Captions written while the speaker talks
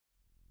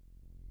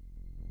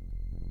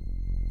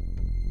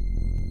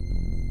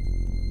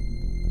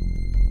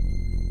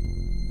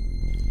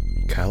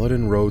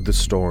Kaladin rode the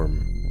storm.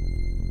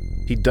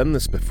 He'd done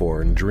this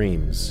before in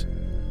dreams.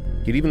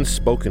 He'd even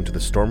spoken to the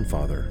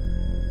Stormfather.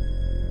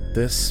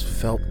 This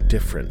felt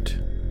different.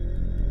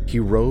 He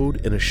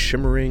rode in a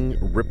shimmering,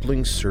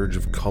 rippling surge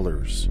of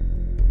colors.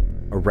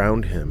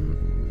 Around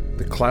him,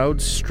 the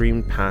clouds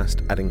streamed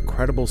past at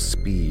incredible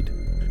speed,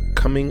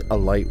 coming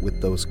alight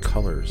with those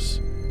colors,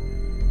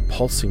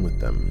 pulsing with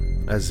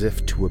them as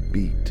if to a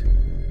beat.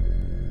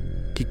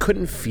 He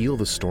couldn't feel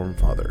the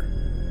Stormfather.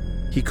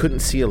 He couldn't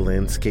see a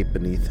landscape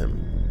beneath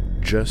him,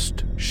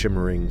 just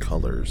shimmering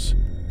colors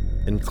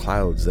and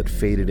clouds that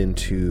faded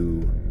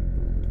into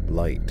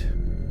light.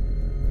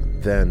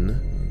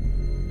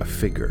 Then, a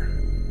figure.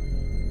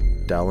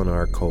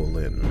 Dalinar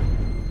Kholin,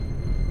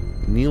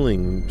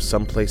 kneeling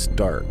someplace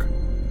dark,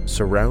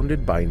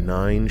 surrounded by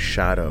 9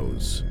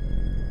 shadows.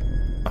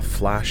 A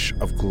flash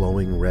of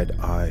glowing red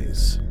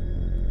eyes.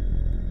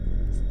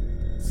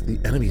 The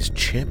enemy's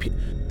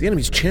champion. The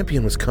enemy's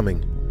champion was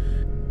coming.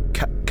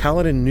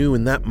 Kaladin knew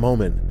in that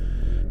moment,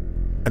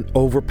 an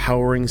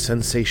overpowering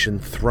sensation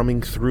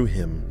thrumming through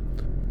him,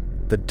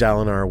 that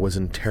Dalinar was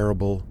in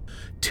terrible,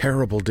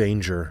 terrible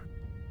danger.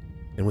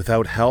 And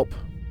without help,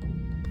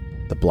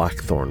 the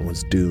Blackthorn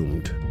was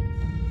doomed.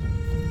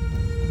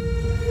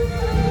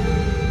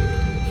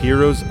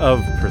 Heroes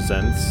of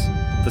presents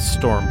The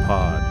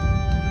Stormpod,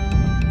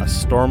 a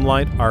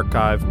Stormlight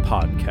Archive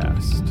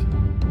podcast.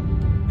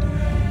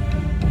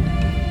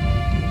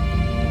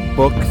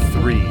 Book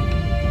 3,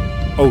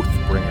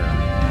 Oathbringer.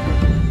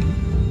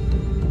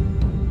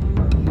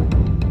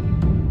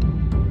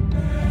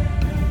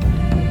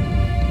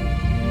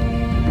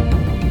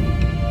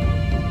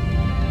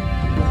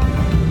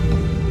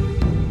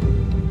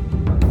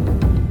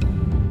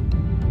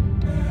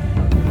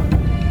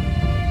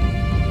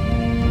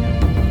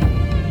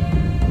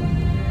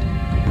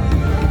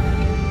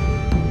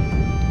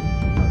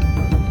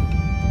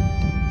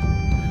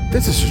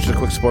 This is just a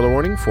quick spoiler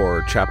warning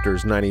for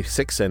chapters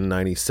 96 and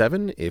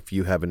 97. If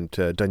you haven't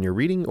done your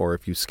reading, or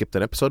if you skipped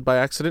an episode by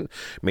accident,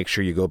 make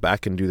sure you go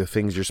back and do the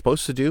things you're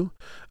supposed to do.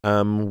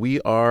 We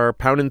are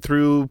pounding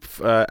through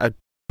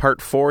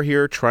part 4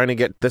 here, trying to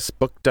get this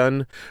book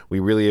done.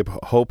 We really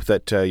hope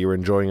that you're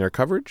enjoying our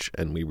coverage,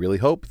 and we really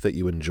hope that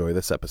you enjoy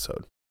this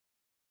episode.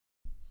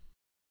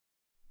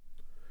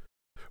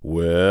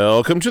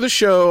 Welcome to the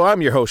show.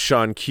 I'm your host,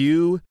 Sean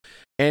Q,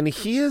 and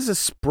he is a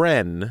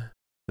spren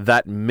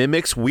that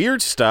mimics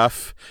weird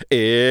stuff.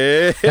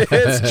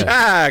 It's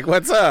Jack.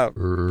 What's up?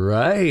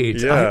 Right.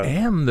 Yeah. I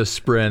am the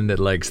spren that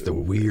likes the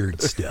weird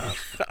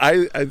stuff.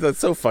 I that's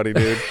so funny,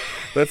 dude.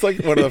 That's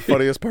like one of the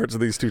funniest parts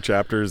of these 2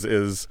 chapters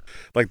is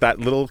like that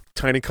little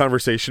tiny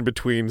conversation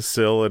between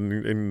Syl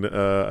and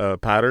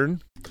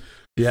Pattern.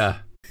 Yeah.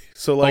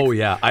 So like, oh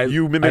yeah,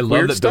 you mimic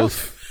weird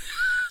stuff.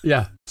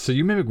 Yeah. So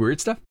you mimic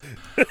weird stuff.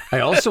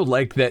 I also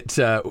like that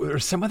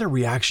there's some other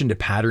reaction to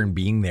Pattern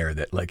being there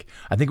that, like,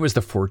 I think it was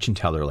the fortune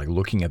teller, like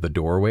looking at the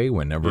doorway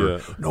whenever.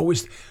 Yeah. No,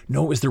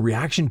 it was the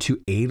reaction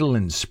to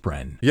Adolin's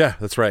spren. Yeah,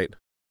 that's right.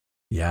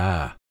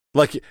 Yeah.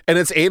 Like, and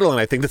it's Adolin,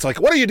 I think, that's like,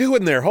 what are you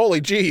doing there?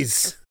 Holy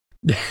jeez.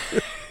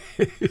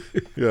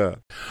 Yeah.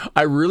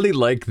 I really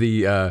like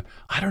the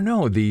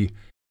the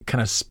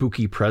kind of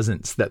spooky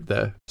presence that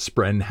the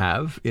spren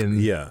have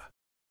in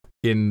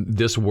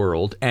this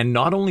world, and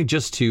not only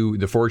just to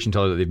the fortune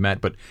teller that they've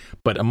met, but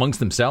amongst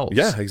themselves.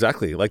 Yeah,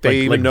 exactly. Like they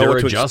even know what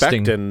to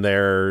expect, and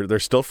they're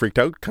still freaked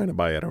out kind of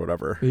by it or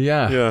whatever.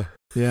 Yeah.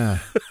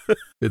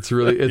 It's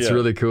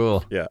really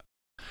cool. Yeah.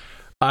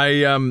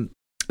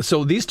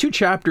 So these 2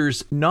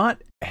 chapters,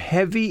 not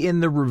heavy in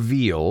the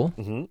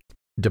reveal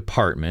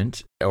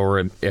department,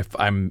 or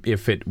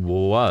if it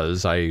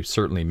was, I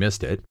certainly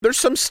missed it. There's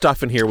some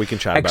stuff in here we can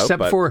chat about,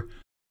 except for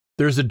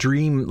there's a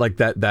dream, like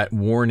that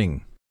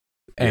warning.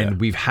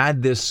 And we've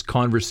had this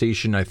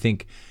conversation, I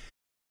think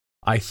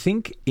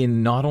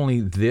in not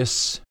only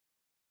this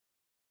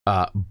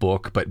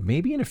book, but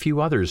maybe in a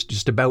few others,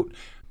 just about,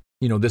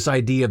 this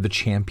idea of the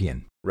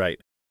champion. Right.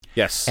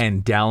 Yes.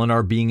 And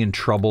Dalinar being in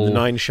trouble. The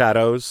 9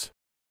 shadows.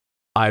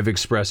 I've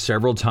expressed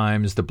several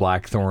times the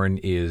Blackthorn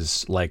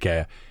is like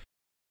a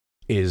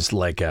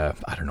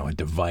I don't know, a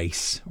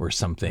device or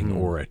something,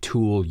 or a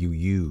tool you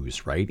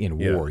use, right? In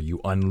war, you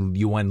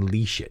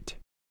unleash it.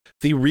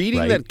 The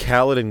reading that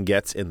Kaladin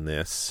gets in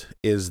this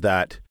is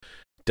that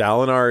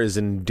Dalinar is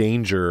in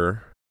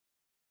danger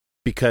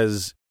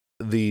because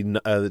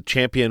the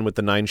champion with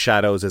the 9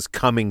 shadows is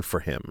coming for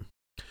him.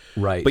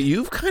 Right. But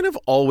you've kind of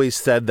always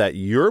said that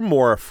you're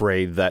more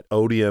afraid that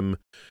Odium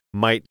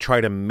might try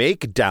to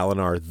make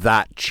Dalinar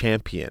that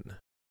champion.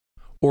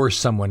 Or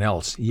someone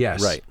else,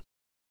 yes. Right.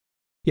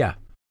 Yeah.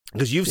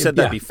 Because you've said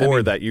that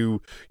before, that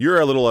you're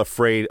a little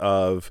afraid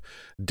of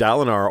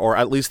Dalinar, or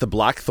at least the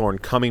Blackthorn,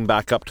 coming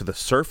back up to the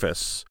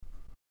surface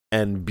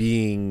and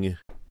being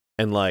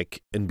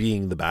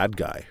the bad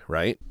guy,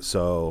 right?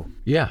 So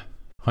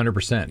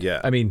 100%. Yeah.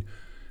 I mean,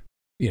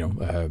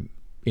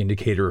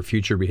 indicator of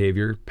future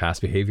behavior, past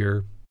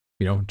behavior,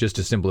 just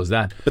as simple as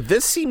that. But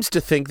this seems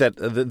to think that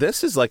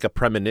this is like a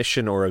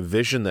premonition or a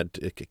vision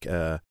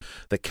that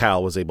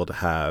Cal was able to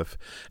have,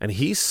 and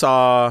he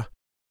saw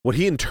what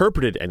he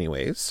interpreted,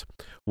 anyways,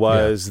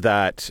 was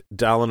that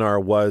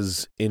Dalinar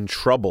was in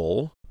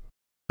trouble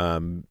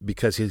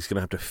because he's going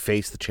to have to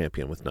face the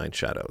champion with 9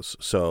 shadows.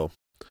 So,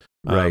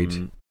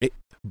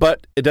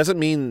 but it doesn't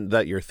mean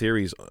that your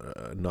theory's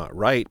not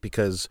right,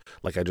 because,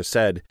 like I just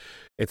said,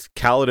 it's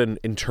Kaladin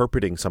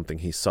interpreting something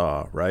he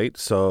saw, right?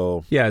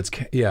 So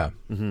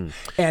Mm-hmm.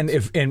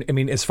 And I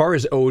mean, as far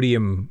as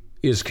odium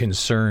is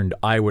concerned,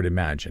 I would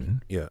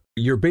imagine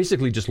you're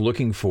basically just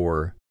looking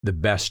for the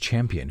best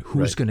champion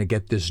who's going to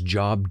get this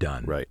job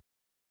done. Right.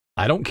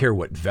 I don't care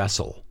what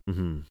vessel.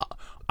 Mm-hmm.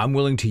 I'm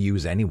willing to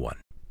use anyone.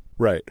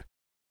 Right.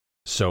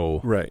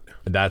 So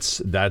that's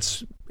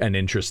an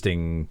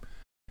interesting.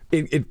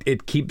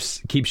 It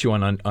keeps you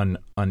on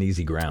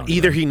uneasy ground.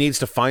 Either he needs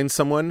to find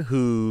someone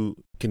who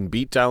can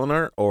beat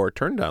Dalinar or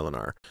turn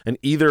Dalinar, and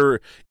either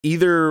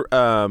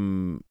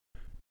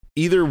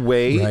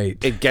way,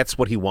 it gets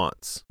what he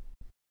wants.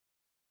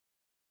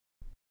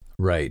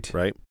 Right.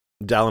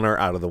 Dalinar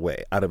out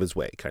of his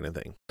way, kind of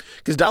thing.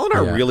 Because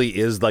Dalinar really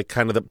is like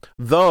kind of the.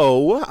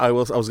 Though I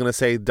was going to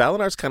say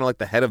Dalinar's kind of like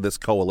the head of this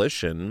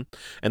coalition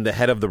and the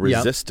head of the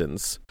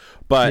resistance,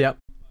 but.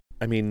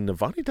 I mean,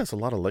 Navani does a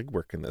lot of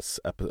legwork in this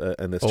chapter.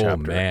 Oh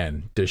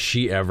man, does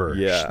she ever?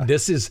 Yeah.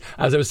 This is,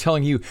 as I was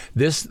telling you,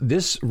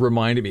 this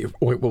reminded me.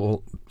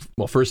 Well,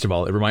 first of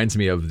all, it reminds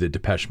me of the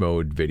Depeche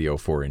Mode video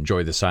for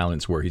 "Enjoy the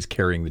Silence," where he's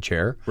carrying the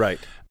chair, right?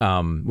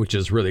 Which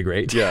is really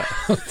great. Yeah.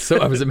 So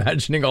I was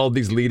imagining all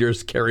these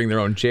leaders carrying their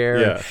own chair.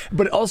 Yeah.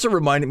 But it also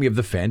reminded me of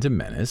the Phantom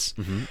Menace.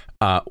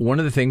 Mm-hmm. One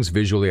of the things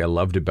visually I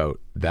loved about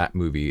that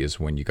movie is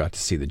when you got to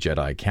see the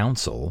Jedi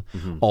Council.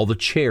 Mm-hmm. All the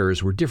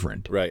chairs were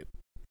different. Right.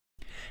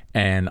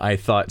 And I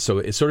thought, so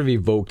it sort of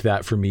evoked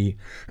that for me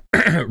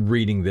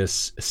reading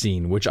this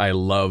scene, which I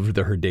loved.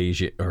 The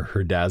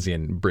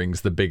Herdazian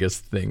brings the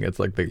biggest thing. It's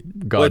like the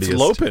gaudiest.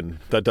 Well, it's Lopin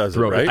that does it,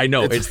 right? I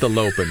know, it's the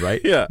Lopin, right?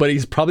 Yeah. But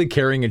he's probably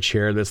carrying a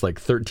chair that's like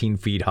 13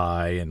 feet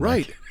high. And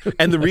right.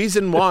 And the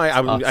reason why,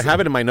 awesome. I have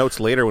it in my notes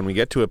later when we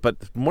get to it, but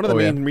one of the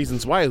main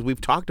reasons why is we've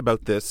talked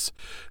about this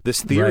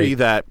theory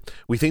that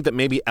we think that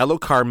maybe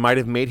Elokar might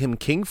have made him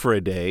king for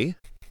a day.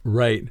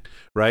 Right.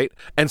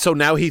 And so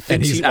now he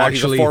thinks he's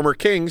a former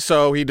king,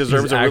 so he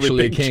deserves a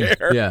really big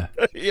chair. Yeah.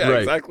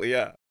 Exactly.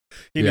 Yeah.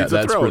 He needs a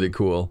that's throne. Really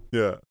cool.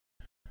 Yeah.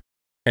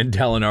 And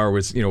Dalinar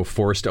was,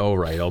 forced,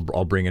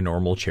 I'll bring a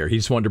normal chair. He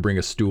just wanted to bring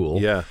a stool.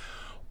 Yeah.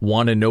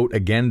 Want to note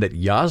again that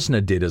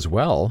Yasna did as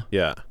well.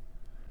 Yeah.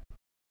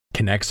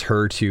 Connects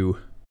her to...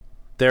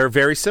 They're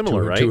very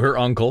similar, right? To her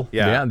uncle.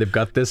 Yeah. They've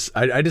got this...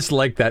 I just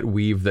like that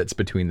weave that's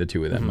between the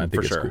two of them. I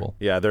think it's cool.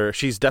 Yeah,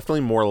 she's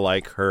definitely more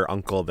like her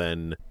uncle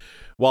than...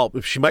 Well,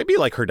 she might be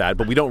like her dad,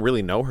 but we don't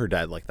really know her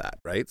dad like that,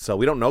 right? So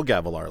we don't know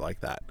Gavilar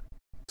like that.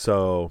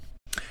 So...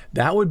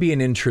 That would be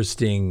an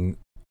interesting...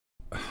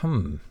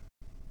 Didn't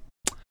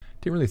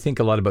really think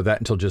a lot about that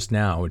until just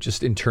now.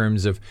 Just in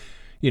terms of,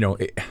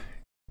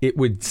 it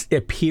would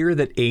appear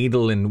that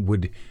Adolin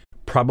would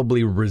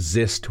probably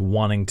resist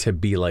wanting to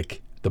be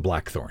like the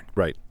Blackthorn.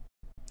 Right.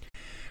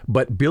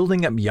 But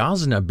building up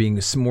Yasna being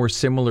more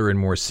similar and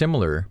more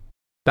similar,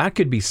 that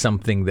could be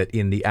something that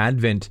in the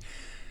Advent...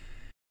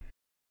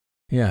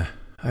 Yeah,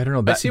 I don't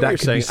know. I see what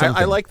you're saying.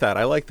 I like that.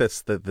 I like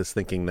this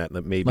thinking that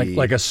maybe...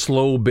 Like a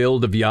slow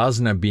build of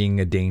Yasna being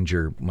a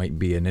danger might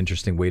be an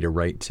interesting way to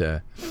write some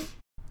of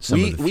the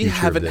future of this. We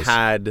haven't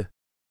had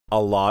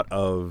a lot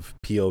of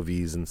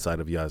POVs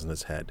inside of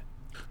Yasna's head.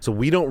 So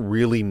we don't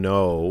really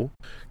know.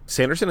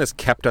 Sanderson has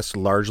kept us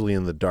largely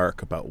in the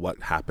dark about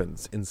what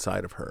happens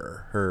inside of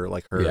her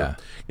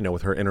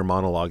with her inner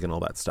monologue and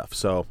all that stuff.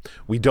 So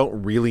we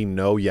don't really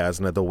know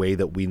Yasna the way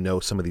that we know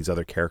some of these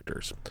other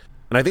characters.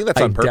 And I think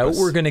that's on purpose. I doubt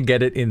we're going to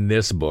get it in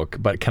this book,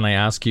 but can I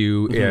ask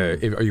you,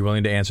 are you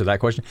willing to answer that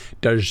question?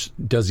 Does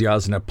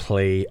Yasna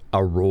play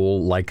a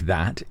role like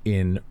that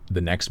in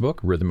the next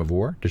book, Rhythm of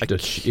War? I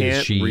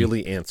can't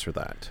really answer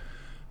that.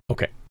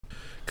 Okay.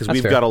 Because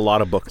we've got a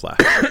lot of book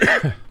left.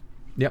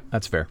 Yep,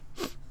 that's fair.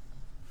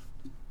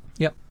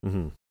 Yep.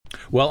 Mm-hmm.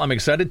 Well, I'm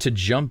excited to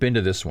jump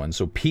into this one.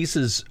 So,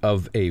 Pieces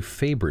of a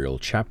Fabrial,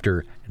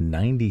 chapter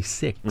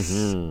 96.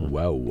 Mm-hmm.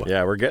 Whoa.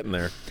 Yeah, we're getting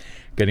there.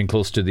 Getting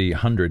close to the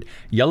 100.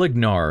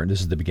 Yelignar,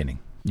 this is the beginning.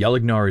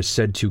 Yelignar is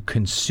said to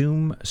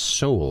consume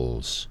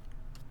souls,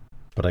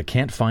 but I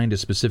can't find a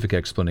specific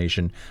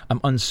explanation. I'm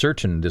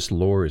uncertain this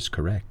lore is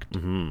correct.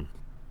 Mm-hmm.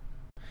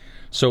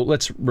 So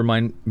let's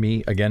remind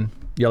me again.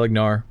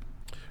 Yelignar.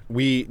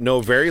 We know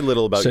very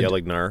little about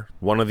Yelignar,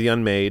 one of the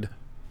Unmade.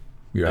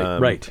 You're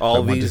right.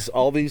 All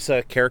these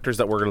characters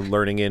that we're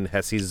learning in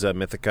Hessi's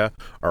Mythica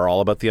are all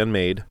about the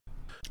Unmade.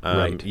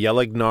 Right.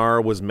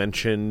 Yelignar was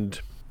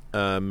mentioned...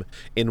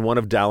 in one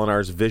of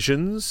Dalinar's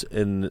visions,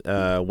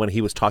 when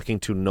he was talking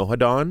to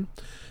Nohadon,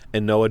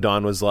 and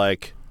Nohadon was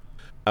like,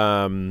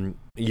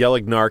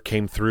 Yelignar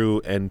came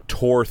through and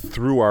tore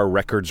through our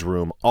records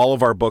room, all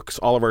of our books,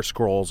 all of our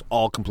scrolls,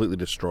 all completely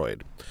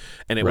destroyed,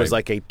 and it was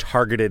like a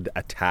targeted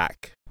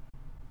attack.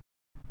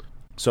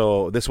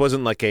 So this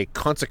wasn't like a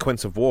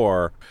consequence of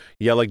war.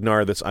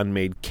 Yelignar, this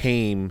Unmade,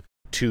 came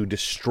to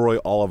destroy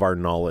all of our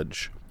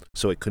knowledge.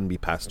 so it couldn't be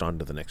passed on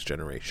to the next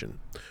generation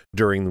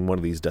during one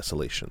of these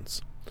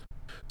desolations.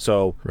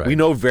 So we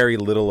know very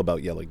little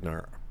about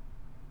Yellowknife.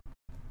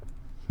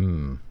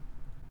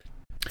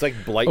 It's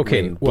like Blight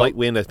Wind. Blight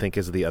Wind, I think,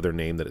 is the other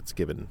name that it's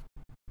given.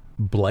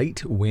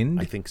 Blight Wind?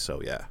 I think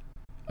so, yeah.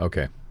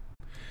 Okay.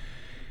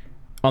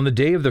 On the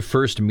day of the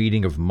first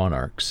meeting of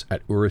monarchs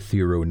at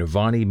Urithiru,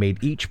 Navani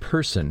made each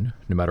person,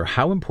 no matter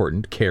how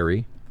important,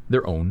 carry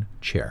their own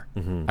chair.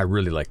 I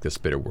really like this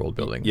bit of world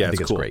building. Yeah, I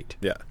think it's cool. great.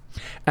 Yeah.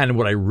 And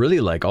what I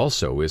really like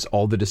also is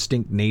all the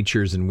distinct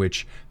natures in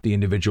which the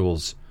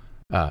individuals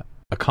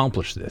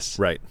accomplish this.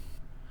 Right.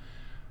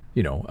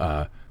 You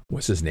know,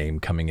 what's his name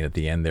coming in at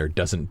the end there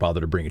doesn't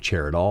bother to bring a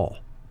chair at all.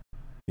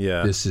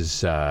 Yeah. This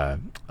is, oh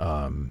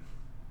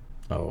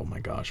my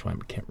gosh, I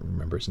can't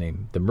remember his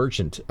name. The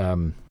merchant.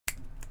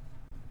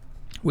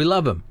 We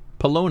love him.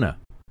 Polona.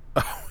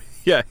 Oh,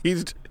 yeah,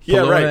 he's...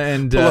 Polona right.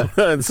 And,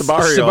 Polona and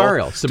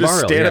Sabariel just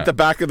stand yeah. at the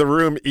back of the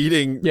room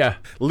eating,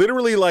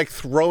 literally like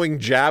throwing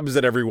jabs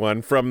at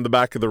everyone from the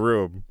back of the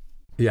room.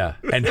 Yeah,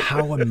 and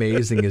how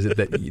amazing is it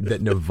that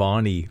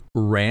Navani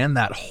ran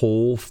that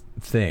whole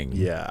thing?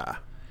 Yeah.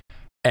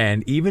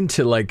 And even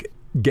to like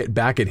get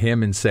back at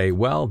him and say,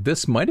 well,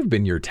 this might have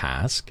been your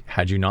task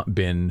had you not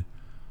been,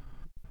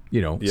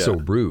 so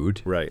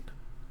rude. Right.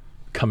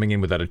 Coming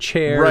in without a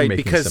chair,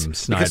 making some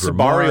snide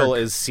remark. Sabariel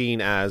is seen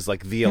as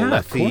like the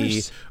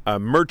Alethi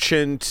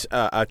merchant,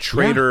 a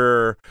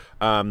trader,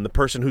 the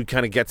person who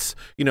kind of gets,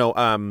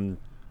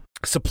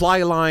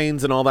 supply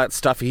lines and all that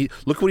stuff.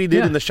 Look what he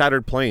did in the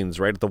Shattered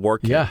Plains, right at the war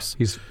camps. Yes,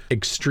 he's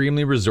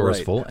extremely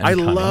resourceful. Right. And I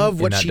love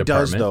what she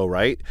does, department. though.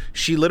 Right,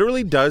 she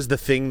literally does the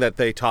thing that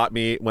they taught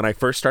me when I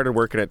first started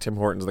working at Tim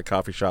Hortons, the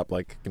coffee shop,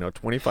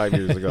 25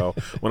 years ago,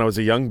 when I was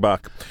a young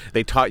buck.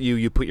 They taught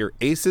you put your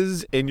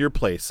aces in your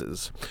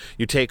places.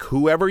 You take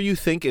whoever you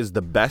think is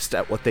the best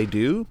at what they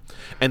do,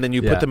 and then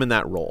you put them in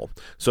that role.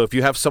 So if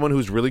you have someone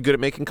who's really good at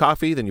making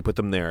coffee, then you put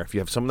them there. If you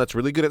have someone that's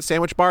really good at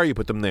sandwich bar, you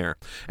put them there,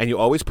 and you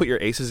always put your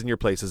aces in your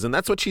places. And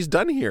that's what she's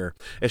done here.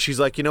 And she's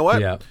like, you know what?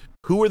 Yeah.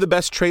 Who are the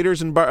best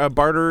traders and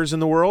barterers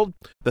in the world?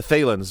 The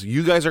Thalens.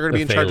 You guys are going to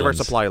be in charge of our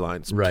supply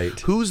lines. Right.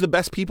 Who's the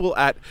best people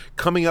at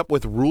coming up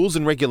with rules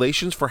and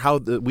regulations for how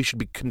we should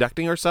be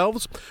conducting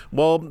ourselves?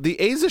 Well, the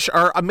Azish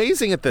are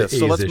amazing at this,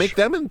 so let's make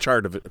them in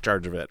charge of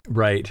it.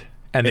 Right.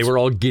 And they were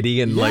all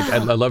giddy and I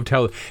loved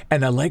how,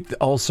 and I liked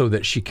also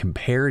that she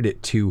compared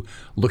it to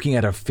looking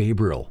at a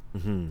Fabrial.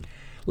 Mm-hmm.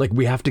 Like,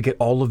 we have to get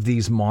all of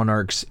these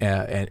monarchs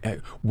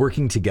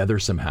working together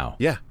somehow.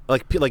 Yeah,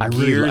 like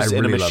gears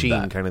in a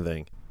machine kind of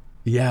thing.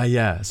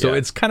 Yeah. So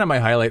it's kind of my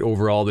highlight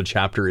overall. The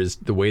chapter is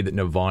the way that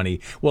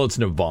Navani. Well, it's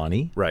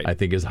Navani, right? I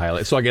think is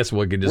highlight. So I guess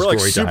we'll get just we're like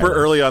super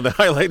early on the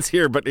highlights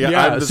here, but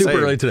I'm the super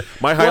same. early today.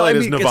 My highlight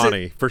is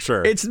Navani for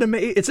sure. It's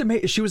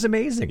amazing. She was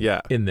amazing.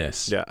 In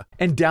this. Yeah.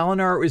 And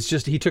Dalinar was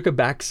he took a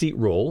backseat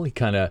role. He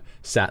kind of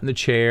sat in the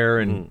chair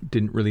and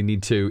didn't really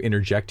need to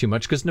interject too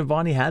much because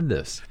Navani had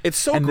this. It's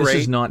so and great. This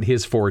is not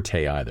his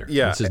forte either.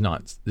 Yeah. This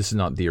is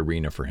not the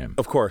arena for him.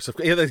 Of course.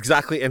 Yeah,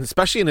 exactly. And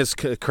especially in his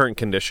current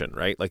condition,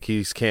 right? Like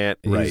he's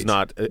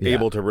not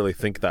able to really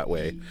think that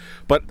way.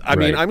 But I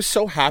mean, I'm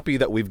so happy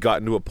that we've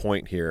gotten to a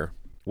point here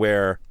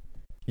where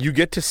you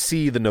get to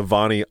see the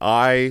Navani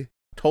I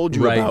told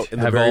you about in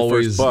the very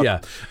first book.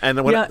 Yeah.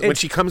 And when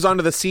she comes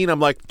onto the scene,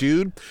 I'm like,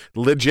 dude,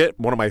 legit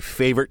one of my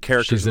favorite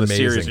characters in the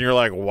series. And you're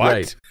like, what?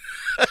 Right.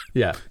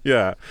 Yeah.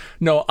 Yeah.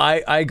 No,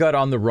 I got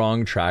on the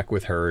wrong track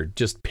with her,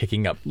 just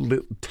picking up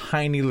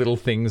tiny little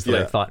things that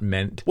I thought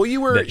meant. Well,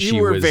 you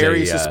were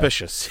very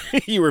suspicious.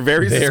 You were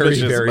very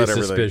suspicious about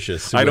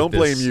everything. I don't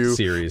blame you,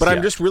 series, but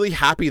I'm just really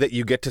happy that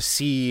you get to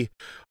see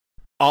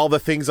all the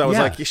things I was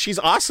like, she's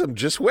awesome.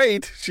 Just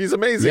wait. She's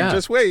amazing. Yeah.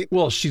 Just wait.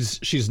 Well, she's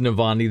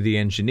Navani the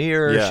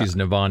engineer. Yeah. She's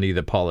Navani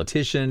the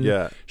politician.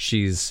 Yeah.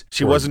 She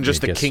wasn't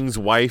just the king's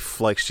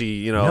wife. Like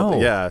she's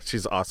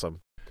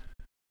awesome.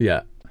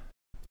 Yeah.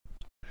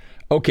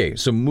 Okay,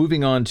 so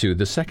moving on to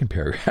the second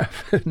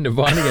paragraph.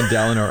 Navani and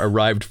Dalinar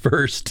arrived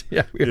first.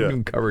 Yeah, we haven't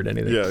even covered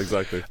anything. Yeah,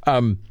 exactly.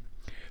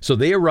 So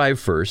they arrive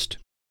first.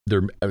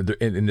 They're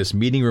in this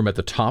meeting room at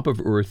the top of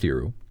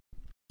Urithiru.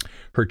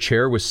 Her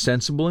chair was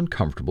sensible and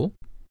comfortable,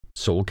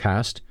 soul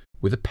cast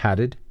with a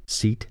padded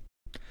seat.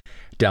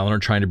 Dalinar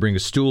trying to bring a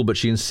stool, but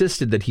she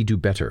insisted that he do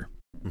better.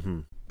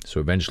 Mm-hmm. So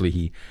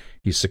eventually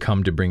he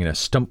succumbed to bringing a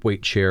stump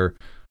weight chair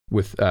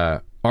with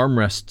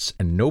armrests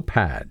and no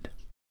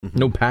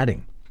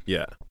padding.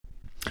 Yeah.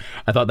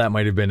 I thought that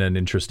might have been an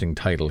interesting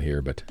title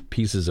here, but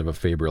Pieces of a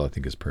Fabrial I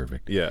think is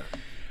perfect. Yeah.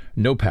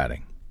 No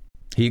padding.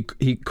 He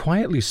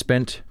quietly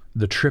spent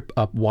the trip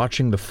up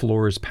watching the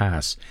floors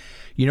pass.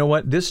 You know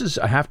what?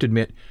 I have to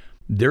admit,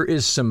 there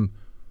is some...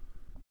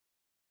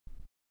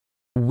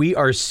 We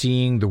are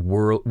seeing the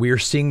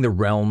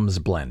realms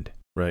blend.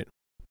 Right.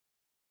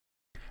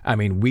 I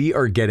mean, we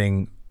are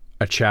getting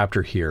a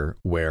chapter here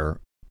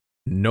where,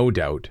 no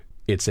doubt,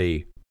 it's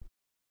a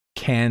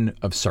can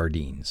of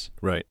sardines.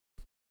 Right.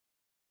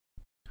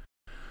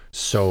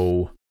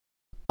 So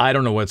I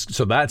don't know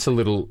so that's a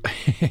little,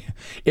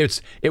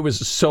 it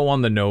was so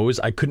on the nose.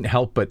 I couldn't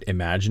help but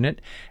imagine it.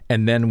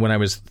 And then when I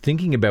was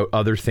thinking about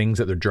other things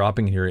that they're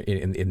dropping here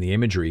in the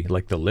imagery,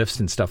 like the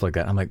lifts and stuff like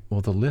that, I'm like, well,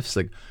 the lifts,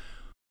 like,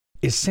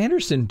 is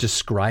Sanderson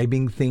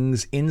describing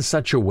things in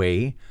such a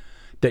way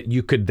that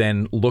you could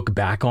then look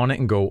back on it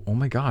and go, oh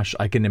my gosh,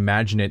 I can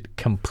imagine it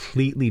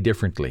completely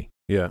differently.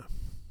 Yeah.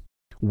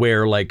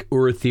 Where like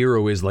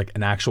Urithiru is like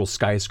an actual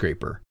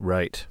skyscraper.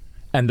 Right.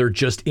 And they're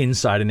just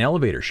inside an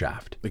elevator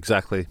shaft.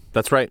 Exactly.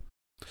 That's right.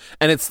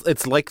 And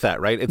it's like that,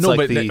 right? It's no,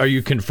 like but are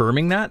you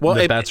confirming that? Well,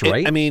 that's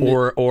right? I mean,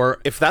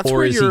 or if that's or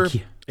where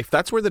if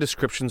that's where the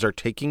descriptions are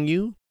taking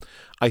you,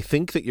 I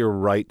think that you're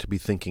right to be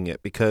thinking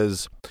it,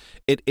 because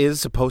it is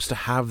supposed to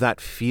have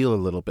that feel a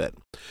little bit.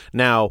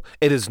 Now,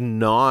 it is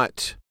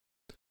not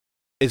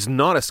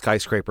a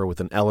skyscraper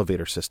with an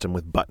elevator system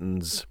with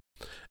buttons.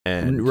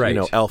 And, right,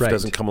 Elf right.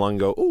 doesn't come along and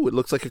go, oh, it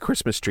looks like a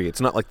Christmas tree.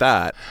 It's not like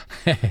that.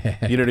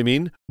 You know what I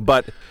mean?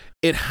 But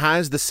it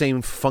has the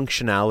same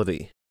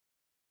functionality.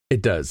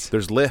 It does.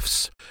 There's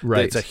lifts.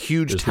 Right. It's a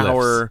huge There's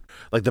tower,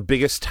 like the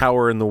biggest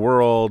tower in the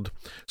world.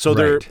 So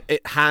Right.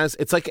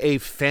 it's like a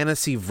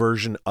fantasy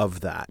version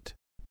of that.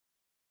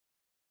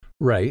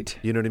 Right.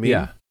 You know what I mean?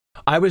 Yeah.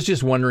 I was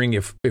just wondering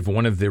if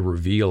one of the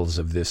reveals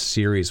of this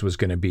series was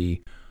going to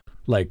be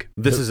like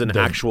This is an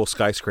actual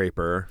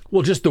skyscraper.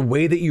 Well, just the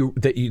way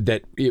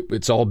that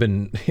it's all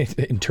been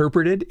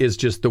interpreted is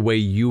just the way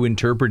you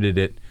interpreted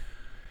it,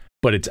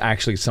 but it's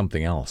actually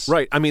something else.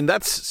 Right. I mean,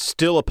 that's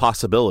still a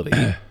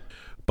possibility.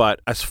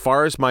 But as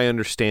far as my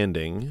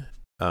understanding,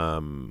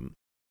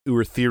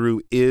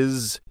 Urithiru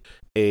is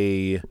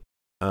a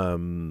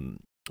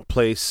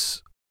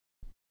place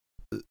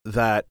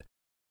that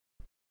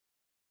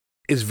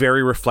is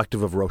very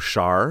reflective of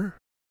Roshar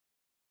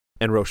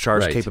and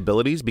Roshar's Right.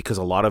 capabilities, because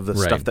a lot of the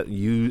Right. stuff that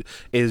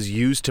is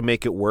used to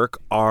make it work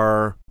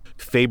are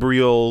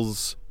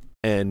Fabrials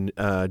and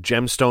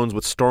gemstones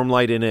with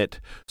Stormlight in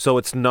it. So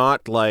it's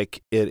not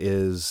like it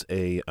is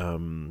a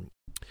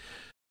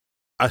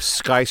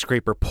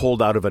skyscraper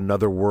pulled out of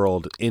another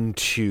world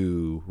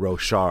into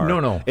Roshar.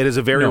 No. It is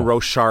a very No.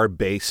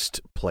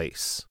 Roshar-based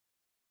place.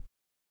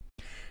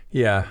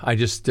 Yeah, I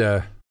just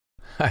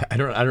I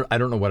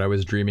don't know what I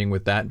was dreaming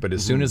with that, but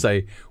as soon as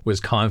I was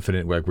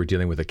confident, like we're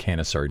dealing with a can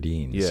of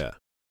sardines, Yeah.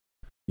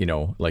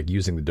 Like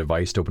using the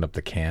device to open up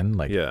the can,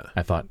 like Yeah.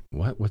 I thought,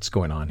 what's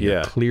going on here?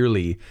 Yeah.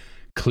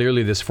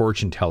 Clearly, this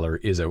fortune teller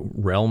is a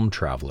realm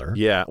traveler.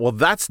 Yeah. Well,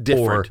 that's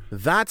different.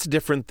 That's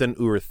different than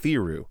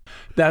Urithiru.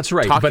 That's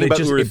right. Talking but about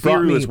it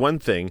brought Urithiru me is one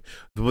thing.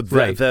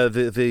 Right.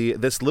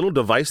 This little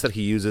device that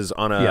he uses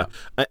on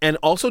and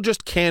also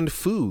just canned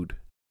food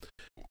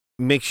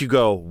makes you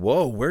go,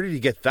 whoa, where did he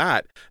get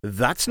that?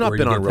 That's not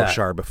been on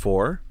Roshar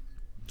before.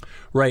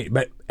 Right,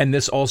 and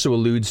this also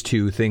alludes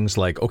to things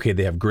like, okay,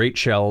 they have great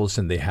shells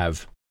and they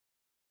have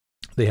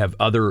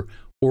other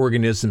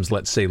organisms,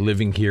 let's say,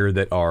 living here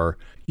that are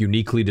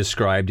uniquely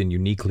described and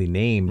uniquely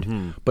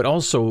named, but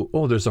also,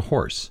 there's a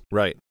horse.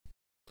 Right.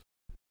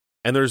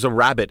 And there's a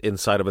rabbit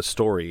inside of a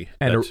story.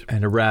 And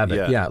a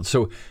rabbit, yeah.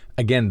 So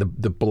again,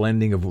 the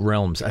blending of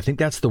realms. I think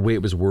that's the way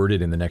it was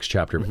worded in the next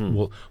chapter.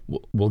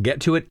 We'll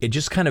get to it. It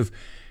just kind of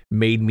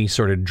made me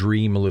sort of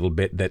dream a little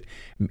bit that,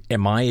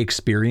 am I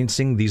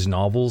experiencing these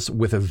novels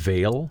with a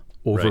veil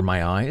over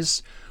my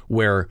eyes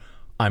where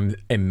I'm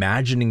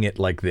imagining it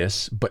like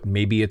this, but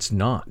maybe it's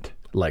not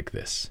like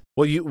this?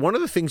 Well, one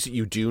of the things that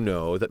you do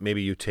know that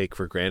maybe you take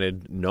for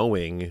granted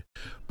knowing,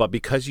 but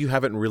because you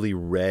haven't really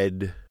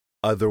read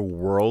other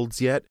worlds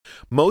yet,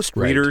 most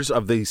readers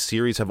of these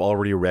series have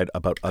already read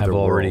about other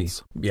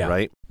worlds,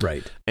 right?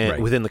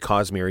 And within the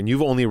Cosmere, and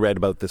you've only read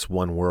about this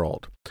one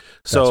world.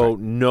 So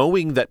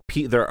knowing that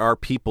there are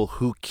people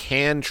who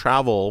can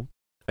travel,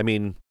 I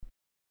mean,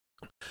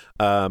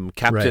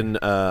 Captain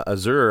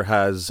Azure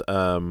has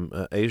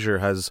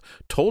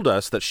told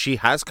us that she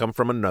has come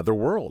from another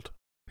world.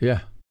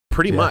 Yeah.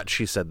 Pretty much,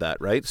 she said that,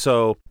 right?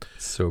 So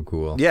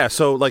cool. Yeah,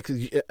 so like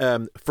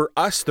for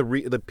us,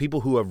 the people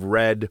who have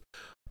read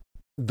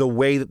the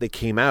way that they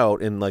came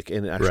out in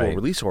actual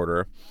release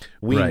order,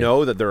 we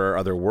know that there are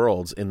other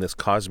worlds in this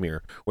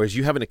Cosmere, whereas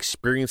you haven't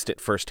experienced it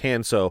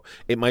firsthand, so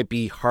it might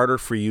be harder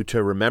for you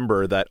to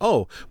remember that,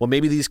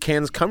 maybe these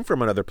cans come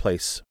from another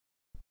place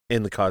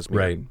in the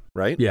Cosmere.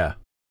 Right? Yeah.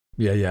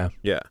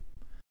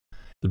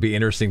 It'll be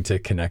interesting to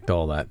connect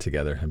all that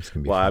together. It's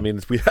gonna be fun. I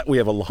mean, we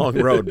have a long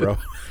road, bro.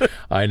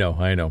 I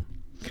know.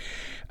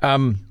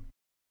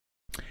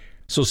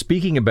 So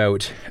speaking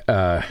about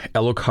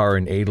Elhokar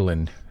and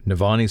Adolin,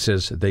 Navani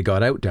says they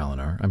got out,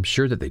 Dalinar. I'm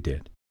sure that they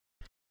did.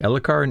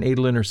 Elhokar and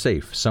Adolin are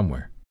safe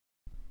somewhere.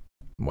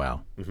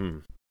 Wow.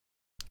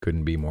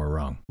 Couldn't be more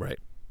wrong. Right.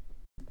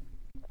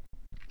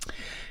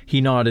 He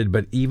nodded,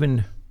 but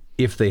even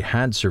if they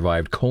had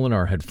survived,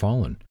 Kholinar had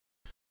fallen.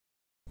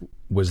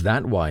 Was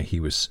that why he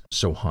was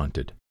so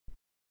haunted?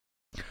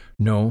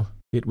 No,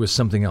 it was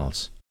something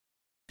else.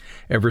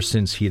 Ever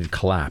since he had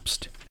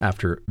collapsed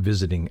after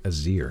visiting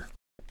Azir.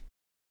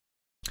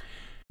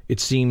 It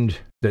seemed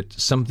that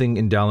something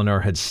in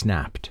Dalinar had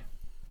snapped.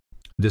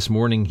 This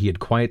morning he had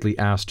quietly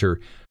asked her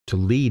to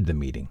lead the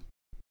meeting.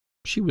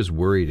 She was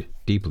worried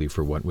deeply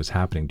for what was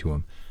happening to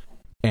him,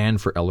 and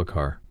for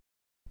Elhokar,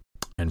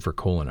 and for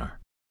Kholinar.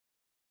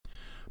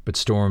 But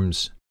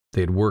Storms,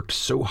 they had worked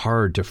so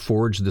hard to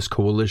forge this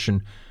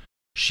coalition,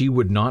 she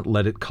would not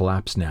let it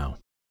collapse now.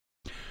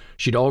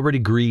 She'd already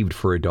grieved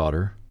for a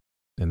daughter,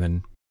 and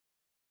then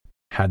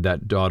had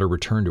that daughter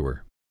return to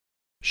her.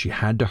 She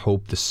had to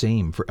hope the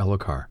same for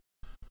Elhokar.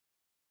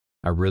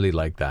 I really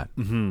like that.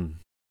 Mm-hmm.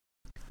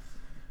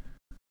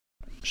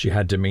 She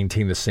had to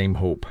maintain the same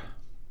hope.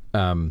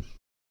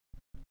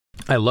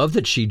 I love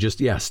that she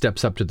just,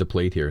 steps up to the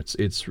plate here.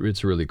 It's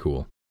really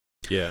cool.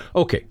 Yeah.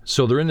 Okay,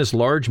 so they're in this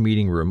large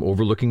meeting room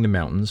overlooking the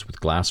mountains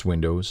with glass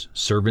windows.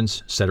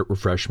 Servants set out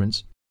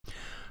refreshments.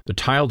 The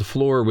tiled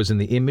floor was in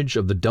the image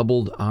of the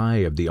doubled eye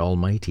of the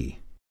Almighty,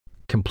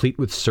 complete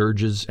with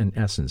surges and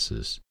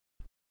essences.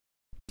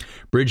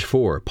 Bridge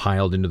 4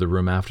 piled into the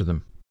room after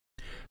them.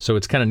 So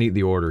it's kind of neat,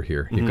 the order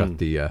here. You've got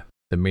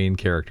the main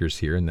characters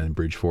here, and then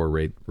Bridge 4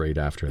 right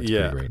after. That's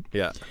pretty great.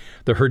 Yeah.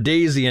 The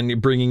Herdasian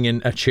bringing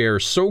in a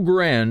chair so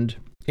grand,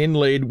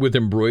 inlaid with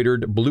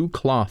embroidered blue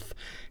cloth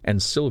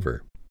and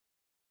silver.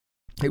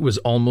 It was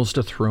almost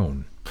a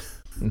throne.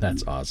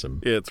 That's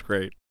awesome. Yeah, it's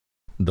great.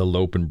 The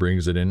Lopen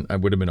brings it in. It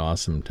would have been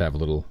awesome to have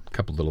a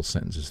couple little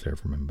sentences there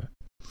from him. But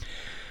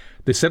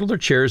they settled their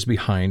chairs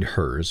behind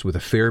hers with a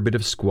fair bit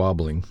of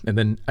squabbling, and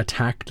then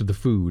attacked the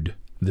food.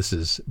 This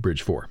is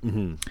Bridge 4.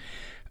 Mm-hmm.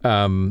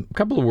 A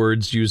couple of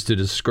words used to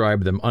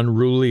describe them: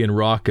 unruly and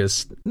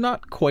raucous.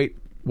 Not quite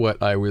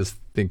what I was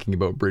thinking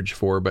about Bridge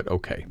 4, but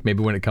okay.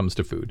 Maybe when it comes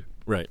to food.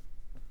 Right.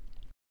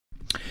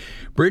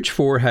 Bridge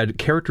 4 had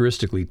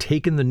characteristically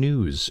taken the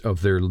news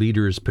of their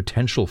leader's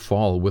potential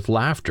fall with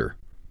laughter.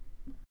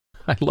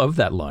 I love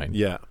that line.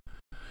 Yeah.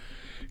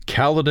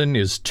 Kaladin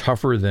is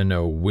tougher than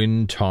a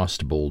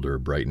wind-tossed boulder,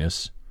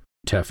 Brightness,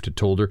 Teft had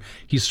told her.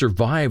 He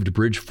survived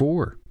Bridge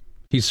 4.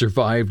 He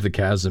survived the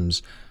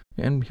chasms,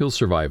 and he'll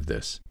survive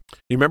this.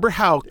 You remember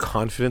how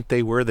confident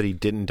they were that he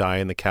didn't die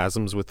in the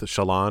chasms with the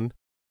Shallan?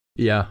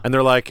 Yeah. And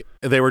they're like,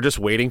 they were just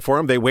waiting for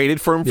him. They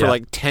waited for him for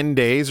like 10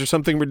 days or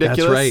something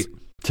ridiculous. That's right.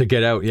 To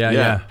get out.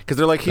 Yeah. Because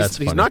they're like,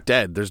 he's not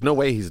dead. There's no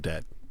way he's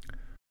dead.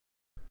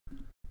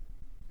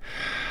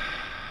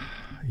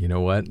 You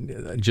know what?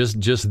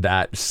 Just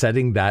that,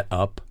 setting that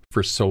up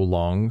for so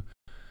long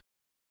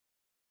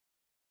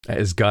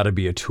has got to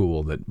be a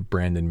tool that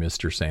Brandon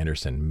Mr.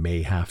 Sanderson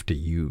may have to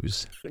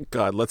use.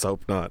 God, let's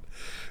hope not.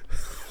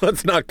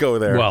 Let's not go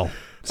there. Well,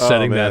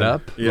 setting that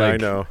up? Yeah, I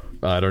know.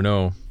 I don't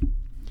know.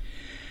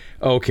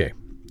 Okay.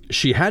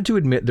 She had to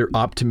admit their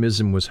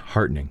optimism was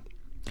heartening.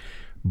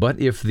 But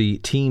if the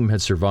team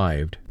had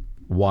survived,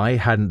 why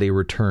hadn't they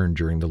returned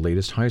during the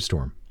latest high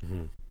storm?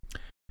 Mm-hmm.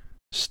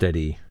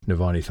 Steady,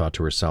 Navani thought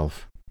to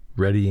herself,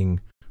 regarding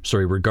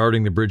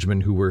the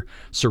bridgemen who were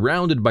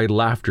surrounded by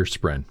laughter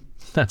spren.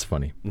 That's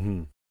funny.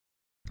 Mm-hmm.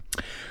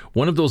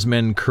 One of those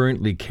men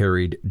currently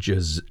carried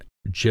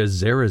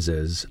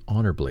Jezeraz's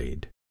honor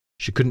blade.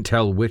 She couldn't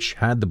tell which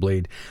had the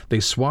blade. They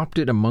swapped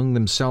it among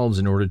themselves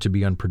in order to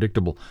be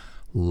unpredictable.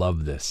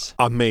 Love this.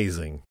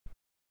 Amazing.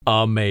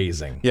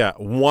 Yeah,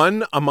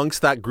 one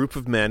amongst that group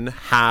of men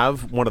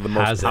have one of the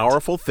most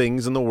powerful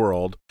things in the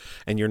world,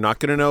 and you're not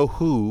going to know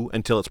who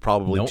until it's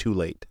probably too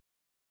late.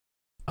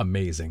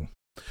 Amazing.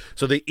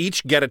 So they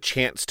each get a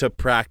chance to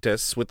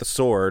practice with the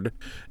sword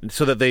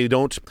so that they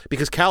don't,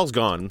 because Cal's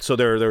gone, so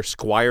their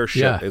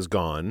squireship is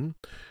gone.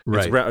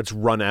 Right. It's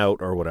run out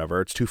or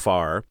whatever. It's too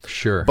far.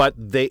 Sure. But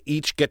they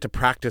each get to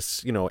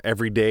practice,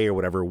 every day or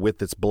whatever with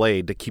this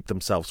blade to keep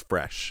themselves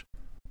fresh.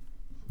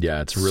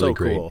 Yeah, it's really so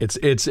great. Cool.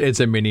 It's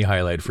a mini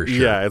highlight for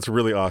sure. Yeah, it's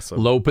really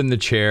awesome. Lope in the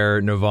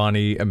chair,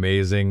 Navani,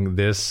 amazing.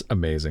 This,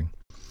 amazing.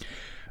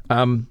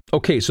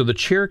 Okay, so the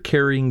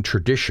chair-carrying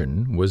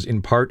tradition was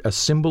in part a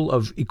symbol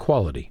of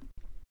equality.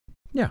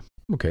 Yeah,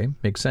 okay,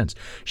 makes sense.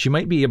 She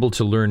might be able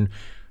to learn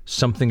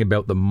something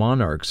about the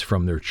monarchs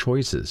from their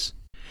choices.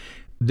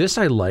 This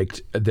I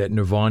liked, that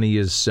Navani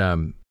is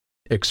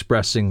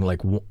expressing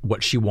like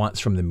what she wants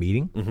from the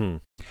meeting. Mm-hmm.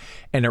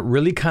 And it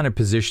really kind of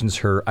positions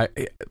her. I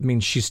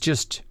mean, she's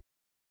just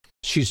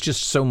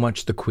so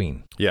much the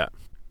queen. Yeah.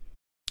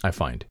 I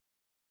find.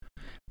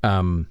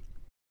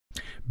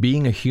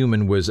 Being a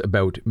human was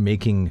about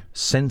making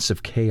sense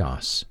of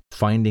chaos,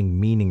 finding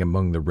meaning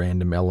among the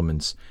random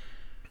elements.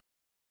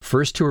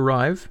 First to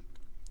arrive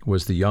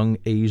was the young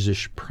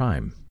Azish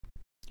Prime.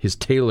 His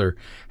tailor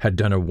had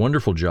done a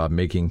wonderful job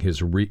making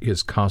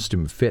his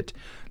costume fit.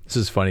 This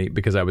is funny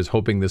because I was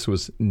hoping this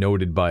was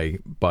noted by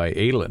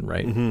Aelin,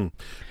 right? Mm-hmm.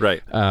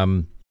 Right.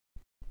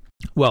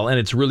 Well, and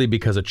it's really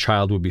because a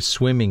child would be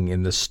swimming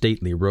in the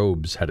stately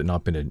robes had it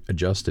not been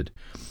adjusted.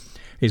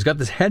 He's got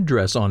this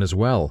headdress on as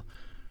well.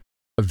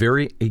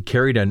 He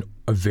carried a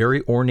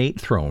very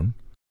ornate throne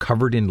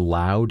covered in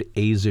loud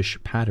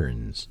Azish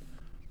patterns.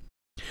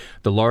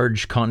 The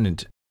large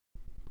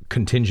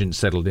contingent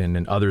settled in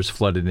and others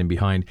flooded in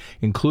behind,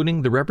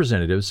 including the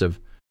representatives of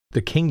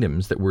the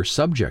kingdoms that were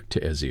subject to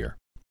Ezir.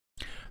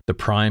 The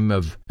prime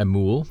of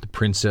Amul, the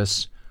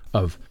princess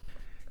of...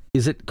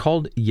 Is it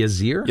called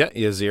Yazir? Yeah,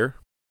 Yazir.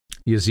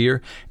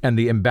 Yazir, and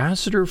the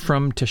ambassador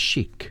from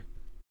Tashik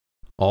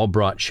all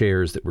brought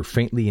chairs that were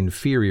faintly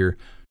inferior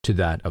to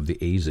that of the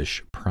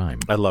Azish Prime.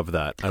 I love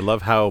that. I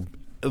love how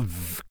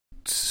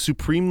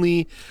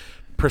supremely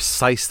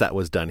precise that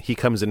was done. He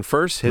comes in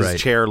first. His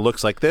chair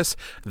looks like this.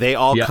 They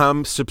all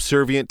come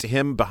subservient to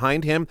him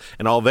behind him,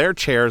 and all their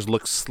chairs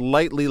look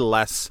slightly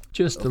less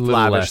just a little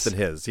lavish less than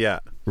his. Yeah.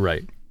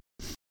 Right.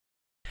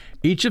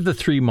 Each of the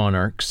three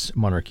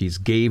monarchies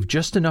gave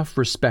just enough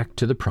respect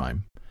to the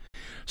Prime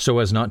so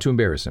as not to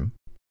embarrass him.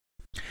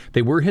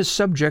 They were his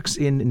subjects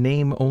in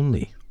name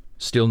only.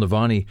 Still,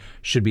 Navani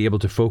should be able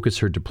to focus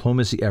her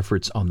diplomacy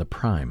efforts on the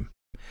Prime.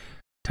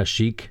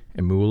 Tashik,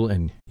 Emul,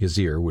 and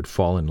Yazir would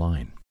fall in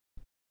line.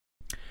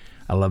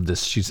 I love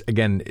this. She's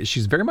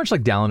very much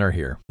like Dalinar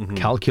here. Mm-hmm.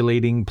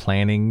 Calculating,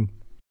 planning,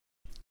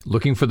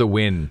 looking for the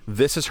win.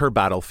 This is her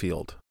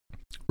battlefield.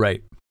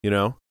 Right. You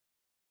know?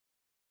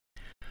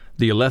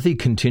 The Alethi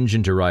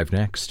contingent arrived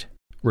next.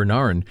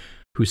 Renarin,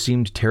 who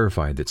seemed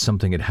terrified that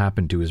something had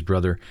happened to his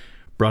brother,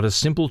 brought a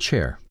simple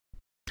chair.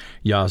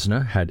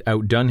 Yasna had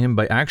outdone him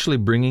by actually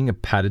bringing a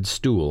padded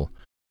stool.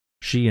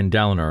 She and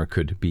Dalinar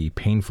could be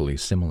painfully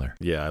similar.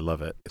 Yeah, I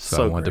love it. It's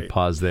so I wanted to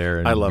pause there.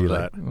 And I love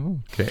that. Like, oh,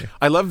 okay.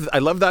 I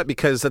love that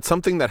because that's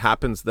something that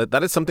happens.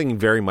 That is something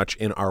very much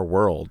in our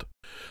world.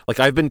 Like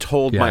I've been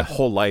told my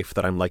whole life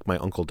that I'm like my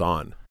Uncle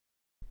Don.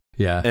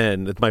 Yeah,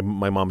 and it's my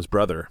mom's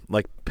brother.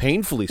 Like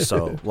painfully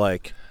so.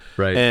 Like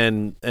right.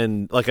 And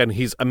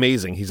he's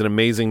amazing. He's an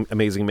amazing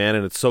man,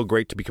 and it's so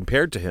great to be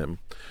compared to him.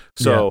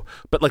 So,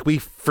 but like we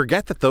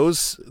forget that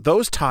those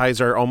ties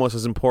are almost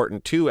as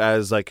important too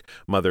as like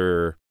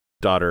mother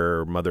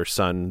daughter, mother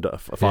son,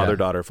 father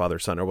daughter, father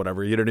son, or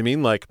whatever. You know what I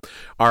mean? Like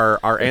our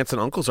aunts and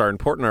uncles are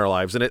important in our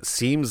lives, and it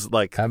seems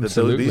like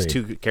these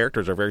two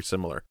characters are very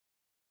similar.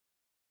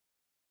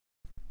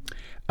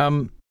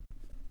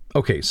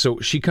 Okay, so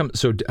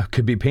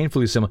could be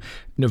painfully similar.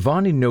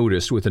 Navani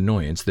noticed with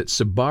annoyance that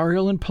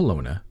Sabariel and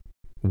Pelona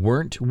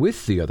weren't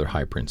with the other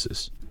high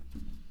princes.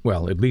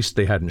 Well, at least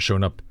they hadn't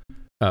shown up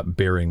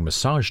bearing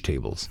massage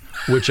tables,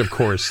 which of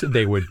course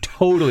they would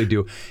totally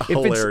do.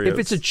 If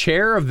it's a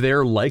chair of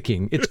their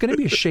liking, it's going to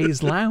be a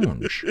chaise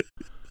lounge,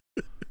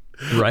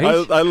 right?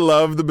 I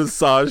love the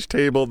massage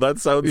table. That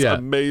sounds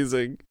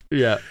amazing.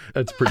 Yeah,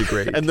 that's pretty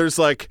great. And there's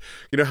like,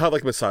 you know how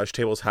like massage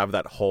tables have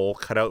that hole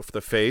cut out for the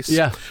face?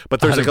 Yeah. But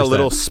there's 100%. Like a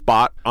little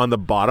spot on the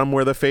bottom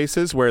where the face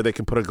is where they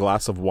can put a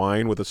glass of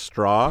wine with a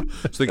straw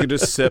so they can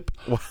just sip.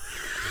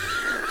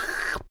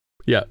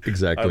 Yeah,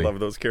 exactly. I love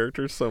those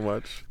characters so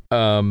much.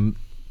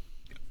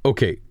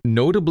 Okay,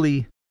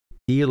 notably,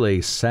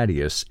 Ile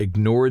Sadius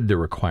ignored the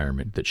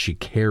requirement that she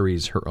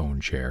carries her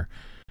own chair.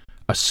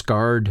 A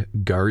scarred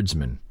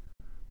guardsman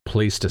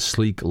placed a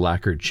sleek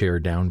lacquered chair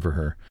down for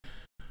her,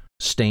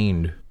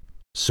 stained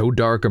so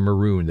dark a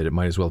maroon that it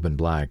might as well have been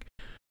black.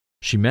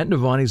 She met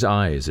Navani's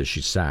eyes as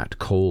she sat,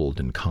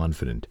 cold and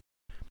confident.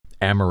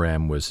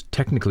 Amaram was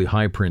technically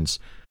High Prince,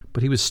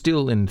 but he was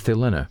still in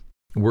Thelena,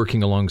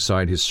 working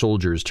alongside his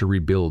soldiers to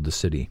rebuild the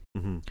city.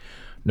 Mm-hmm.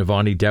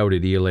 Navani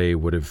doubted Ile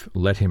would have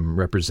let him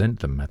represent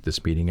them at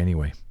this meeting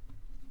anyway.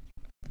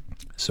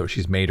 So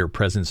she's made her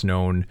presence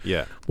known.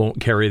 Yeah. Won't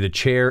carry the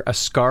chair. A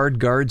scarred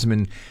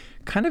guardsman,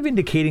 kind of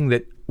indicating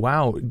that,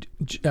 wow,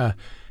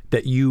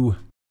 that you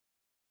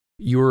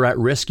are at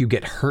risk. You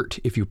get hurt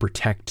if you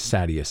protect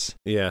Sadius.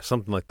 Yeah,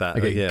 something like that.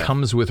 Like it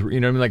comes with, you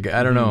know what I mean? Like,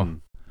 I don't know.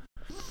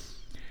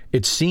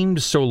 It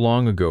seemed so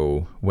long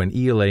ago when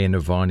Ile and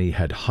Navani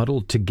had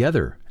huddled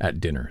together at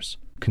dinners,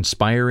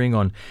 conspiring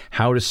on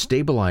how to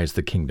stabilize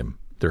the kingdom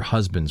their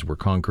husbands were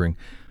conquering.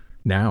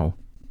 Now,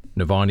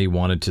 Navani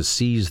wanted to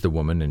seize the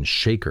woman and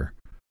shake her.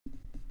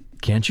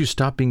 Can't you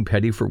stop being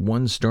petty for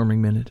one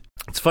storming minute?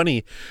 It's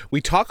funny.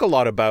 We talk a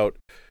lot about,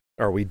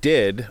 or we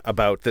did,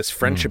 about this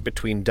friendship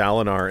between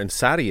Dalinar and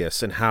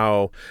Sadius and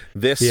how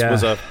this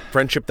was a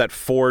friendship that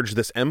forged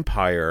this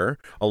empire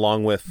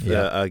along with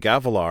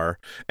Gavilar,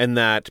 and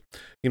that,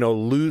 you know,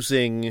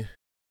 losing...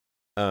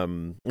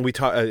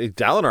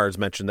 Dalinar has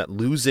mentioned that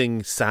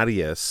losing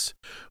Sadius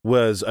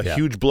was a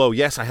huge blow.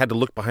 Yes, I had to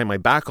look behind my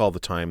back all the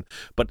time,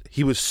 but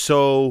he was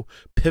so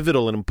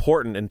pivotal and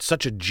important and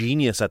such a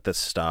genius at this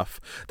stuff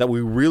that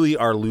we really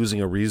are losing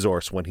a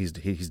resource when he's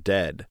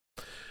dead.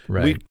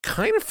 Right. We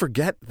kind of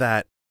forget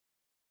that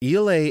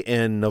Ile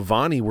and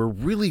Navani were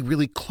really,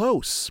 really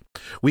close.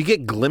 We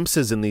get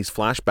glimpses in these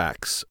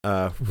flashbacks,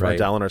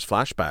 Dalinar's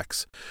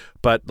flashbacks.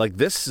 But like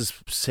this is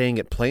saying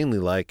it plainly,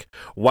 like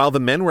while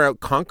the men were out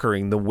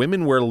conquering, the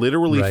women were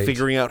literally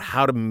figuring out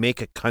how to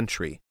make a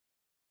country.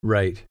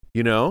 Right.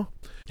 You know?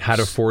 How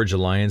to forge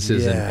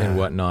alliances and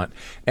whatnot.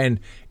 And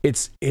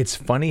it's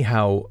funny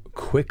how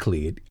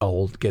quickly it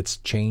all gets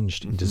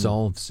changed and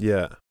dissolves.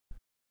 Yeah.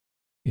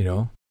 You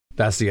know?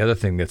 That's the other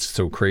thing that's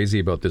so crazy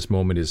about this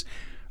moment is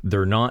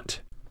they're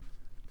not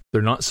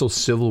so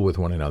civil with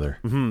one another.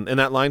 Mm-hmm. And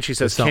that line she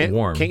says,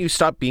 can't you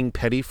stop being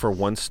petty for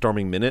one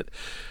storming minute?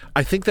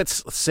 I think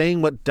that's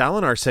saying what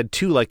Dalinar said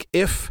too. Like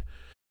if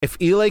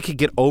Ile could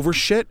get over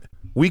shit,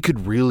 we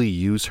could really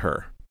use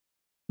her.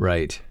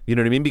 Right. You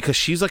know what I mean? Because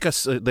she's like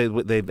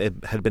they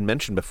had been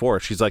mentioned before.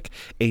 She's like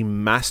a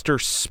master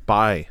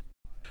spy.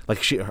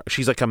 Like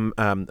she's like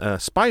a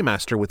spy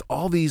master with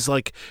all these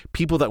like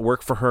people that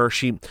work for her.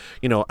 She,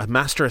 a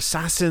master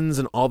assassins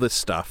and all this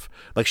stuff.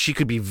 Like she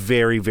could be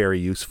very, very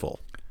useful.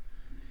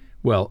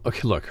 Well,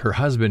 okay, look, her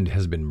husband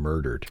has been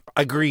murdered.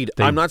 Agreed.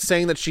 I'm not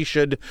saying that she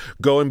should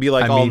go and be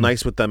like all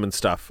nice with them and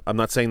stuff. I'm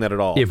not saying that at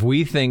all. If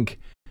we think,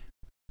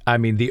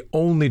 the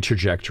only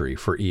trajectory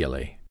for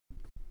ELA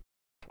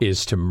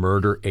is to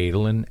murder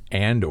Adolin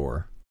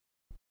Andor?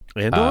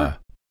 To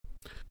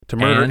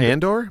murder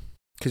Andor?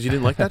 Because you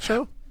didn't like that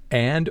show?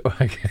 Eli's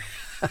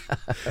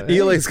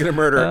going to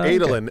murder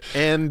Adolin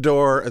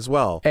Andor as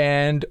well.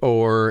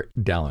 Or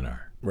Dalinar.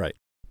 Right.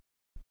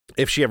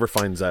 If she ever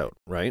finds out,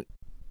 right?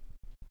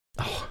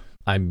 Oh,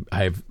 I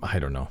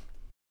don't know.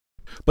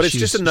 But it's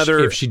just another...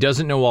 If she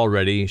doesn't know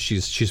already,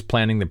 she's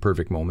planning the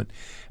perfect moment.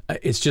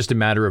 It's just a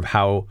matter of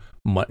how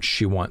much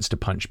she wants to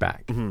punch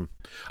back. Mm-hmm.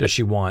 Does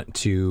she want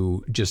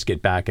to just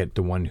get back at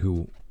the one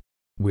who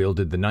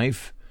wielded the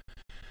knife,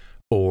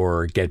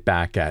 or get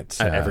back at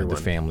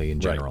the family in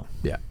general?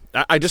 Right.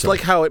 Yeah, I just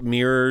like how it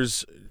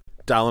mirrors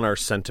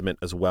Dalinar's sentiment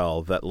as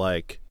well. That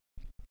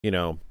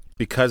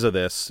because of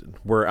this,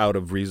 we're out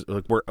of reason.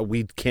 Like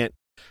we can't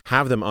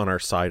have them on our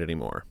side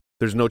anymore.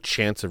 There's no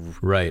chance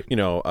of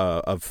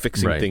of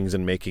fixing things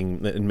and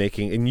making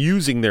and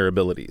using their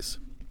abilities.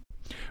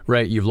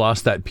 Right, you've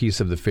lost that piece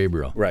of the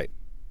Fabrial. Right,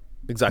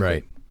 exactly.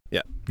 Right.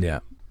 Yeah.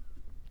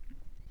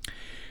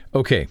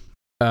 Okay.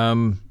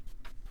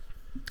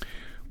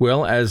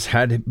 Well, as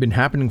had been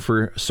happening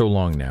for so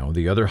long now,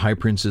 the other High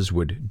Princes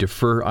would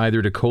defer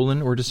either to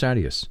Colin or to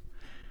Sadeas.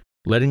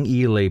 Letting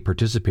ELA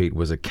participate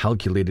was a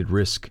calculated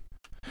risk.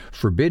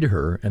 Forbid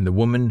her, and the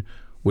woman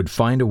would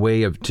find a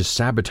way to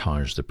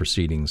sabotage the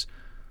proceedings,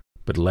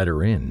 but let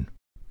her in,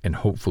 and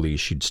hopefully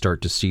she'd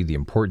start to see the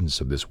importance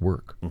of this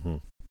work. Mm-hmm.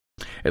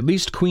 At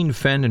least Queen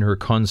Fen and her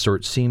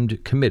consort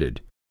seemed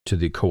committed to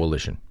the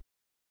coalition.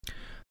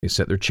 They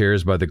set their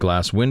chairs by the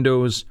glass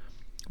windows.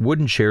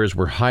 Wooden chairs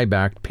were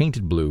high-backed,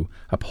 painted blue,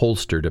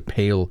 upholstered a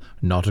pale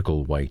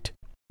nautical white.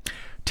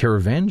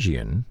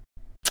 Taravangian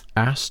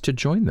asked to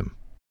join them.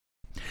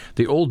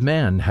 The old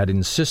man had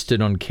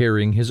insisted on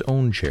carrying his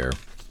own chair,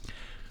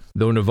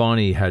 though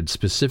Navani had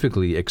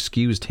specifically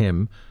excused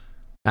him,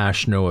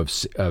 Ashno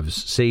of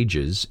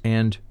Sages,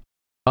 and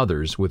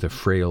others with a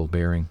frail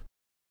bearing.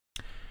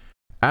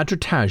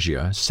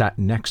 Adratagia sat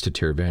next to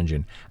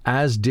Taravangian,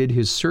 as did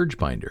his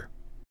Surgebinder.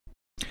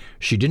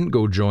 She didn't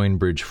go join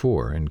Bridge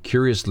 4, and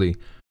curiously,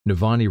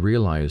 Navani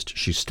realized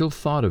she still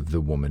thought of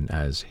the woman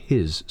as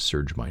his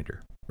Surgebinder.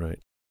 Right.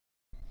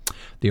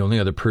 The only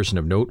other person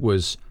of note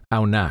was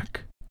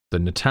Aunak, the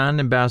Natan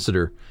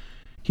ambassador.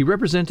 He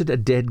represented a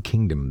dead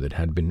kingdom that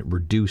had been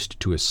reduced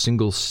to a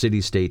single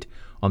city-state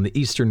on the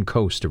eastern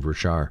coast of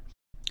Roshar.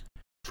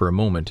 For a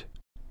moment,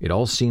 it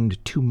all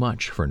seemed too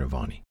much for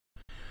Navani.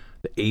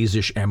 The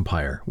Azish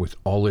Empire, with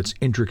all its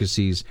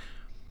intricacies,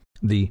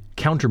 the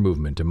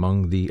counter-movement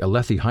among the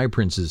Alethi High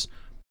Princes,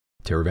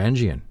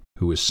 Taravangian,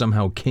 who was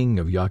somehow king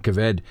of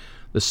Yakaved,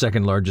 the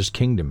second largest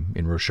kingdom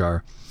in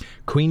Roshar,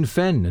 Queen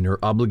Fen and her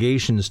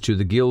obligations to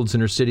the guilds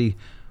in her city,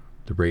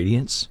 the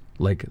Radiants,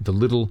 like the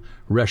little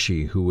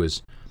Reshi who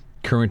was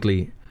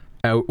currently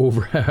out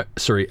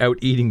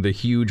eating the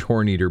huge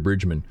Horn-Eater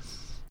Bridgeman,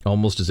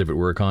 almost as if it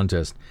were a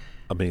contest.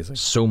 Amazing.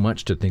 So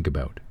much to think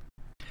about.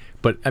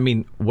 But,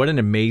 what an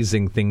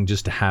amazing thing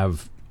just to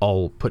have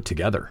all put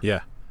together. Yeah.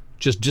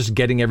 Just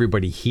getting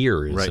everybody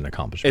here is an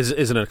accomplishment.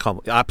 Is an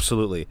accomplishment.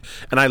 Absolutely.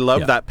 And I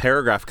love that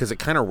paragraph because it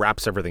kind of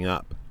wraps everything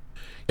up.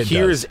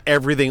 Here's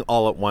everything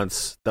all at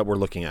once that we're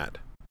looking at.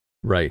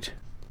 Right.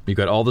 You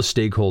got all the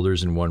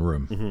stakeholders in one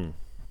room.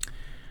 Mm-hmm.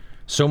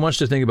 So much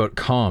to think about.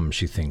 Calm,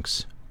 she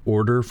thinks.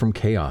 Order from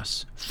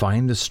chaos.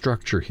 Find the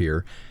structure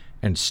here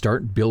and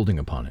start building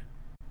upon it.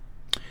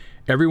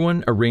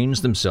 Everyone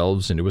arranged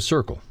themselves into a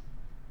circle.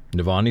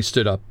 Navani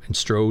stood up and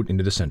strode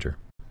into the center.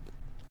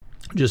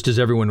 Just as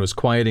everyone was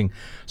quieting,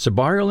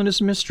 Sabariel and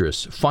his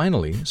mistress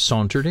finally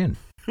sauntered in.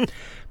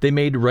 They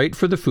made right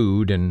for the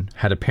food and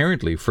had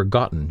apparently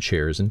forgotten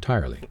chairs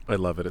entirely. I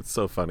love it. It's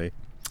so funny.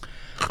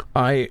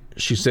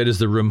 She said as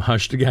the room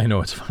hushed again. I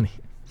know it's funny.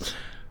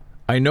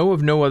 I know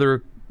of no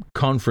other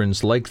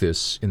conference like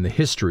this in the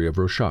history of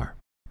Roshar,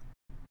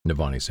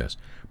 Navani says.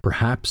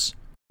 Perhaps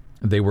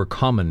they were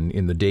common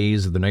in the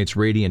days of the Knights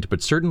Radiant,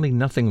 but certainly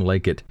nothing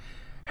like it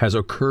has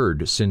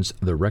occurred since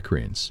the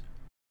Recreants.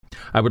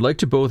 I would like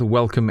to both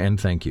welcome and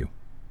thank you,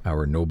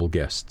 our noble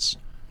guests.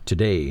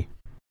 Today,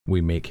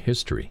 we make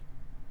history.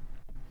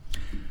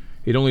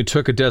 It only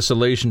took a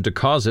desolation to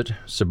cause it,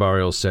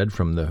 Sabariel said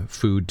from the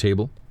food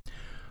table.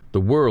 The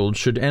world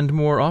should end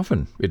more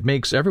often. It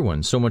makes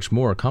everyone so much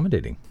more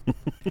accommodating.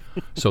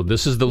 So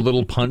this is the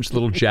little punch,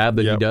 little jab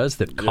that he does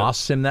that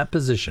costs him that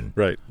position.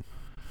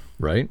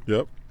 Right?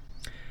 Yep.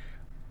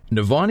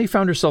 Navani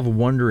found herself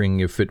wondering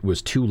if it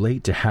was too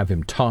late to have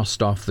him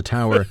tossed off the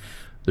tower.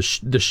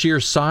 The sheer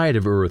side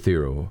of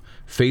Uruthiro,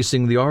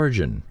 facing the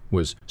Origin,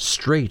 was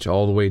straight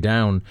all the way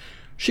down.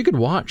 She could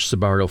watch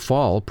Sabariel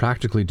fall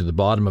practically to the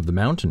bottom of the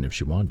mountain if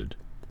she wanted.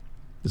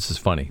 This is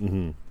funny.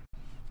 Mm-hmm.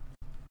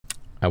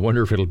 I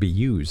wonder if it'll be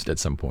used at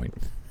some point.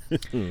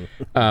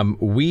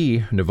 We,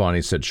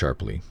 Navani said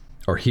sharply,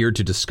 are here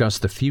to discuss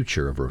the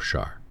future of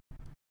Roshar.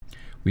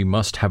 We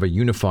must have a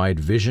unified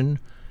vision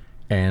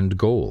and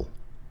goal.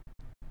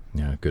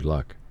 Yeah, good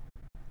luck.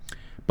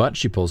 But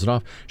she pulls it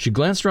off. She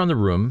glanced around the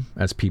room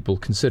as people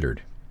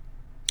considered.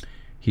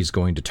 He's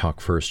going to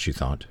talk first, she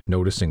thought,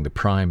 noticing the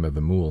prime of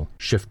Emul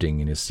shifting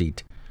in his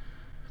seat.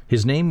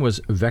 His name was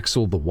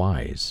Vexel the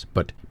Wise,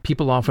 but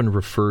people often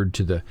referred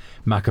to the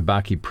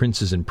Makabaki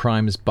princes and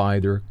primes by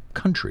their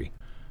country,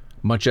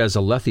 much as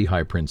Alethi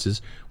high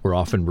princes were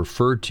often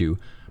referred to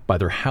by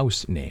their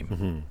house name.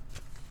 Mm-hmm.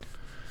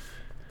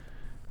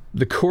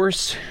 The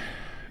course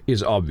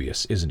is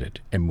obvious, isn't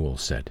it? Emul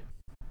said.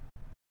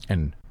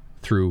 And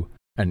through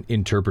an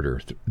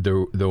interpreter,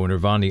 though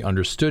Nirvani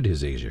understood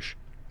his Asish.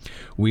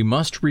 We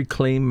must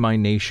reclaim my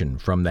nation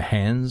from the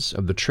hands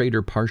of the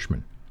traitor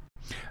Parshman.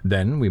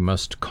 Then we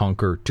must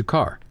conquer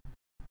Tukar.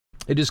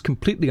 It is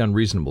completely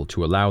unreasonable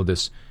to allow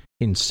this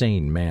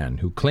insane man,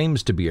 who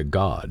claims to be a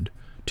god,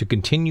 to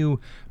continue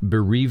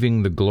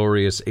bereaving the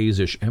glorious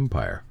Azish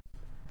Empire.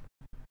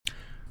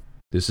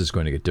 This is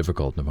going to get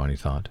difficult, Navani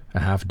thought. A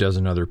half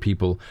dozen other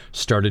people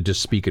started to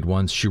speak at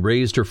once. She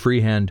raised her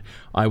free hand.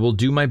 I will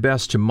do my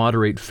best to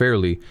moderate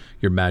fairly,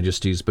 your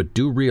majesties, but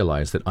do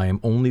realize that I am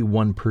only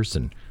one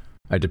person.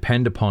 I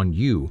depend upon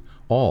you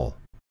all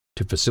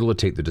to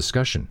facilitate the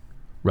discussion,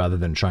 rather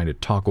than trying to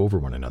talk over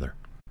one another.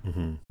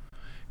 Mm-hmm.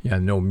 Yeah,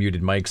 no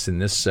muted mics in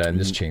this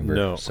chamber.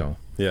 No. So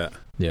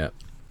Yeah.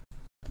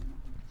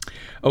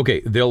 Okay,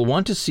 they'll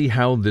want to see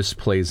how this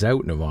plays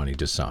out, Navani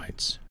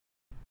decides.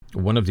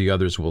 One of the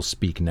others will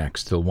speak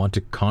next. They'll want to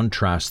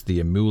contrast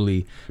the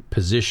Emuli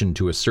position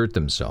to assert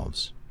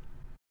themselves.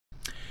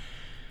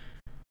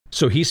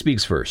 So he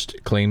speaks first,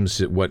 claims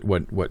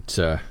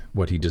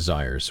what he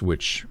desires,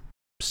 which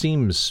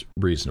seems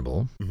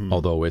reasonable,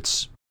 although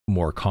it's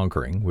more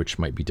conquering, which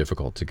might be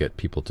difficult to get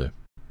people to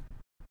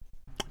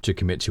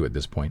commit to at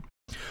this point.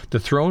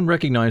 The throne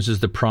recognizes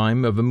the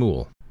prime of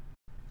Emul.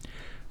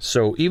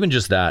 So even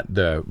just that,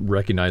 the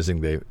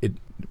recognizing it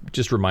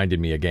just reminded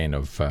me again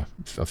of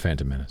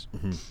Phantom Menace.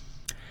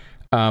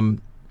 Mm-hmm.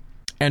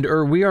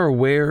 And we are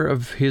aware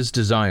of his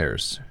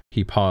desires.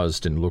 He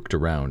paused and looked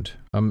around.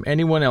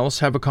 Anyone else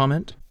have a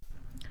comment?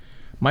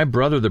 My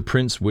brother the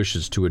prince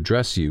wishes to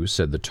address you,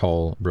 said the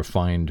tall,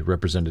 refined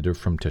representative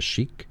from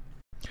Tashik,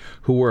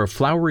 who wore a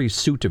flowery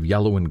suit of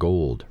yellow and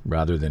gold,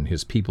 rather than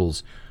his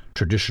people's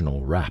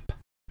traditional wrap.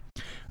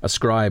 A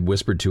scribe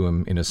whispered to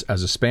him as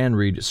a span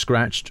reed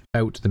scratched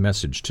out the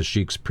message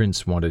Tashik's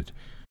prince wanted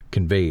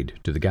conveyed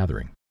to the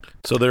gathering.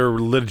 So they're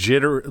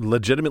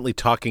legitimately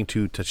talking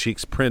to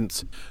Tashik's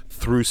prince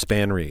through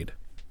span reed.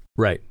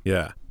 Right.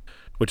 Yeah.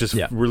 Which is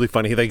really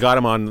funny. They got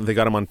him on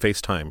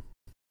FaceTime.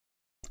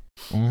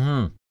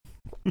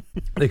 Mm-hmm.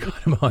 They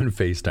got him on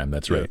FaceTime,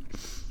 that's right.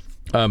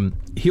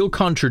 He'll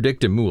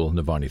contradict Emul,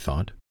 Navani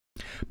thought.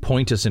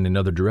 Point us in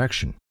another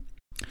direction.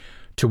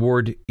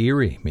 Toward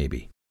Erie,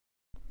 maybe.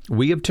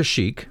 We of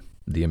Tashik,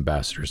 the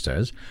ambassador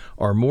says,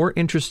 are more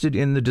interested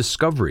in the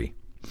discovery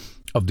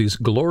of these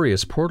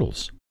glorious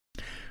portals.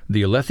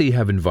 The Alethi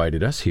have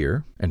invited us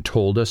here and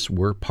told us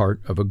we're part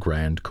of a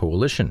grand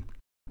coalition.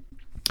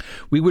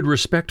 We would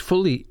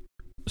respectfully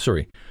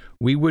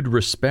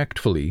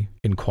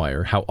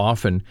inquire how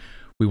often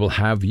we will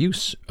have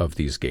use of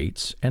these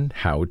gates and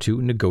how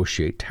to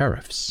negotiate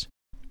tariffs.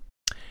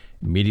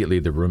 Immediately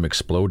the room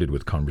exploded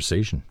with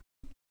conversation.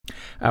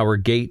 Our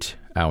gate,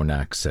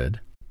 Aunak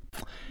said,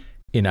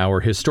 in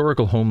our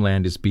historical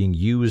homeland is being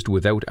used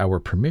without our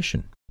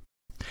permission.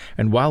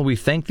 And while we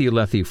thank the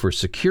Alethi for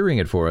securing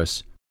it for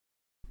us,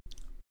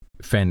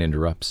 Fen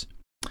interrupts.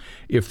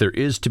 If there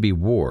is to be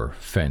war,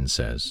 Fen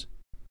says,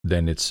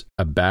 then it's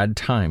a bad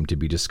time to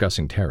be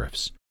discussing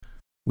tariffs.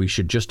 We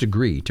should just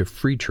agree to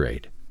free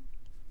trade.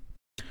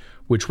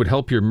 Which would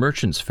help your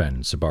merchants,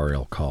 Fen,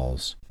 Sabariel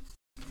calls.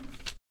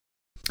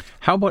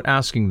 How about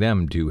asking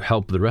them to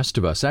help the rest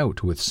of us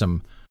out with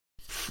some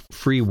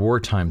free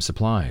wartime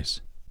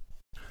supplies?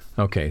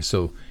 Okay,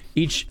 so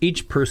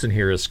each person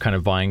here is kind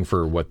of vying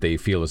for what they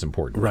feel is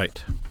important.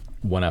 Right.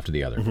 One after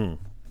the other.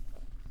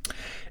 Mm-hmm.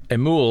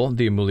 Emul,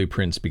 the Emuli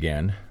prince,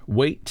 began.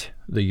 Wait,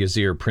 the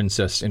Yazir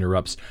princess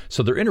interrupts.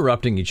 So they're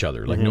interrupting each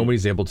other. Like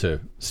nobody's able to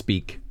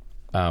speak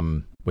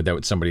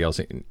without somebody else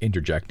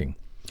interjecting.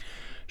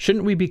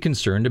 Shouldn't we be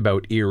concerned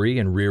about Iri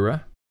and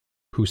Rira,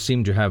 who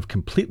seem to have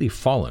completely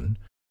fallen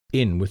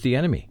in with the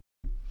enemy?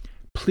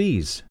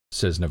 Please,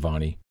 says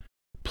Navani,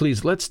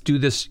 please let's do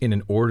this in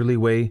an orderly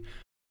way.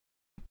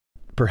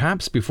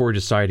 Perhaps before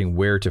deciding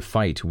where to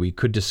fight, we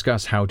could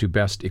discuss how to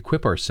best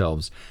equip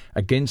ourselves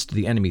against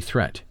the enemy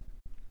threat.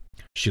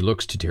 She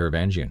looks to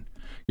Teravangian.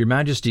 Your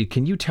Majesty,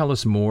 can you tell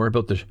us more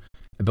about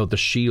the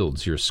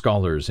shields your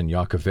scholars in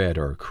Yakaved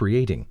are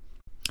creating?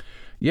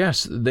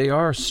 Yes, they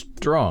are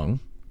strong.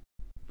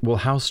 Well,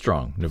 how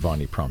strong?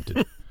 Navani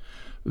prompted.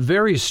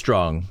 Very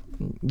strong.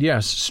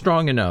 Yes,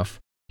 strong enough.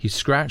 He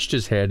scratched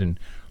his head and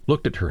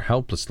looked at her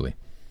helplessly.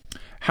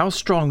 How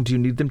strong do you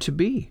need them to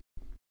be?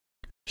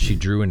 She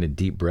drew in a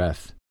deep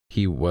breath.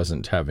 He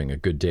wasn't having a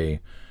good day.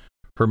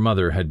 Her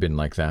mother had been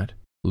like that,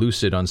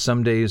 lucid on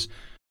some days,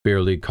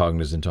 barely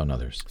cognizant on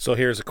others. So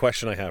here's a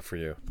question I have for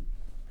you.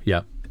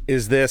 Yeah.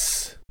 Is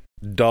this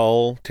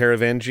dull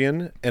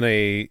Teravangian in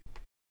a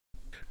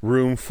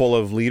room full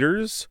of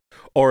leaders,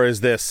 or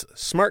is this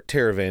smart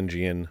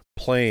Teravangian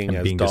playing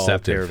as dull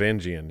deceptive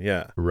Teravangian?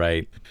 Yeah.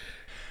 Right.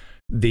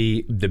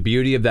 The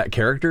beauty of that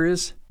character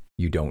is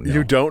you don't know.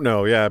 You don't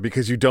know, yeah,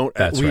 because you don't.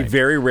 That's we right.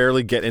 very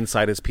rarely get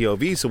inside his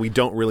POV, so we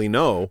don't really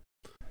know.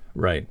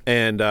 Right.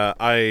 And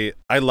I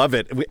love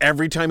it.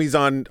 Every time he's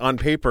on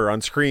paper,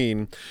 on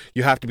screen,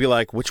 you have to be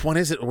like, which one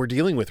is it we're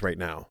dealing with right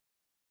now?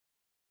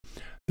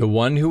 The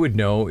one who would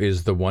know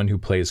is the one who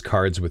plays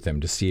cards with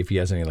him to see if he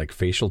has any like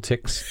facial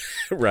tics.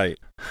 Right.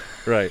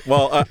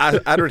 Well,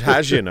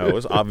 Advertasia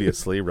knows,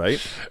 obviously,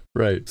 right?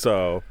 Right.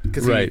 So,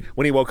 because right.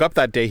 when he woke up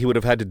that day, he would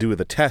have had to do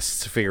the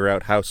tests to figure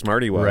out how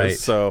smart he was. Right.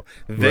 So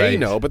they Right.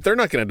 know, but they're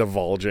not going to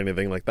divulge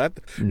anything like that.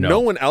 No. No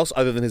one else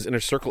other than his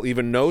inner circle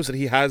even knows that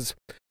he has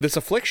this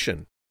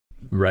affliction.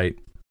 Right.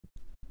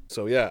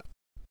 So, yeah.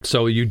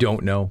 So you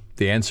don't know.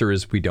 The answer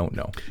is we don't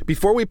know.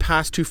 Before we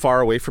pass too far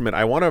away from it,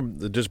 I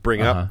want to just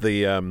bring up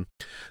the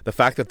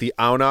fact that the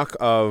Aunach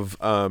of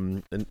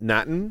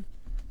Natten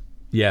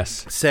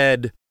Yes.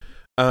 said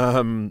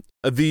the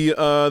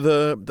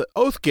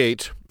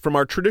Oathgate from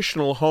our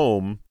traditional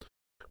home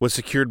was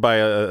secured by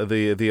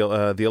the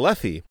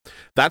Alethi.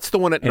 That's the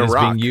one at And it's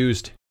Narak. being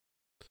used.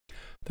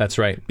 That's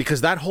right.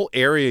 Because that whole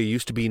area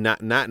used to be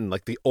Natten,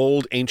 like the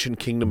old ancient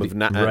kingdom of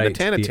Right.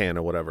 Natanatan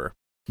or whatever.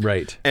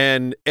 Right.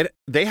 And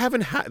they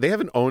haven't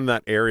owned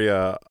that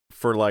area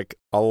for like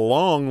a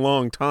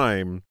long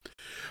time.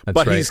 That's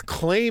But right. he's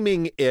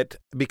claiming it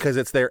because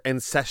it's their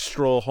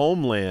ancestral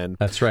homeland.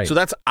 That's right. So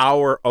that's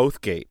our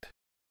Oathgate.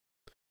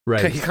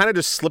 Right. He kind of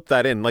just slipped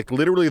that in, like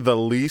literally the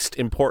least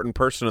important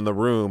person in the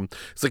room.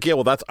 It's like, yeah,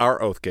 well, that's our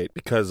Oathgate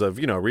because of,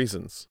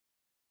 reasons.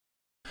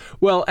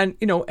 Well,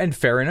 and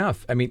fair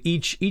enough. I mean,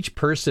 each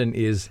person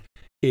is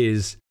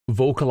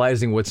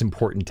vocalizing what's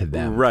important to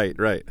them. Right.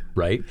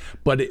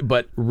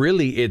 But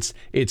really,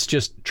 it's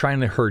just trying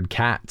to herd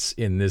cats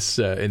in this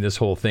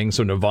whole thing.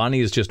 So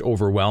Navani is just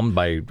overwhelmed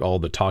by all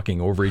the talking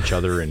over each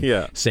other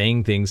and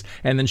saying things,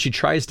 and then she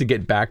tries to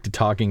get back to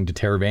talking to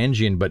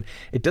Teravangian, but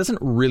it doesn't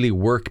really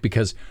work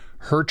because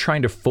her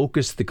trying to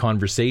focus the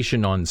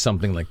conversation on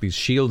something like these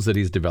shields that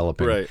he's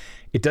developing. Right.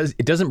 It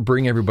doesn't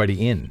bring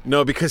everybody in.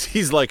 No, because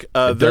he's like,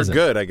 they're doesn't.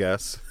 good, I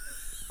guess.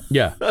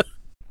 Yeah.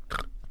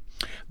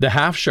 The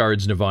half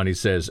shards, Navani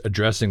says,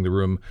 addressing the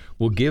room,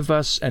 will give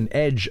us an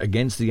edge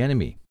against the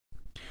enemy.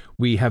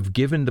 We have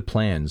given the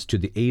plans to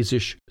the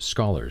Azish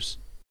scholars,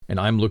 and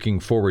I'm looking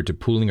forward to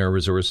pooling our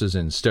resources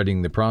and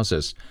studying the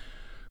process.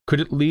 Could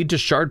it lead to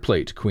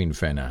shardplate? Queen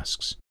Fen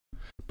asks.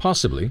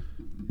 Possibly,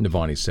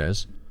 Navani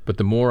says, but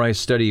the more I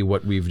study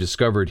what we've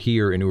discovered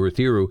here in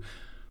Urithiru,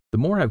 the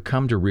more I've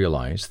come to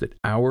realize that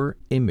our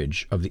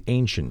image of the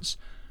ancients,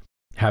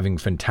 having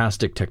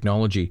fantastic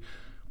technology,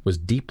 was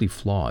deeply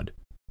flawed.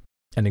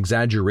 An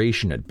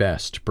exaggeration at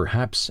best,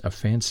 perhaps a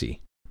fancy.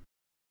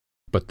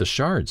 But the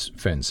shards,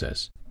 Fen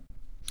says.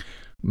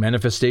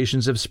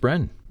 Manifestations of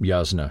Spren,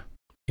 Yasna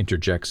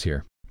interjects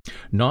here.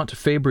 Not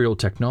fabrial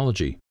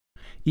technology.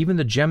 Even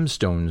the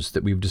gemstones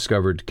that we've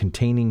discovered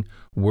containing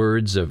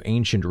words of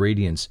ancient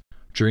radiance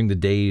during the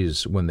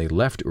days when they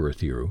left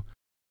Urithiru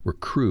were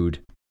crude,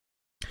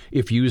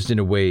 if used in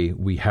a way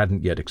we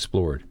hadn't yet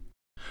explored.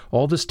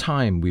 All this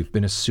time we've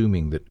been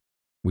assuming that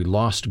we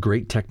lost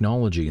great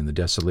technology in the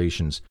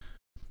desolations,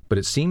 but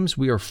it seems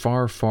we are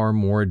far, far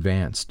more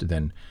advanced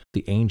than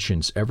the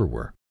ancients ever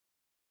were.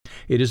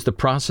 It is the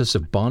process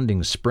of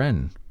bonding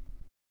Spren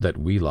that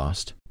we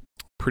lost.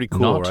 Pretty cool,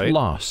 Not right?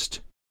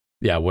 lost.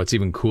 Yeah, what's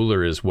even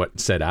cooler is what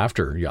said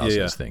after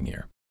Yasna's thing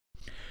here.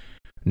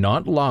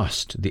 Not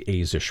lost, the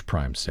Azish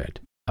Prime said.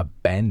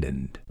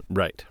 Abandoned.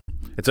 Right.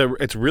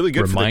 It's really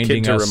good for the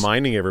kid to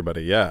reminding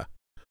everybody, yeah.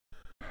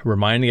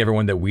 Reminding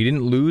everyone that we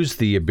didn't lose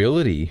the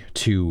ability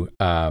to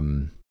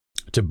bond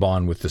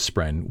with the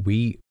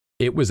Spren.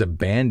 It was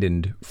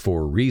abandoned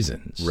for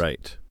reasons.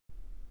 Right.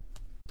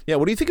 Yeah,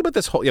 what do you think about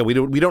this whole... Yeah, we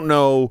don't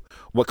know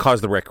what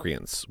caused the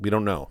recreants. We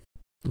don't know.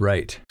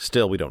 Right.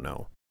 Still, we don't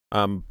know.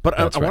 But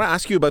I want to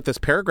ask you about this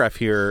paragraph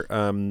here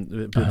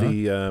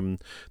that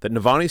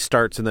Navani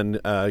starts and then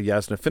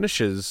Yasna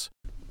finishes.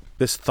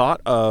 This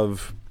thought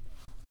of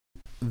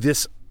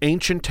this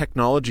ancient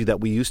technology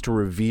that we used to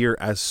revere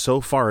as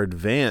so far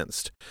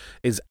advanced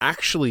is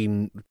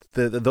actually...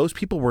 those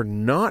people were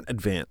not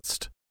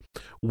advanced.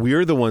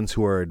 We're the ones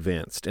who are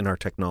advanced in our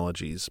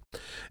technologies.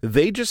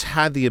 They just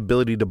had the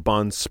ability to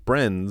bond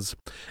Sprens,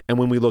 and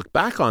when we look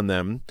back on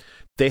them,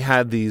 they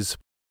had these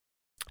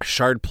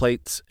shard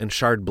plates and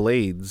shard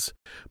blades,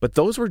 but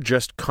those were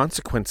just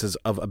consequences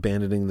of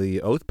abandoning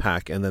the Oath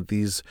Pack, and that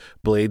these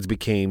blades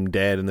became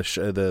dead, and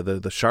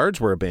the shards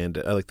were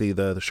abandoned, like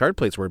the shard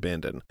plates were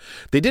abandoned.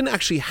 They didn't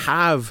actually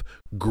have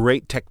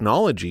great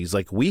technologies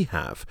like we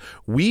have.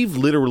 We've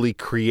literally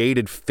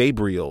created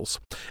fabrials,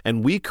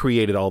 and we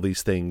created all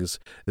these things.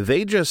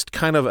 They just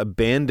kind of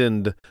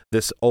abandoned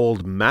this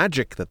old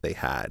magic that they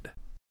had.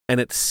 And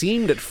it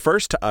seemed at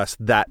first to us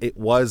that it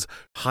was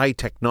high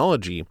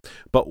technology,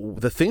 but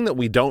the thing that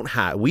we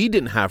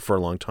didn't have for a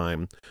long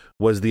time,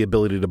 was the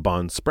ability to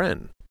bond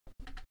spren.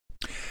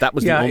 That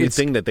was the only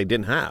thing that they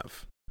didn't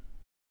have.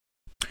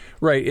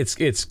 Right.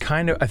 It's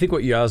kind of, I think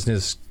what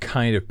Jasna's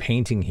kind of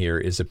painting here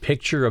is a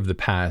picture of the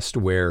past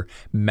where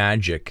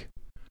magic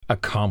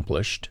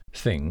accomplished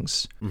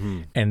things,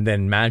 and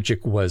then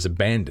magic was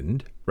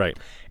abandoned. Right.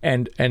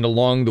 And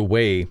along the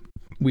way,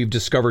 we've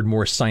discovered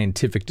more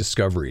scientific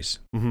discoveries.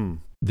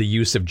 The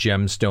use of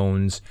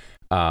gemstones,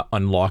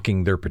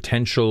 unlocking their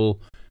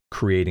potential,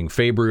 creating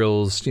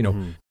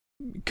fabrials,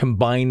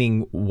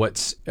 combining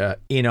what's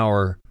in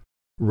our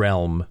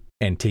realm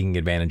and taking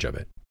advantage of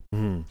it,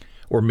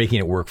 or making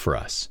it work for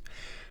us.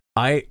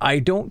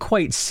 I don't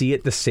quite see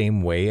it the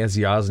same way as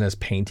Jasna's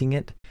painting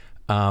it.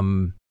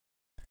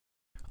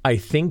 I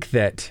think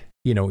that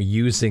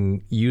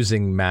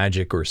using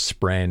magic or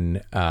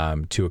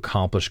spren to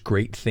accomplish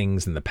great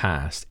things in the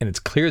past, and it's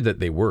clear that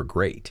they were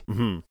great.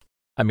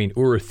 I mean,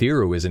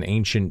 Urithiru is an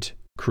ancient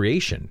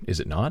creation, is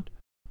it not?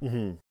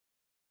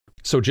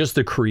 So just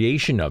the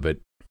creation of it,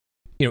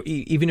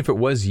 even if it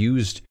was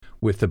used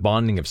with the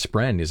bonding of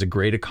spren, is a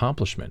great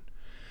accomplishment.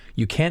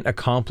 You can't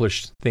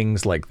accomplish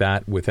things like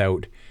that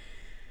without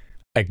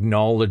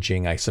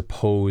acknowledging, I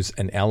suppose,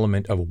 an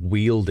element of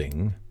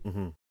wielding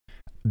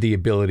the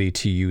ability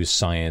to use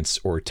science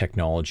or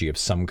technology of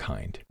some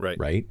kind,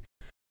 right?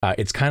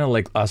 It's kind of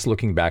like us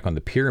looking back on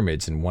the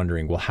pyramids and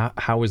wondering, well,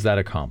 how was that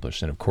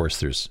accomplished? And of course,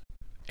 there's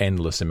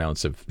endless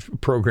amounts of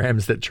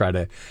programs that try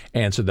to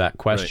answer that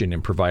question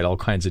and provide all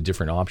kinds of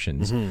different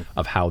options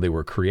of how they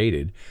were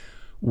created.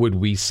 Would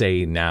we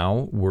say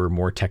now we're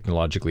more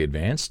technologically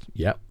advanced?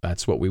 Yep,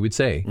 that's what we would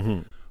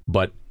say.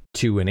 But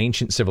to an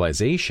ancient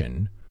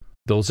civilization,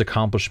 those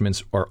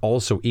accomplishments are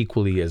also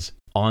equally as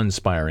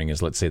awe-inspiring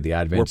as, let's say, the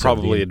advent. We're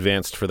probably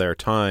advanced for their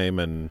time,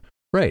 and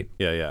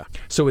yeah.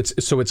 So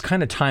it's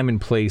kind of time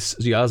and place.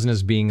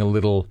 Jasna's being a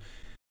little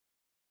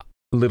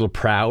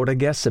proud, I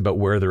guess, about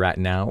where they're at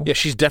now. Yeah,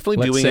 she's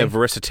definitely doing a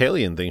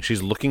Versatilian thing.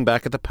 She's looking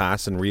back at the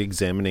past and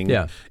re-examining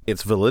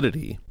its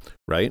validity,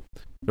 right?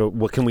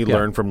 What can we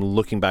learn from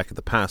looking back at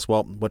the past?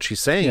 Well, what she's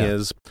saying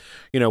is,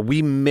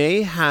 we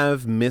may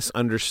have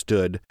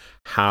misunderstood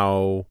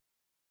how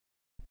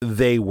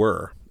they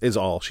were, is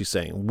all she's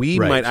saying. We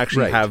might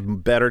actually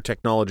have better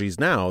technologies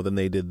now than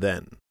they did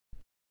then.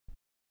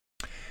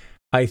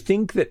 I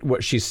think that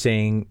what she's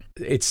saying,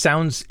 it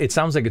sounds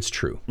like it's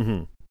true.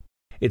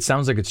 It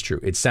sounds like it's true.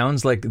 It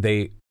sounds like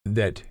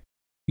that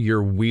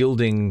you're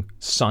wielding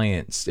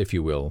science, if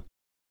you will,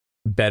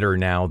 better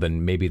now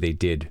than maybe they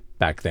did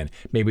back then.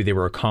 Maybe they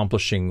were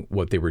accomplishing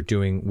what they were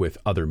doing with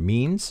other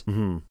means.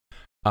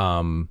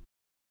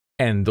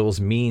 And those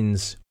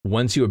means,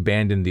 once you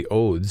abandon the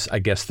oaths, I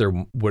guess there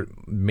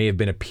may have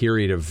been a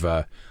period of,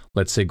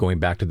 let's say, going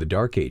back to the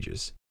Dark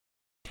Ages,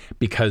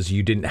 because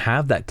you didn't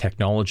have that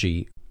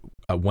technology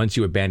once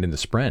you abandoned the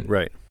spren.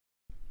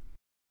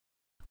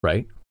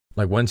 Right?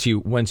 Like once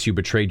you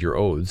betrayed your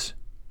oaths.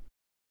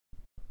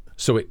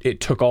 So it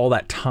took all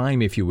that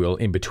time, if you will,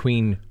 in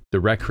between the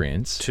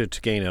recreants to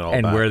gain it all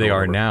and back where they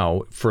are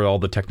now for all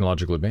the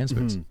technological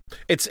advancements.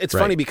 It's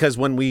funny because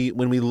when we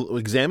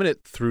examine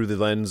it through the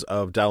lens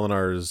of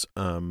Dalinar's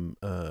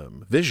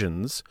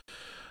visions,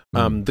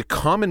 the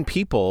common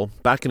people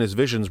back in his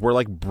visions were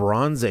like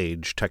Bronze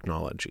Age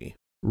technology.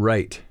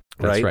 Right.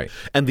 That's right.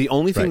 And the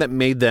only thing that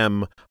made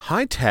them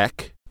high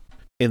tech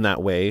in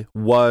that way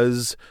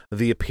was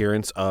the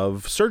appearance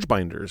of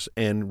Surgebinders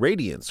and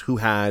Radiants, who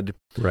had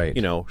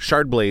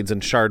shard blades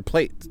and shard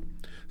plates.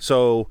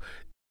 So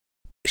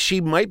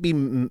she might be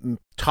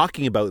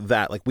talking about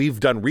that. Like, we've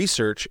done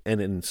research, and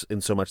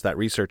in so much that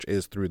research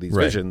is through these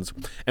visions,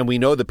 and we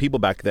know the people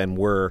back then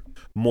were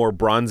more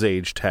Bronze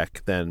Age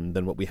tech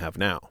than what we have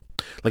now.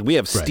 Like, we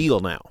have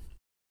steel now.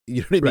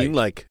 You know what I mean?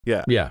 Like,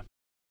 yeah.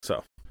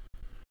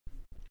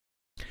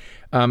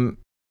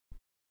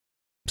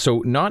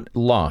 So not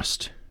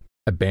lost,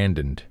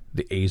 abandoned,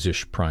 the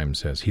Azish Prime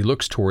says. He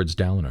looks towards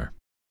Dalinar,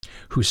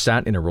 who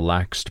sat in a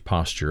relaxed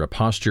posture, a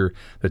posture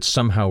that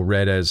somehow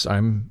read as,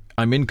 I'm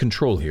in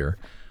control here.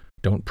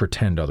 Don't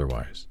pretend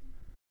otherwise.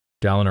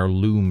 Dalinar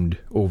loomed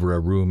over a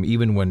room,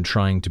 even when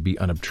trying to be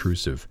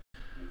unobtrusive.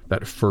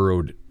 That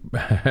furrowed,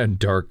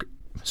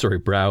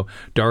 brow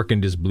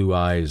darkened his blue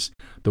eyes.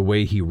 The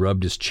way he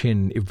rubbed his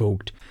chin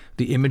evoked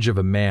the image of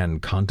a man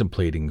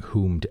contemplating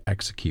whom to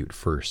execute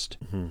first.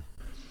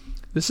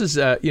 This is,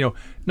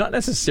 not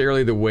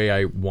necessarily the way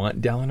I want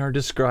Dalinar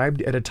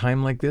described at a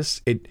time like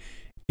this.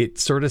 It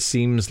sort of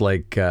seems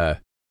like,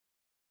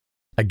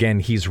 again,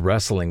 he's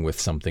wrestling with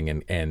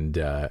something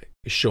and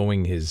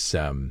showing his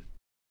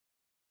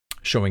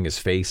showing his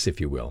face, if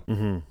you will.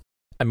 Mm-hmm.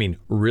 I mean,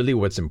 really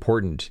what's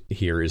important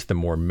here is the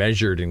more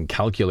measured and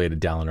calculated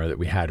Dalinar that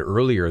we had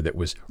earlier that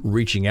was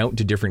reaching out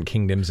to different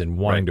kingdoms and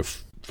wanting to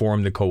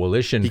form the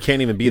coalition. He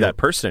can't even be that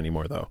person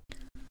anymore, though.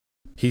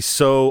 He's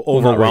so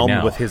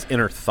overwhelmed with his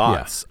inner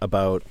thoughts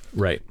about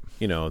the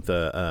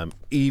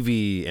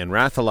Eevee and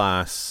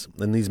Rathalas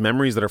and these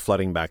memories that are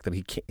flooding back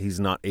that he's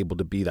not able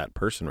to be that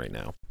person right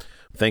now.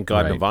 Thank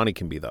God Navani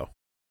can be, though.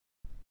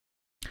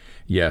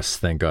 Yes,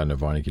 thank God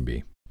Navani can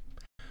be.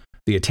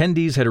 The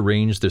attendees had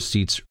arranged their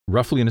seats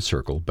roughly in a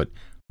circle, but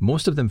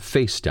most of them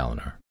faced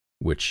Dalinar,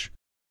 which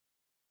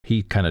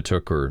he kind of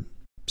took, or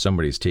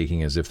somebody's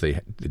taking, as if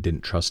they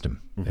didn't trust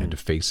him. Mm-hmm. They had to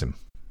face him.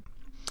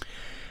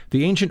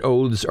 The ancient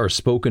oaths are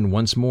spoken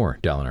once more,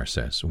 Dalinar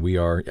says. We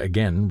are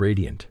again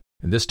radiant,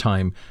 and this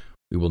time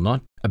we will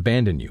not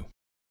abandon you.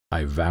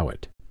 I vow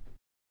it.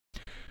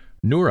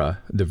 Nura,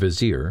 the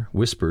vizier,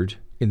 whispered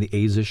in the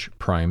Azish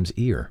Prime's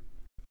ear,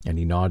 and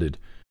he nodded.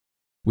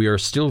 We are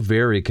still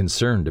very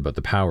concerned about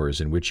the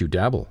powers in which you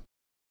dabble.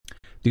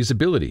 These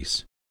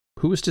abilities,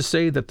 who is to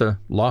say that the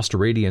lost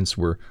radiants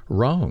were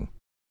wrong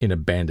in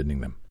abandoning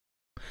them?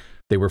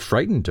 They were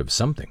frightened of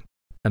something,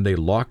 and they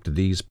locked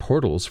these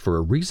portals for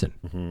a reason.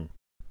 Mm-hmm.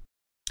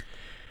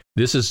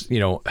 This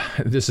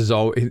is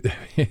all.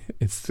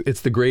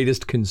 It's the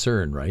greatest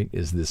concern, right?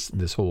 Is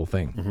this whole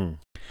thing?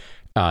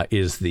 Mm-hmm.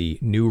 Is the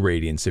new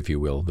radiants, if you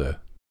will,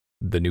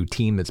 the new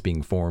team that's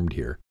being formed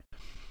here,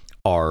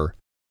 are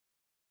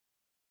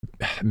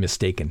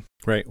mistaken.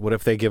 Right. What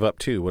if they give up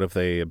too? What if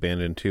they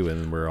abandon too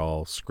and we're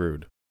all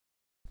screwed?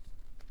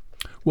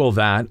 Well,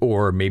 that,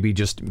 or maybe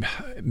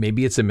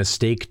it's a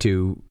mistake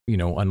to,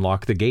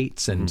 unlock the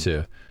gates and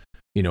to,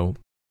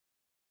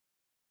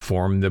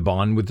 form the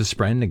bond with the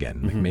Spren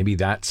again. Mm-hmm. Maybe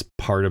that's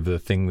part of the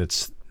thing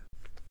that's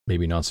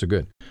maybe not so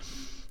good.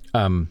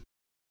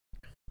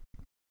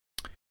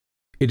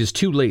 It is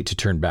too late to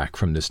turn back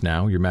from this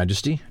now, Your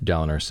Majesty,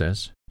 Dalinar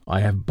says.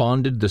 I have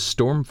bonded the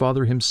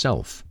Stormfather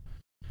himself.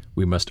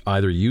 We must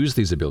either use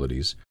these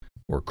abilities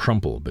or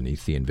crumple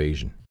beneath the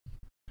invasion.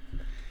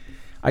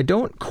 I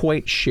don't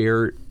quite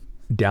share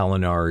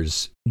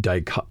Dalinar's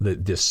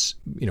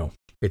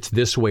it's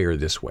this way or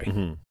this way.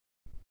 Mm-hmm.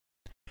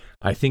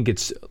 I think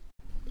it's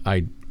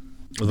a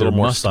little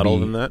more subtle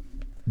than that.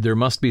 There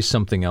must be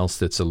something else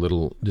that's a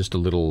little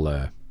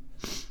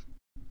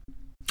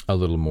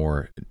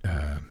more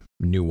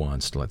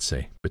nuanced, let's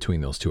say,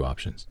 between those two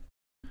options.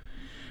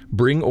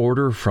 Bring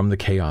order from the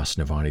chaos,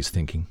 Navani's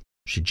thinking.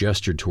 She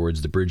gestured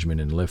towards the bridgeman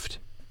and lift.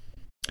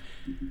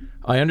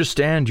 I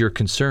understand your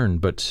concern,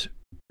 but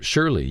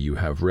surely you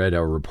have read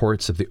our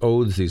reports of the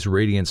oaths these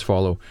radiants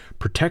follow.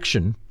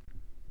 Protection,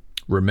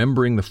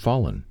 remembering the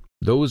fallen.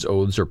 Those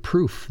oaths are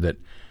proof that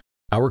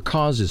our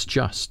cause is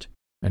just,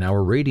 and our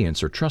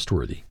radiants are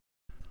trustworthy.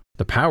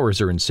 The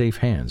powers are in safe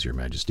hands, Your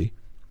Majesty.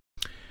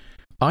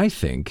 I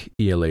think,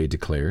 ELA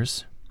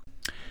declares,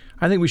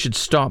 we should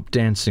stop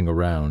dancing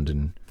around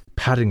and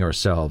patting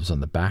ourselves on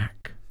the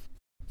back.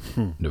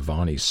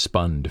 Navani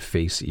spun to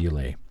face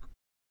ELA.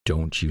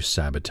 Don't you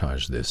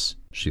sabotage this,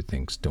 she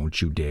thinks.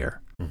 Don't you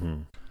dare.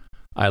 Mm-hmm.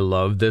 I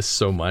love this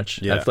so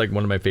much. Yeah. That's like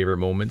one of my favorite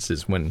moments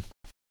is when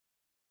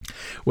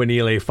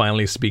ELA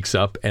finally speaks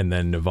up and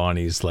then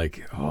Navani's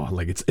like,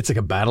 it's like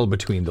a battle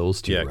between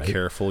those two, right?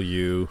 Careful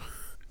you.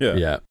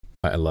 Yeah,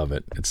 I love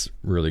it. It's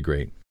really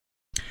great.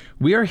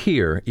 We are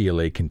here,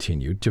 ELA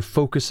continued, to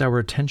focus our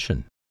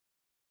attention.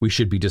 We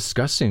should be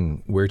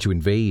discussing where to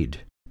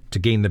invade to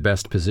gain the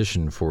best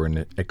position for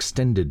an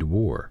extended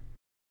war.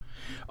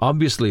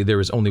 Obviously, there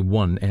is only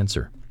one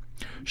answer.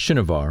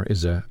 Shinovar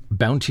is a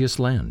bounteous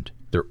land.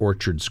 Their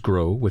orchards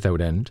grow without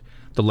end.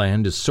 The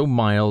land is so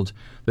mild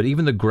that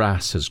even the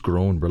grass has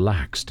grown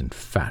relaxed and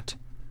fat.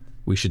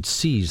 We should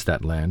seize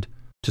that land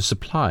to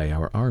supply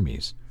our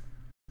armies.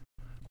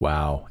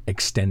 Wow,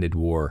 extended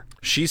war.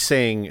 She's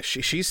saying,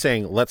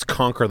 let's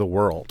conquer the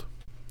world.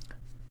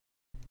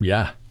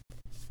 Yeah.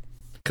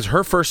 Because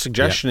her first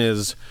suggestion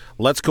is,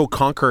 let's go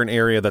conquer an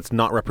area that's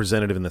not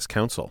representative in this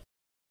council.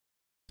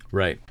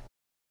 Right.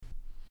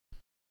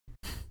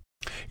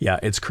 Yeah,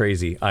 it's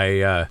crazy.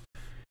 The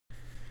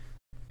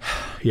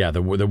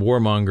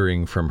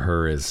warmongering from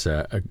her is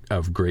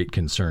of great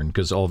concern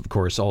because, of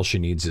course, all she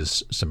needs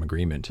is some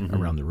agreement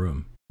around the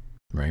room,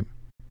 right?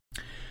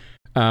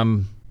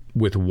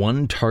 With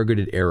one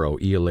targeted arrow,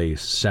 ELA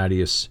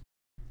Sadius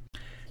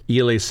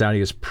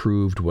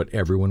proved what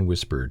everyone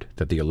whispered,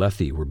 that the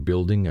Alethi were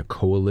building a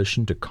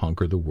coalition to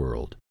conquer the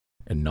world,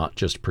 and not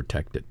just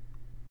protect it.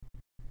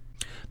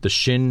 The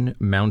Shin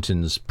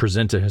Mountains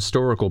present a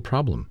historical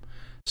problem,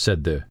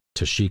 said the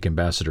Tashik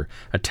ambassador.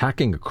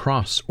 Attacking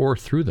across or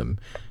through them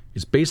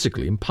is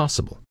basically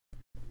impossible.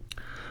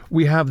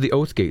 We have the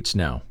Oath Gates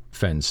now,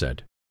 Fen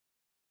said.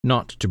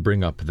 Not to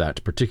bring up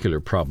that particular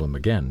problem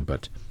again,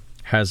 but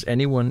has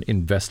anyone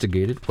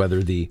investigated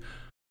whether the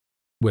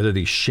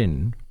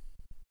Shin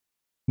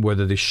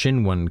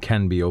one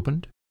can be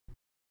opened?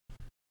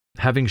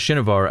 Having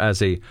Shinovar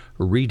as a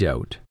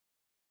redoubt,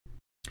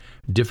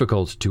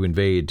 difficult to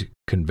invade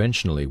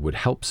conventionally, would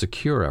help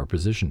secure our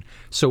position.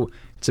 So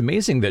It's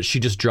amazing that she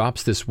just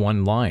drops this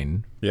one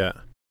line. Yeah.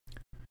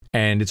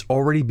 And it's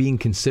already being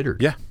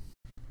considered. Yeah.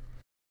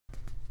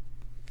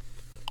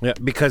 Yeah,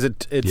 because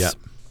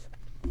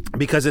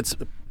it's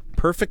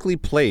perfectly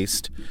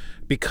placed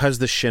because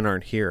the Shin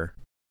aren't here.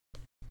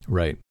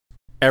 Right.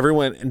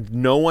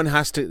 No one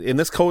has to, in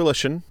this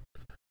coalition,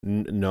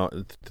 no,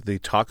 the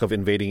talk of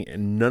invading,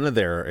 none of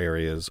their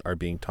areas are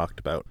being talked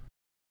about.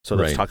 So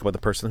let's talk about the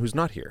person who's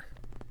not here.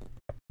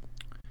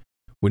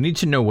 We need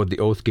to know what the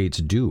Oath Gates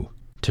do,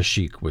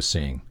 Tashik was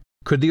saying.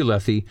 Could the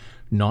Alethi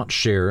not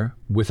share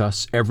with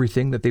us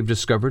everything that they've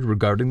discovered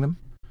regarding them?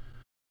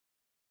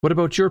 What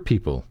about your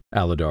people?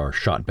 Aladar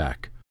shot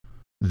back.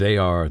 They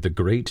are the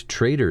great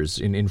traders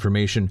in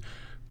information.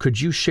 Could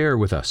you share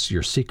with us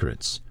your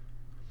secrets?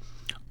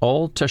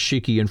 All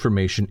Tashiki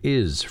information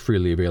is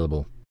freely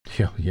available.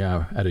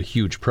 Yeah, at a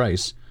huge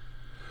price.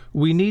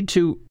 We need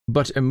to,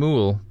 but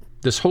Emul,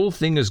 this whole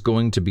thing is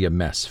going to be a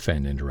mess,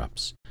 Fen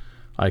interrupts.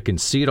 I can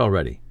see it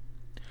already.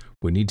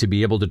 We need to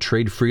be able to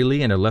trade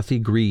freely, and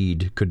Alethi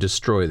greed could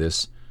destroy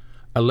this.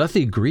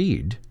 Alethi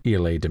greed?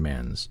 ELA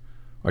demands.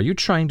 Are you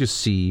trying to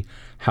see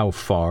how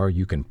far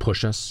you can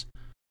push us?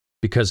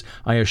 Because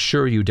I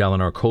assure you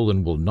Dalinar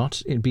Kholin will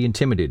not be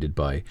intimidated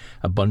by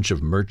a bunch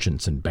of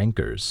merchants and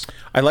bankers.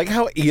 I like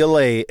how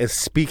ELA is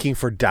speaking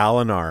for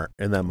Dalinar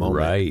in that moment.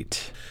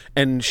 Right.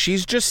 And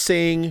she's just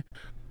saying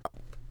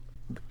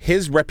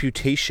his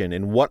reputation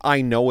and what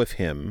I know of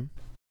him,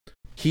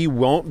 he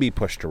won't be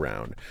pushed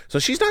around. So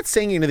she's not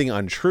saying anything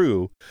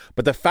untrue,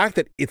 but the fact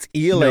that it's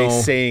ELA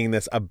saying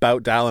this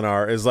about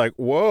Dalinar is like,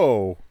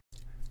 whoa.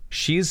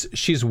 She's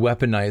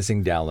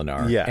weaponizing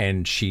Dalinar,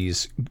 and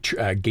she's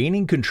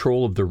gaining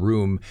control of the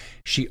room.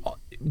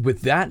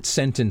 With that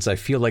sentence, I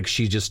feel like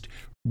she just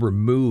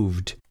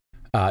removed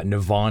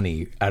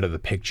Navani out of the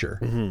picture.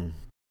 Mm-hmm.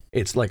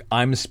 It's like,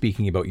 I'm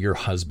speaking about your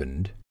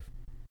husband,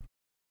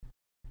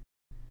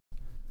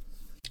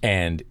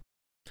 and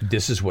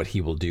this is what he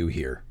will do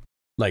here.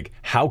 Like,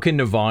 how can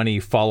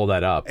Navani follow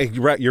that up?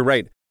 You're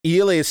right.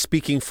 ELA is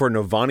speaking for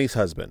Navani's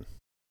husband.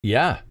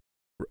 Yeah.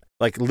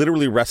 Like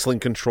literally wrestling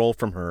control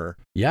from her.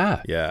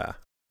 Yeah. Yeah.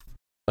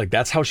 Like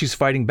that's how she's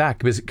fighting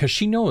back because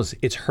she knows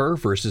it's her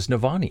versus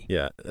Navani.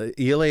 Yeah.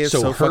 ELA is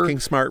so fucking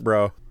smart,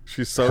 bro.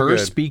 She's so her good.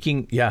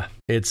 Speaking,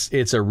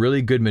 it's a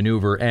really good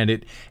maneuver,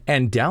 and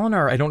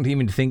Dalinar, I don't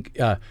even think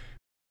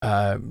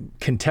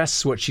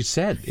contests what she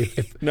said.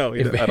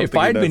 If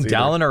I had been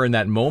Dalinar in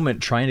that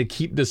moment trying to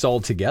keep this all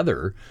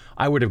together,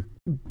 I would have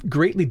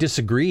greatly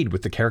disagreed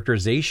with the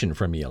characterization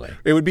from ELA.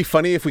 It would be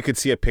funny if we could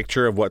see a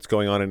picture of what's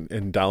going on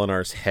in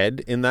Dalinar's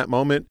head in that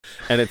moment,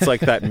 and it's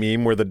like that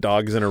meme where the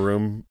dog's in a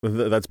room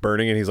that's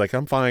burning and he's like,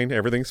 I'm fine,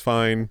 everything's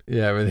fine.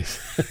 Yeah, everything's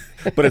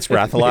but it's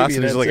Rathalas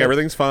and he's like,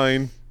 everything's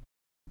fine.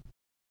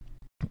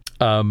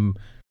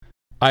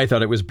 I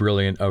thought it was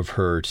brilliant of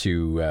her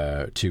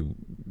to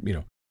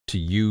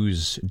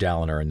use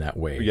Dalinar in that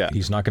way. Yeah.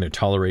 He's not going to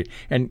tolerate,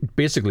 and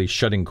basically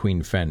shutting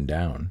Queen Fen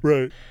down.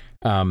 Right.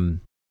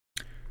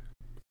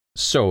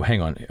 So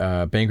hang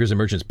on, bankers and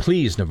merchants,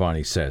 please,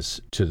 Navani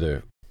says to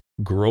the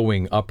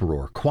growing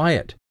uproar.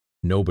 Quiet.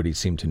 Nobody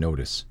seemed to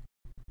notice.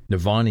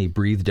 Navani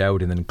breathed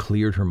out and then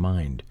cleared her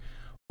mind.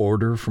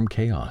 Order from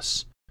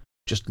chaos.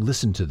 Just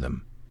listen to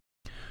them.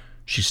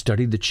 She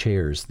studied the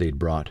chairs they'd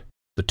brought,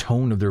 the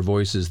tone of their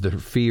voices, their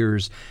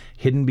fears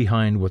hidden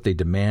behind what they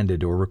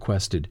demanded or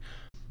requested.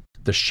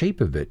 The shape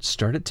of it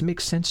started to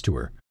make sense to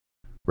her.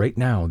 Right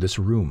now, this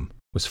room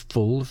was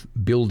full of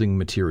building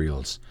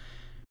materials,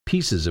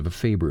 pieces of a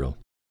fabrial.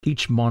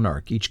 Each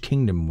monarch, each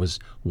kingdom was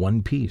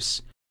one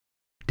piece.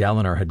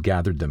 Dalinar had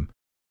gathered them,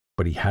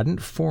 but he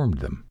hadn't formed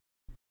them.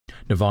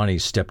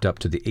 Navani stepped up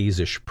to the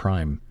Azish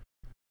Prime.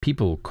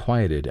 People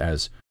quieted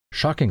as,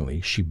 shockingly,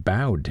 she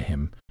bowed to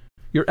him.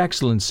 Your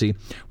Excellency,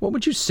 what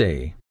would you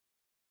say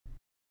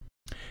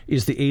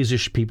is the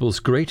Azish people's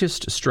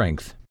greatest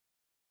strength?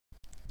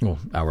 Well,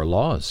 our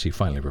laws, he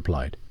finally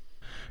replied.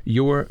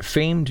 Your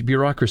famed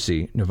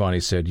bureaucracy,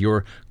 Navani said,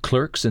 your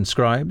clerks and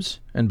scribes,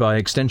 and by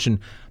extension,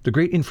 the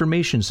great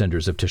information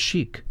centers of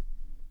Tashik,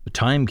 the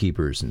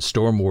timekeepers and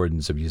storm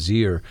wardens of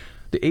Yazir,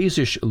 the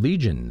Azish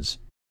legions.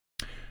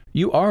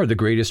 You are the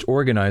greatest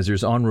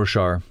organizers on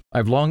Roshar.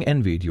 I've long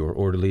envied your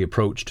orderly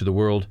approach to the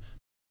world.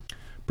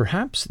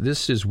 Perhaps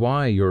this is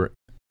why your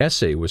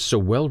essay was so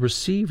well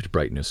received,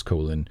 Brightness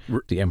Kholin,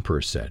 the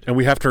Emperor said. And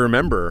we have to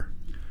remember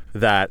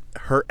that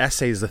her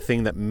essay is the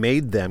thing that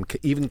made them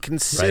even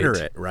consider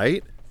it,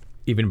 right?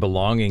 Even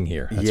belonging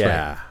here. That's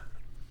yeah.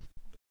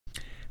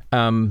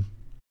 Right.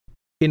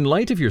 In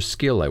light of your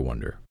skill, I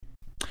wonder,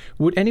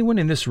 would anyone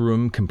in this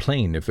room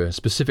complain if a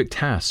specific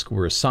task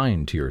were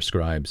assigned to your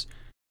scribes?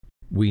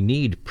 We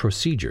need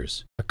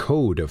procedures, a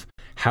code of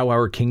how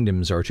our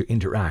kingdoms are to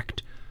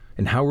interact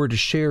and how we're to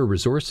share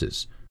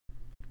resources.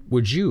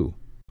 Would you,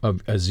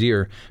 of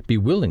Azir, be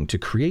willing to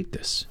create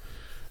this?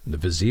 The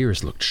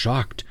viziers looked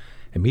shocked,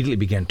 immediately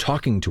began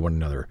talking to one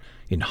another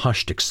in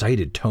hushed,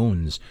 excited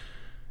tones.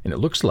 And it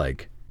looks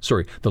like,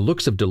 the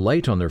looks of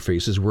delight on their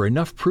faces were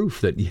enough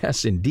proof that,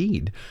 yes,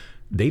 indeed,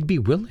 they'd be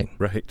willing.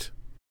 Right.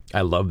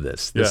 I love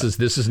this. This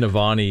is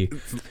Navani.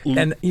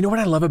 And you know what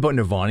I love about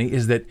Navani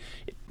is that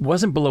it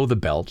wasn't below the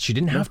belt. She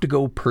didn't have to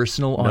go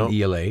personal on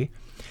ELA.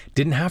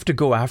 Didn't have to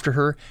go after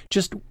her.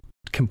 Just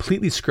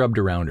completely scrubbed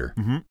around her.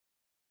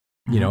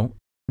 You know,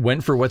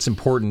 went for what's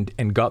important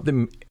and got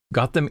them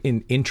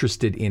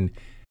interested in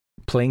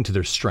playing to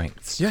their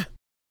strengths. Yeah.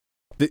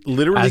 They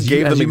literally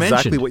gave them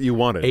exactly what you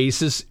wanted.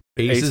 Aces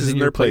in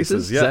your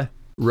places. Yeah.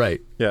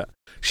 Right. Yeah.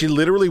 She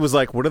literally was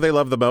like, what do they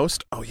love the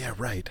most? Oh, yeah,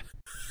 right.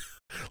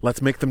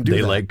 Let's make them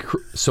do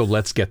that. So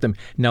let's get them.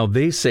 Now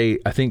they say,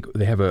 I think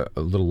they have a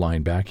little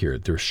line back here.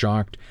 They're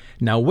shocked.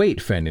 Now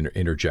wait, Fen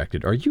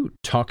interjected. Are you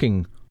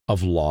talking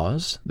of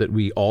laws that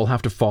we all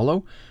have to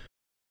follow?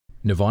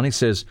 Navani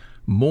says,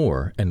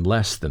 more and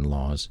less than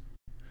laws.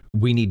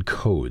 We need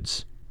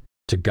codes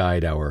to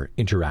guide our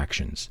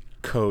interactions.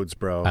 Codes,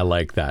 bro. I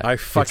like that. I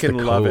fucking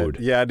love it.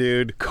 Yeah,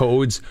 dude.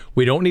 Codes.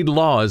 We don't need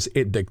laws.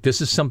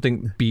 This is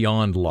something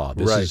beyond law.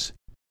 This is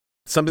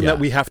something that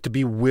we have to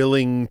be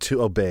willing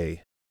to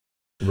obey.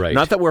 Right.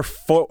 Not that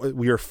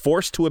we are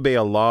forced to obey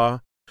a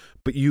law,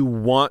 but you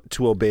want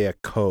to obey a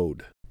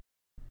code.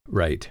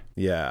 Right.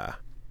 Yeah.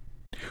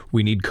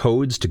 We need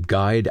codes to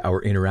guide our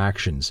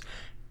interactions,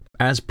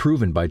 as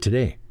proven by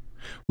today.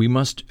 We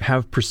must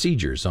have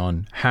procedures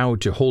on how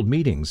to hold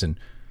meetings and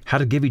how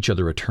to give each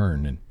other a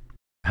turn and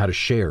how to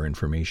share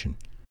information.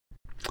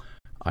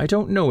 I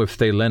don't know if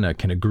Thelena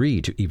can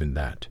agree to even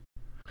that.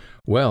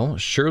 Well,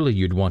 surely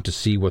you'd want to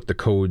see what the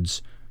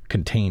codes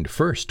contained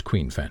first,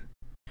 Queen Fen.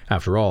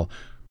 After all,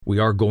 we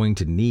are going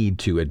to need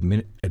to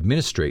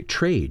administrate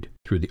trade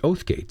through the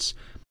Oath Gates.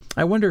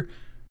 I wonder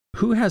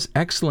who has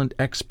excellent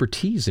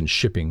expertise in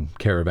shipping,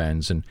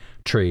 caravans, and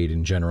trade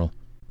in general.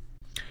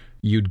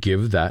 You'd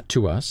give that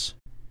to us?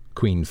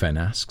 Queen Fen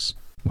asks.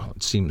 Well,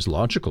 it seems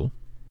logical.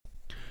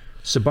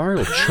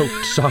 Sabariel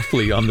choked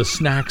softly on the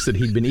snacks that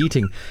he'd been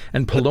eating,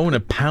 and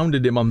Polona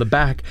pounded him on the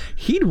back.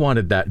 He'd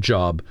wanted that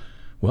job.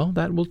 Well,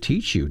 that will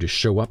teach you to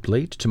show up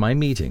late to my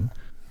meeting.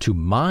 To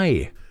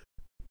my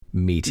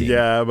meeting.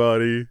 Yeah,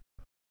 buddy.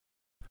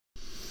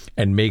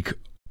 And make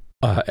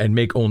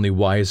only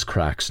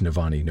wisecracks,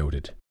 Navani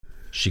noted.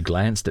 She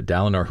glanced at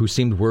Dalinar, who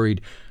seemed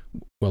worried.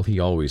 Well, he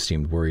always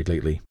seemed worried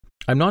lately.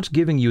 I'm not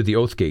giving you the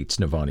Oath Gates,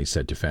 Navani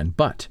said to Fen,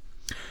 but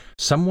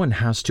someone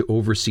has to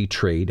oversee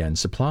trade and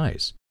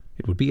supplies.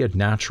 It would be a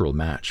natural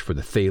match for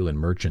the Thaylen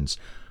merchants,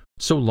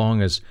 so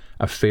long as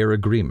a fair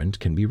agreement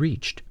can be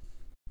reached.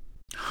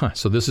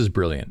 So this is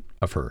brilliant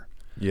of her.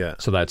 Yeah.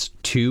 So that's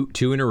two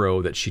in a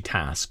row that she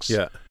tasks.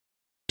 Yeah.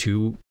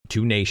 Two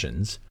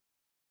nations,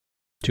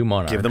 two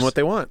monarchs. Give them what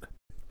they want.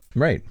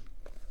 Right.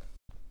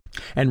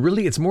 And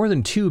really, it's more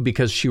than two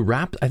because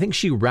I think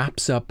she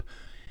wraps up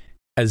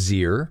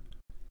Azir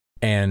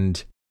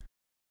and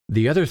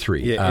the other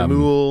three. Yeah,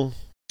 Emul.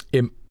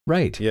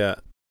 Right. Yeah.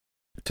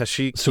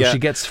 Tashik. So she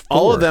gets four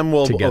all of them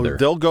will together.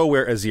 They'll go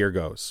where Azir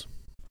goes.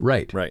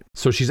 Right. Right.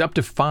 So she's up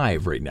to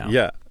 5 right now.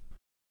 Yeah.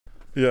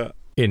 Yeah.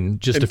 In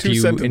just a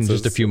few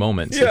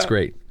moments. Yeah. It's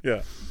great.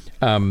 Yeah.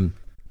 I'm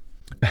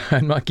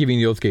not giving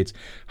the Oath Gates.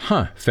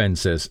 Fen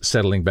says,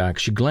 settling back.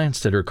 She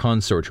glanced at her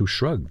consort, who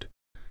shrugged.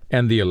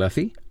 And the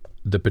Alethi?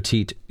 The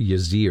petite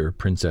Yazir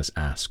princess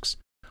asks.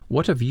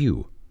 What of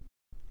you?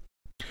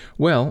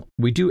 Well,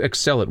 we do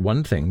excel at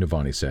one thing,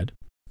 Navani said.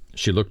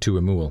 She looked to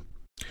Emul.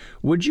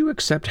 Would you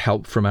accept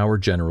help from our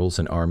generals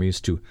and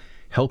armies to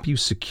help you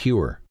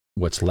secure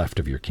what's left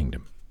of your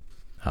kingdom?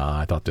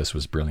 I thought this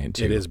was brilliant,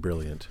 too. It is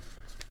brilliant.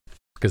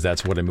 Because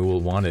that's what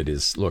Emul wanted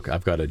is, look,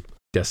 I've got a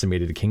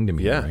decimated kingdom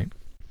here,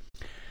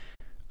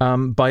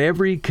 right? By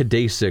every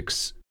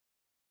Kadasix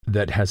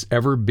that has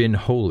ever been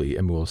holy,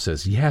 Emul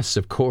says, yes,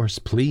 of course,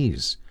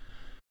 please.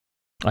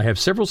 I have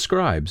several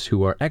scribes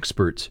who are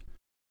experts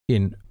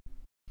in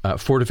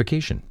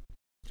fortification,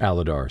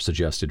 Aladar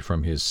suggested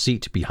from his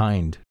seat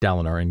behind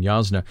Dalinar and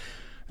Yasna.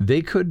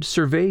 They could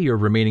survey your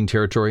remaining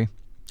territory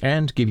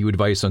and give you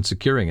advice on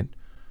securing it.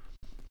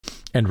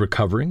 And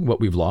recovering what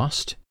we've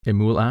lost,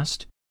 Emul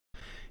asked.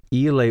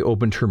 Ela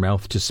opened her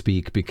mouth to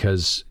speak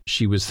because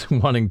she was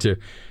wanting to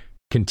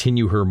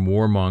continue her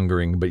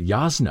warmongering, but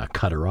Yasna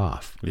cut her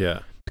off. Yeah.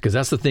 Because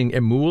that's the thing,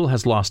 Emul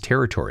has lost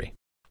territory.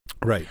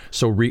 Right.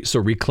 So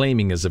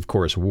reclaiming is, of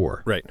course,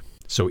 war. Right.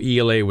 So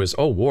ELA was,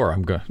 war,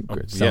 I'm good.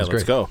 Sounds great.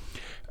 Let's go.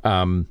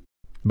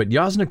 But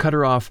Yasna cut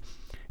her off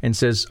and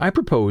says, I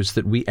propose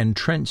that we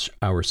entrench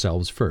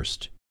ourselves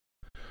first.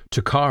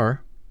 Takar,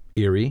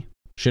 Iri,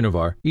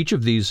 Shinovar, each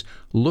of these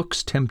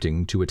looks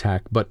tempting to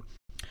attack, but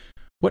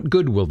what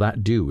good will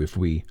that do if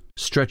we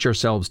stretch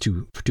ourselves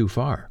too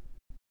far?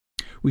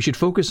 We should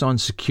focus on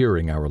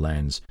securing our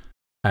lands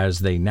as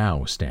they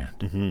now stand.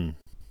 Mm-hmm.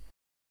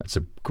 That's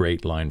a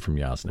great line from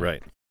Yasna.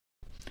 Right.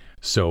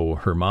 So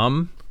her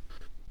mom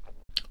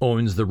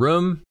owns the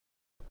room,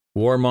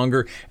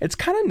 warmonger. It's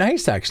kind of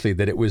nice, actually,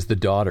 that it was the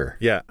daughter.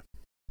 Yeah.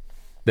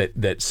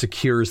 That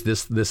secures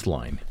this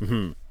line.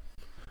 Mm-hmm.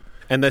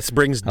 And this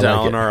brings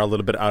Dalinar a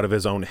little bit out of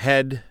his own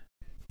head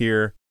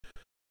here.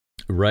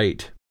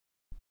 Right.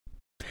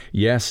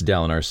 Yes,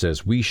 Dalinar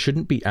says, we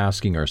shouldn't be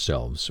asking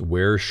ourselves,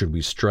 where should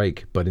we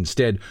strike, but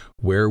instead,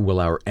 where will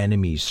our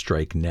enemies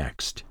strike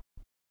next?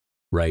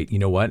 Right. You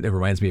know what? It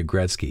reminds me of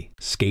Gretzky.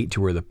 Skate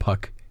to where the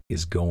puck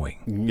is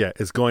going. Yeah,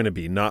 it's going to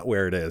be, not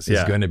where it is.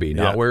 It's going to be,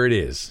 not where it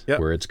is,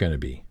 where it's going to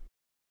be.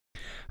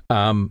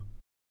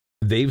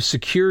 They've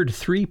secured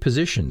 3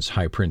 positions,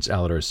 High Prince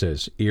Aladar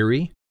says.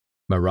 Iri,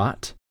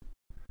 Marat,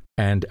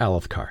 and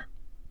Alethkar.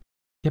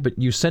 Yeah, but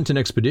you sent an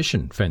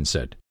expedition, Fen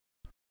said,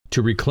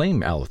 to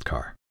reclaim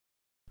Alethkar.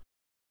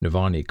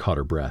 Navani caught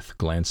her breath,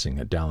 glancing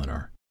at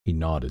Dalinar. He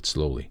nodded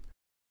slowly.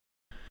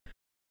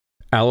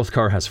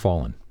 Alethkar has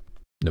fallen,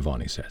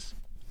 Navani says.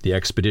 The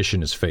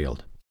expedition has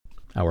failed.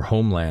 Our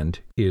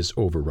homeland is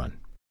overrun.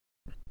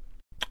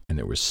 And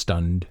there was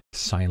stunned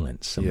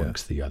silence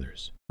amongst the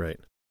others. Right.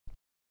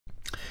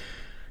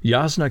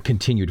 Yasna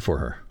continued for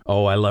her.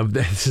 Oh, I love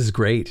this. This is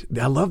great.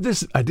 I love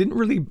this. I didn't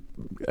really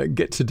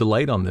get to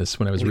delight on this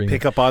when I was reading.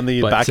 Pick up on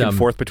the back and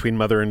forth between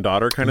mother and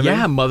daughter kind of thing?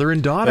 Yeah, mother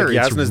and daughter. Like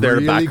Yasna's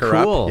there to back her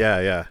up.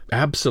 Yeah.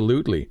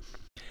 Absolutely.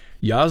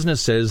 Yasna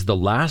says the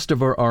last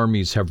of our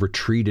armies have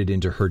retreated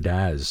into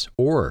Herdaz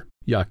or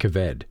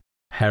Yakaved,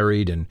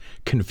 harried and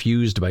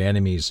confused by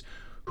enemies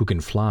who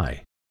can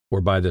fly,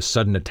 or by the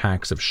sudden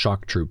attacks of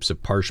shock troops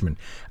of Parshmen.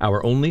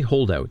 Our only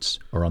holdouts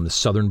are on the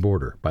southern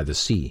border by the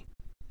sea.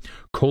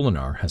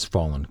 Kholinar has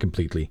fallen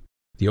completely.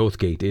 The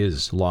Oathgate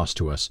is lost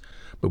to us,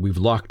 but we've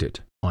locked it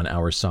on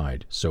our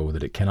side so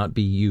that it cannot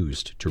be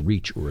used to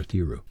reach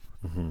Urithiru.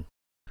 Mm-hmm.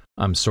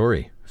 I'm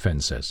sorry, Fen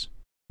says.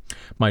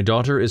 My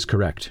daughter is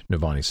correct,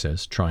 Navani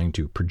says, trying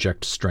to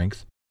project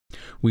strength.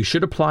 We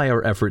should apply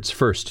our efforts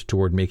first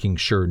toward making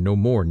sure no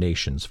more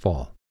nations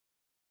fall.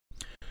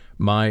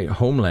 My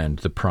homeland,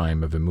 the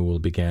Prime of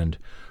Emul began.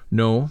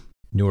 No,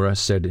 Nura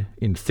said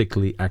in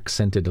thickly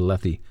accented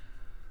Alethi.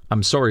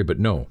 I'm sorry, but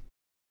no.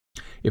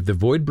 If the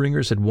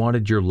Voidbringers had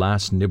wanted your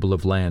last nibble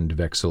of land,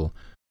 Vexel,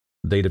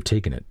 they'd have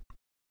taken it.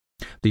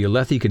 The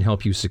Alethi can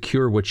help you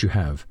secure what you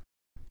have,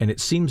 and it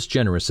seems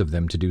generous of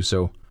them to do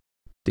so.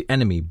 The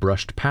enemy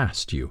brushed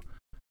past you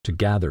to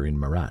gather in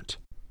Marat,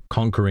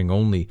 conquering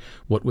only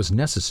what was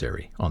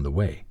necessary on the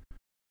way.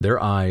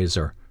 Their eyes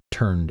are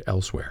turned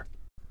elsewhere.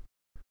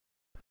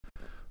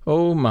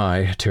 Oh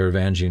my,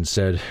 Taravangian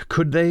said,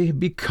 could they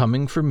be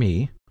coming for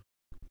me?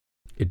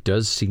 It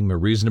does seem a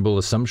reasonable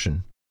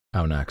assumption,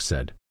 Aunak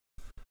said.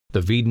 The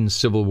Veden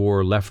civil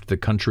war left the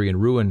country in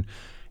ruin,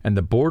 and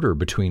the border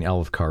between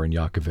Alethkar and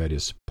Yakaved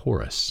is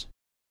porous.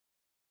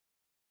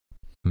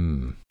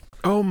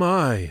 Oh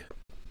my.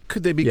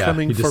 Could they be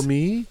coming for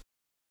me?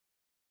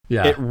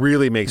 Yeah. It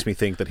really makes me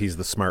think that he's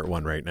the smart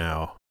one right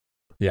now.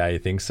 Yeah, you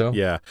think so?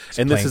 Yeah.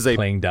 And this is a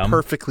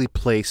perfectly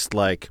placed,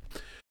 like,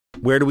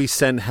 where do we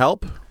send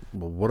help?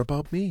 Well, what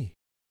about me?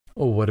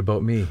 Oh, what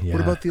about me? Yeah.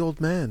 What about the old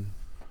man?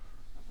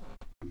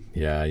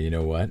 Yeah, you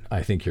know what?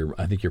 I think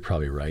you're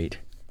probably right.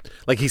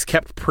 Like, he's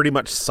kept pretty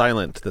much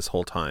silent this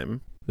whole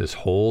time. This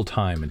whole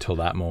time until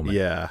that moment.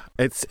 Yeah.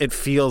 It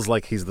feels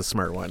like he's the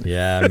smart one.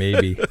 Yeah,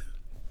 maybe.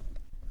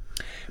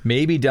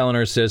 Maybe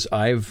Dalinar says,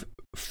 I've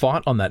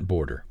fought on that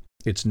border.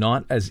 It's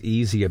not as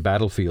easy a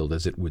battlefield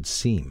as it would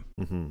seem.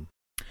 Mm-hmm.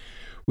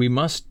 We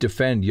must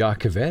defend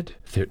Yakaved,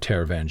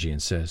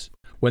 Taravangian says.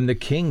 When the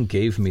king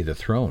gave me the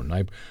throne,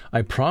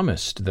 I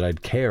promised that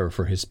I'd care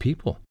for his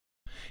people.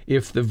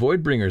 If the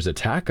Voidbringers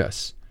attack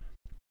us...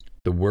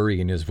 The worry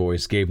in his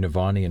voice gave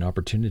Navani an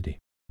opportunity.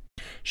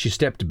 She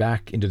stepped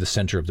back into the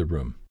center of the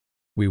room.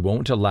 We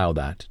won't allow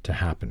that to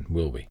happen,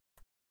 will we?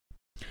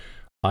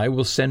 I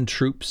will send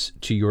troops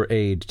to your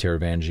aid,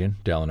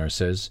 Taravangian, Dalinar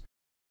says,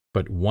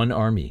 but one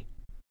army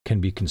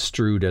can be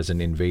construed as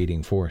an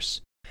invading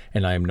force,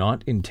 and I am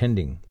not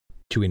intending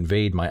to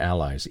invade my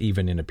allies,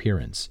 even in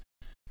appearance.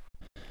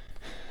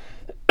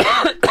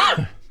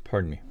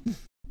 Pardon me.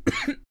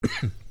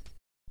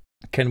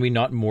 Can we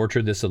not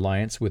mortar this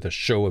alliance with a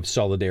show of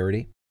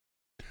solidarity?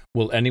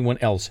 Will anyone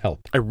else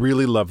help? I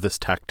really love this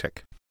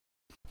tactic.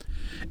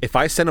 If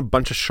I send a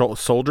bunch of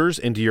soldiers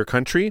into your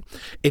country,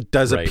 it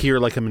does appear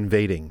like I'm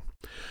invading.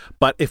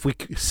 But if we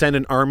send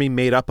an army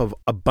made up of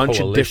a bunch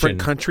of different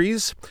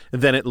countries,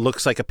 then it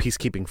looks like a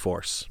peacekeeping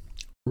force.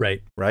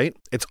 Right. Right?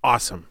 It's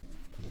awesome.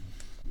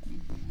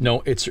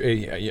 No, it's.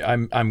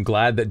 I'm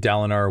glad that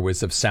Dalinar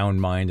was of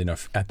sound mind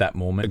enough at that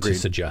moment to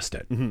suggest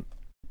it.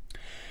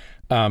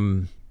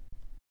 Mm-hmm.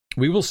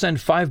 We will send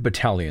 5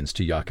 battalions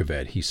to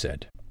Yakaved, he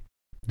said.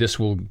 This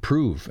will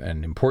prove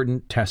an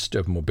important test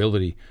of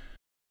mobility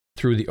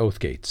through the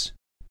Oathgates.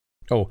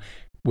 Oh,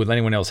 will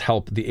anyone else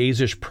help? The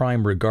Azish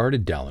Prime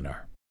regarded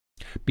Dalinar.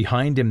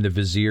 Behind him, the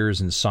viziers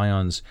and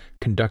scions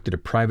conducted a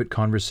private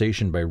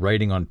conversation by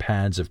writing on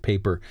pads of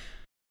paper,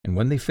 and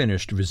when they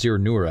finished, Vizier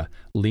Nura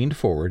leaned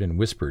forward and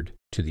whispered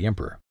to the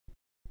Emperor,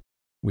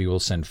 we will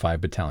send 5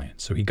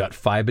 battalions. So he got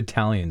 5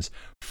 battalions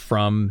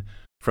from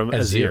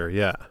Azir,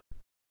 yeah.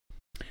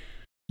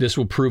 This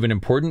will prove an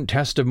important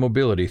test of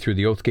mobility through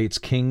the Oathgate's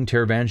King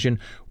Taravangian.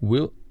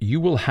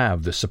 You will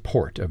have the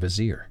support of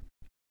Azir.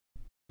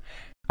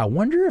 I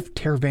wonder if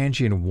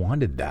Taravangian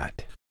wanted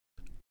that.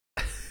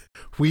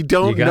 We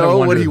don't You gotta know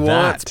what wonder he that.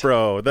 wants,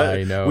 bro.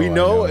 I know, We I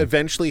know know.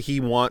 eventually he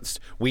wants.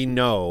 We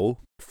know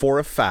for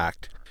a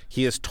fact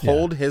he has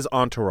told his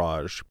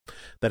entourage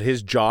that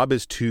his job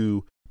is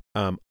to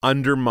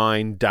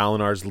undermine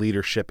Dalinar's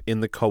leadership in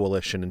the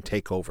coalition and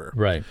take over.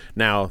 Right.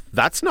 Now,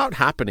 that's not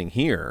happening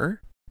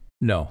here,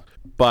 No.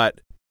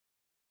 but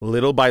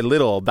little by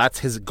little, that's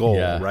his goal,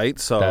 Yeah, right?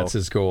 So that's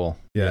his goal.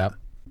 Yeah.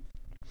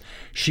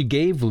 She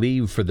gave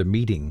leave for the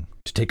meeting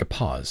to take a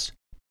pause.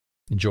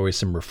 Enjoy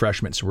some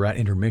refreshments. We're at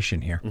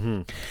intermission here.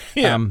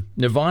 Yeah.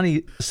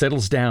 Navani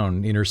settles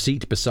down in her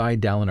seat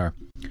beside Dalinar.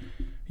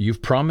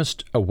 You've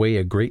promised away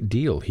a great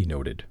deal, he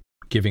noted,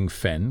 giving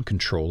Fen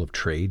control of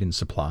trade and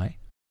supply.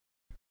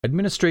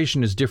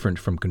 Administration is different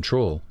from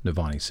control,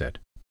 Navani said.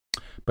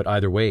 But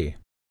either way,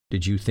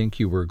 did you think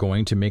you were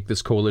going to make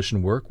this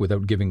coalition work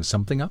without giving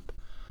something up?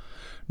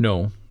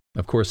 No,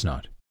 of course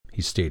not,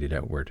 he stated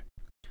outward.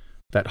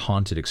 That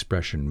haunted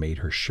expression made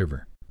her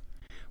shiver.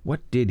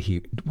 What did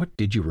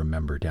you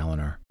remember,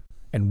 Dalinar?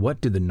 And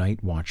what did the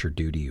Night Watcher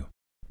do to you?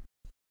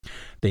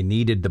 They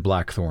needed the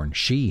Blackthorn.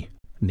 She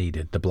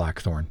needed the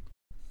Blackthorn.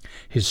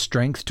 His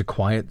strength to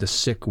quiet the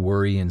sick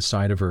worry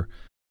inside of her,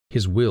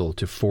 his will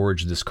to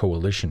forge this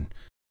coalition.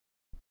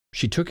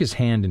 She took his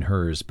hand in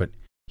hers, but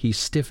he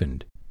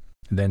stiffened,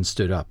 then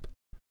stood up.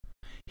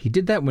 He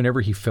did that whenever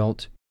he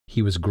felt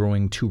he was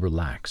growing too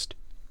relaxed.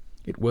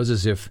 It was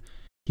as if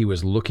he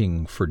was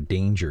looking for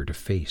danger to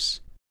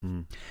face.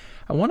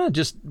 I want to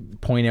just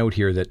point out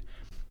here that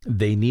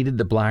they needed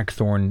the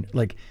Blackthorn,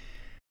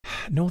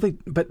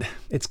 but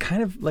it's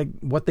kind of like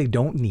what they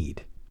don't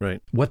need.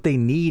 Right. What they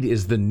need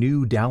is the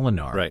new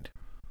Dalinar. Right.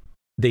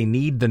 They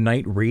need the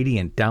Night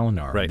Radiant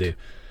Dalinar. Right.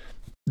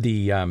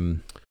 They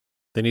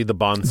need the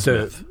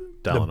Bondsmith.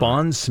 The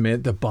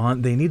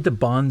Bondsmith. They need the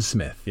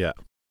Bondsmith. Yeah.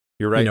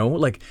 You're right. You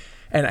know,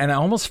 and I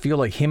almost feel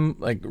like him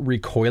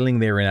recoiling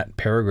there in that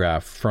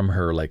paragraph from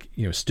her,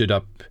 stood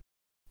up,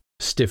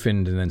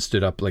 stiffened, and then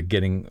stood up,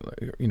 getting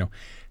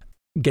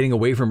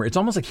away from her. It's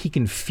almost like he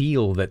can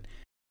feel that,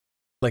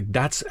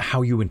 that's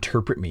how you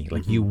interpret me.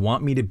 You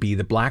want me to be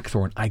the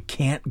Blackthorn. I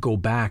can't go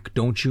back.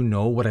 Don't you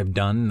know what I've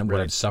done and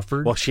what I've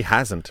suffered? Well, she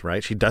hasn't,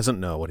 right? She doesn't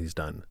know what he's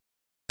done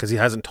because he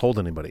hasn't told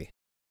anybody.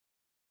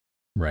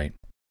 Right.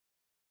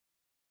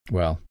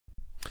 Well,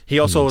 he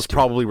also is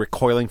probably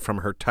recoiling from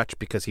her touch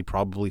because he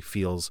probably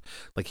feels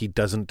like he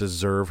doesn't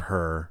deserve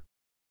her,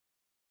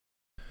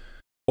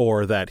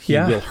 or that he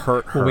will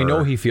hurt her. Well, we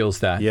know he feels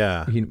that.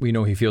 Yeah. We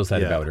know he feels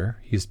that about her.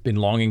 He's been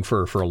longing for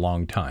her for a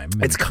long time.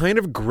 It's kind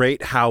of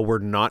great how we're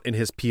not in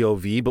his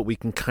POV, but we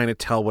can kind of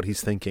tell what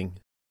he's thinking.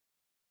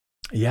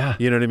 Yeah.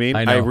 You know what I mean?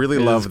 I really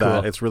love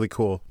that. Cool. It's really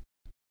cool.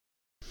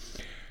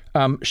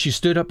 She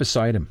stood up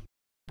beside him.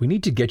 We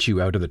need to get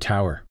you out of the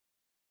tower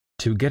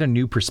to get a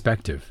new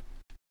perspective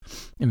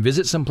and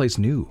visit someplace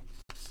new.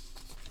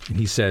 And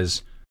he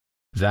says,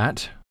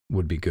 that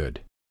would be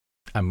good.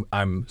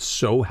 I'm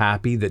so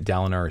happy that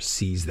Dalinar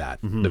sees that,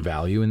 the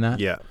value in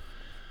that. Yeah.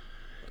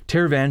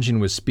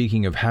 Taravangian was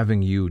speaking of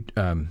having you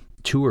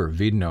tour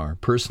Vidnar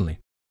personally.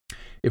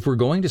 If we're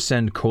going to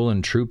send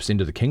Kholin troops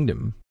into the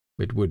kingdom,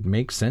 it would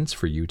make sense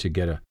for you to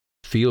get a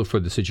feel for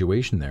the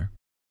situation there.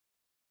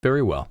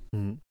 Very well,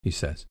 he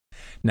says.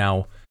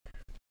 Now,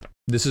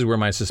 this is where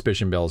my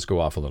suspicion bells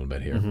go off a little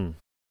bit here.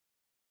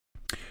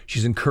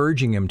 She's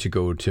encouraging him to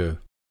go to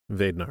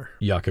Vidnar.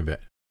 Yaakoved.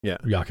 Yeah.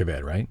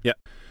 Yaakoved, right? Yeah.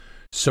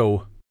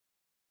 So,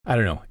 I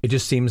don't know. It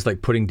just seems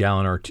like putting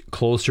Dalinar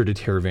closer to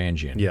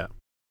Taravangian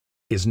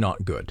is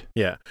not good.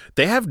 Yeah.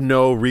 They have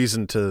no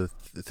reason to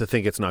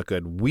think it's not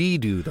good. We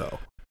do, though.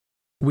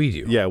 We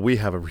do. Yeah, we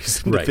have a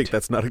reason to think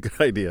that's not a good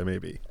idea,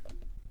 maybe.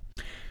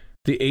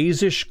 The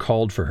Azish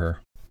called for her,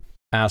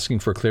 asking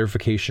for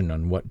clarification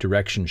on what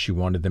direction she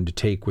wanted them to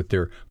take with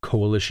their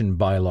coalition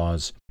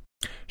bylaws.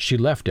 She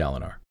left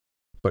Dalinar,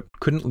 but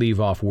couldn't leave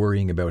off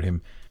worrying about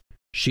him.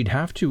 She'd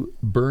have to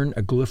burn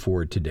a glyph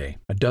ward today,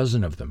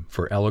 12 of them,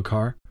 for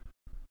Elhokar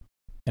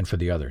and for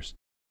the others.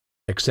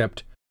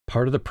 Except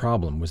part of the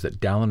problem was that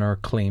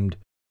Dalinar claimed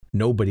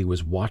nobody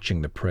was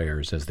watching the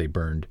prayers as they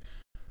burned,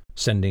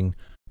 sending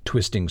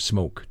twisting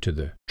smoke to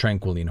the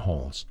Tranquiline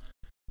halls.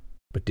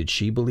 But did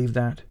she believe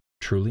that,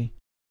 truly?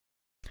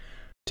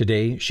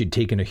 Today, she'd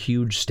taken a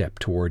huge step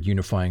toward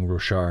unifying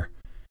Roshar,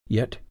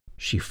 yet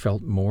she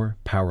felt more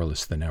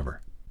powerless than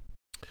ever.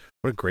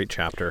 What a great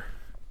chapter.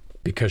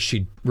 Because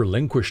she'd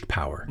relinquished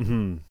power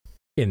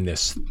in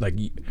this.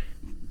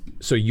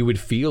 So you would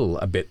feel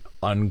a bit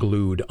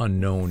unglued,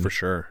 unknown. For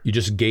sure. You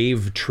just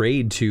gave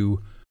trade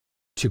to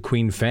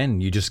Queen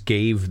Fen. You just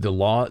gave the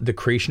law, the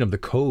creation of the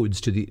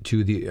codes to the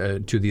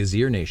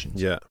Azir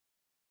nations. Yeah.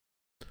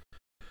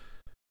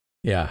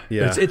 Yeah.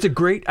 It's a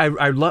great.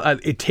 I love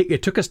it.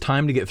 It took us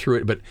time to get through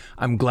it, but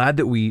I'm glad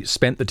that we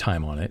spent the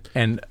time on it,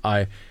 and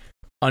I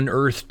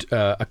unearthed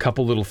a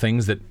couple little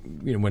things that,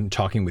 when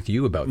talking with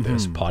you about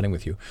this, potting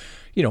with you,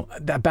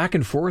 that back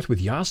and forth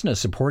with Yasna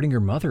supporting her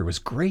mother was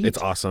great. It's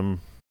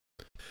awesome.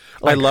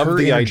 I love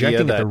the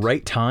idea that at the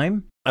right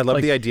time. I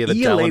love the idea that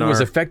Dalinar was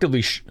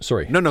effectively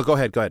sorry. No, go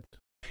ahead.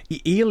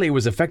 Ialai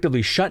was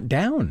effectively shut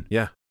down.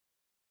 Yeah.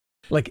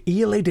 Like,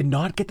 ELA did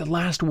not get the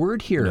last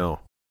word here. No.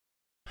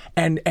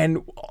 And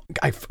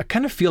I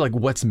kind of feel like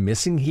what's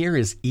missing here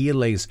is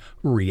ELA's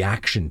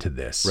reaction to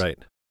this. Right.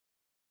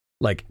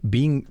 Like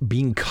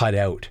being cut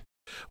out.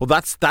 Well,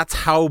 that's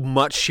how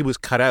much she was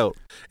cut out,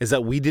 is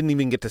that we didn't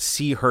even get to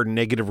see her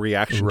negative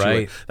reaction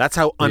to it. That's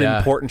how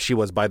unimportant she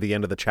was by the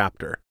end of the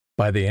chapter.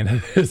 By the end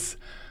of this.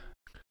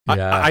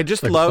 Yeah. I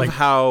just love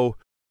how,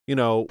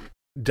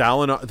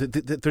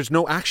 Dalinar, there's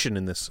no action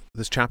in this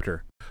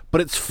chapter,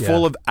 but it's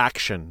full of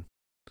action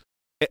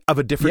of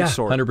a different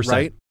sort, 100%.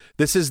 right?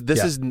 This is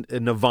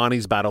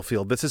Navani's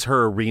battlefield. This is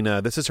her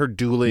arena. This is her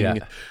dueling.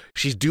 Yeah.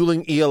 She's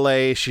dueling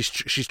ELA.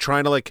 She's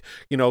trying to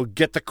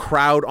get the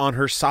crowd on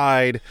her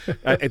side.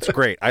 It's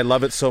great. I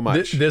love it so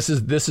much. This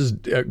is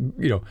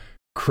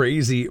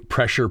crazy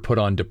pressure put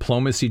on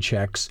diplomacy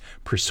checks,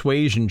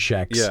 persuasion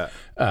checks,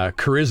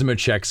 charisma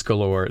checks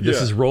galore.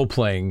 This is role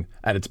playing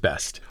at its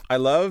best. I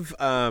love.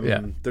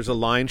 There's a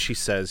line she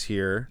says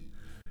here.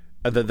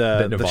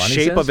 The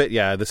shape says? of it,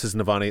 this is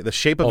Navani. The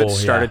shape of it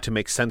started to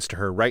make sense to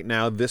her. Right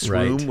now, this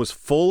room was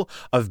full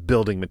of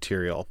building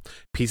material,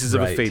 pieces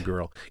of a Fade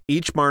Girl.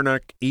 Each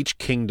monarch, each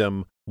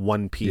kingdom,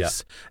 one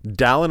piece. Yeah.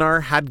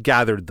 Dalinar had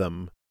gathered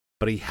them,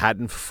 but he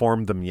hadn't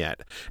formed them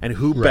yet. And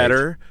who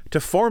better to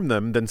form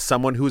them than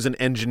someone who's an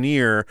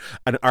engineer,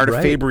 an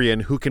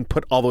artifabrian who can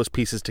put all those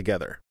pieces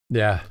together?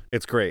 Yeah,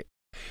 it's great.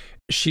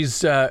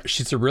 She's a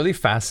really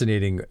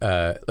fascinating.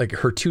 Like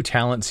her two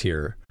talents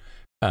here.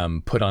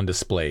 Put on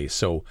display.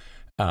 So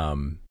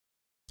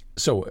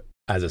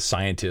as a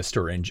scientist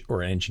or an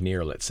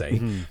engineer, let's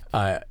say,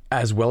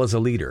 as well as a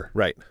leader,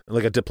 right?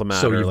 Like a diplomat.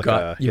 So you've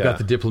got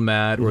the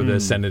diplomat or the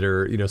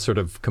senator, sort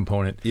of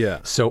component. Yeah.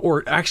 So,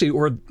 or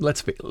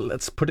let's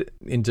put it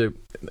into.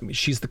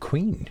 She's the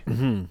queen.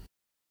 Mm-hmm.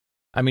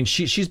 I mean,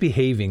 she's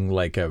behaving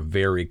like a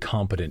very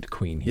competent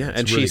queen here. Yeah,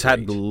 and really she's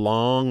had a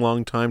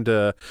long time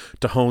to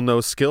hone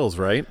those skills,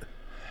 right?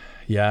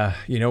 Yeah,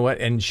 you know what?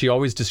 And she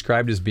always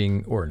described as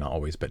being, or not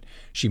always, but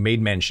she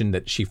made mention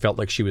that she felt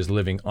like she was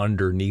living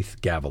underneath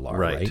Gavilar,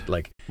 right?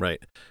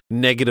 Right.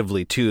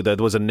 Negatively, too. There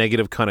was a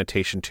negative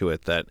connotation to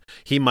it, that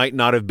he might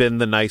not have been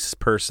the nice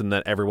person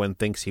that everyone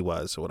thinks he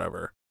was, or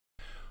whatever.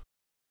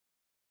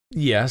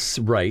 Yes,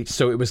 right.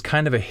 So it was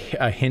kind of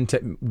a hint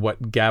at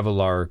what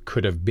Gavilar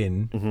could have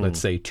been,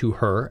 let's say, to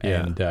her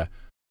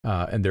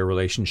and their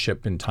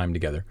relationship and time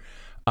together.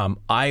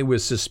 I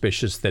was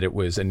suspicious that it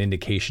was an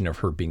indication of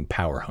her being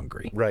power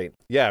hungry. Right.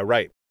 Yeah.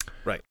 Right.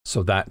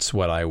 So that's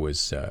what I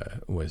was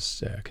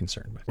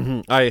concerned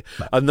with.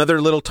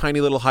 Another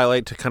tiny little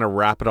highlight to kind of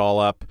wrap it all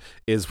up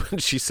is when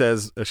she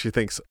says she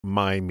thinks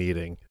my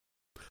meeting.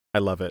 I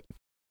love it.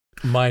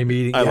 My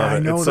meeting. I love it. I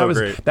know. It's so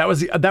great. That was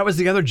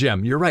the other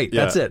gem. You're right.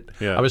 Yeah. That's it.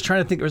 Yeah. I was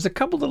trying to think. There was a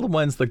couple little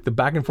ones like the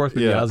back and forth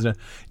with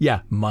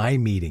my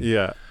meeting.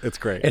 Yeah, it's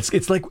great.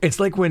 It's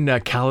like when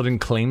Kaladin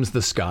claims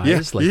the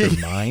skies, like they're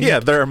mine. Yeah,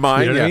 they're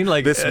mine. You know what I mean?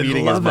 Like, this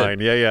meeting is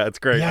mine. Yeah, it's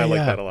great. I like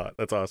that a lot.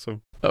 That's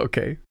awesome.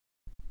 Okay,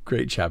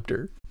 great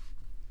chapter.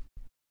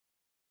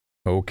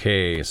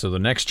 Okay, so the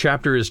next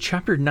chapter is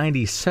chapter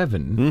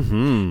 97.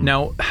 Mm-hmm.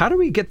 Now, how do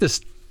we get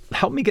this?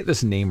 Help me get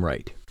this name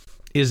right.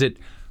 Is it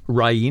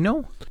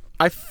Rhino?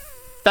 I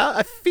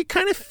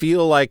kind of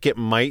feel like it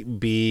might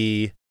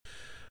be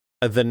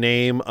the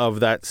name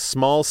of that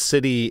small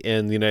city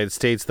in the United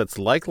States that's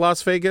like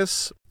Las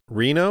Vegas.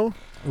 Reno.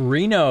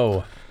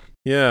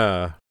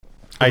 Yeah.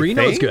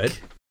 Reno is good.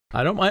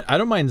 I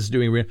don't mind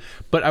doing Reno,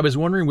 but I was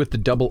wondering with the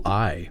double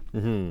I.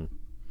 Mm-hmm.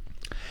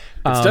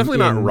 It's definitely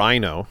not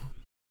Rhino.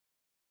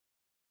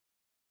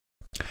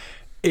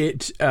 You're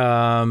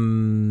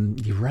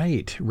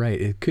right.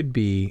 It could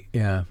be.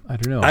 Yeah, I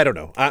don't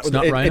know. It's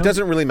not Rhino? It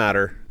doesn't really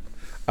matter.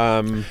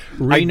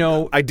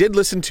 Reno. I did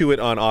listen to it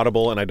on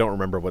Audible, and I don't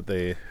remember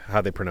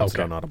how they pronounce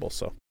it on Audible.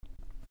 So,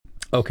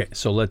 okay,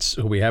 so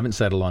we haven't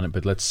settled on it,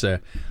 but let's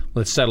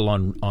settle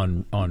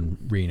on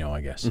Reno,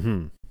 I guess.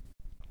 Mm-hmm.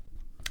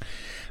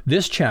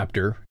 This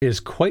chapter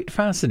is quite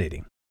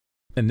fascinating,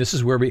 and this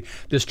is where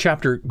this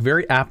chapter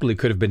very aptly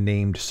could have been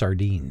named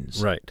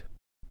Sardines. Right.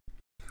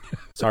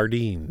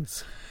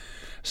 Sardines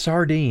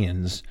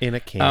in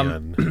a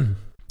can.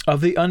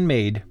 Of the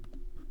unmade,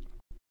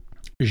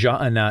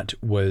 Ja'anat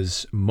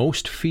was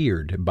most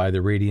feared by the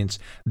Radiants.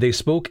 They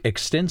spoke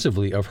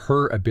extensively of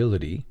her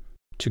ability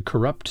to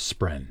corrupt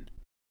Spren,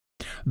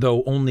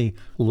 though only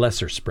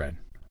lesser Spren,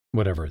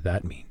 whatever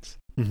that means.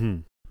 Mm-hmm.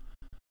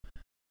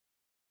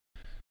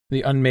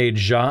 The unmade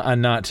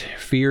Ja'anat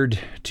feared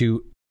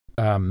to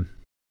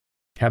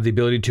have the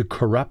ability to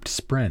corrupt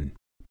Spren.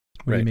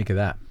 What do you make of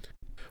that?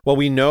 Well,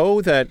 we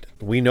know that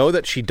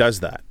she does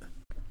that.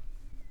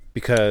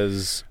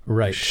 Because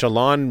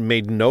Shallan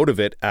made note of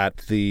it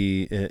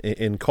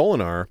in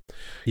Kholinar.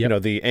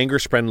 Yep. The Anger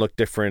Spren looked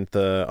different,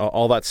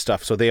 all that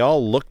stuff. So they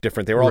all look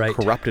different. They were all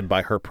corrupted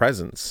by her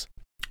presence.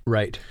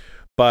 Right.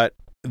 But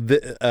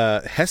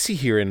Hesi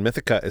here in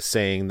Mythica is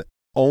saying that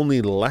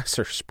only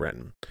lesser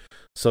Spren.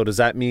 So does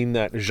that mean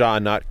that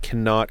Ja'anat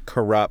cannot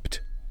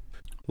corrupt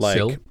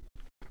like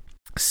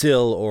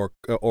Syl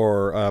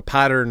or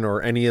Pattern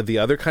or any of the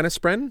other kind of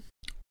Spren?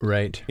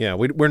 Right. Yeah,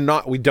 we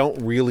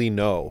don't really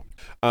know.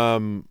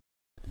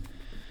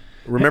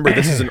 Remember,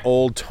 this is an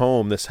old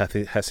tome, this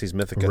Hessi's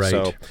Mythica. Right.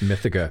 So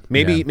Mythica.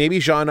 maybe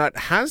Jeanette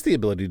has the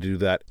ability to do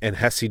that, and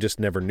Hessi just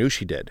never knew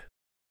she did.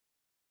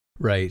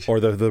 Right. Or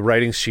the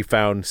writings she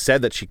found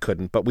said that she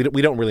couldn't, but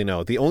we don't really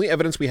know. The only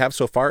evidence we have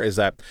so far is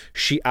that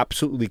she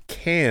absolutely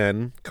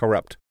can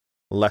corrupt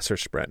lesser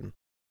spren.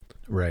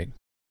 Right.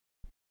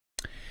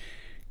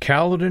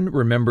 Kaladin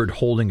remembered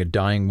holding a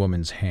dying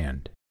woman's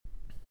hand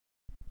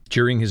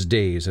during his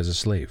days as a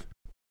slave.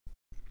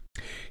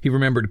 He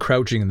remembered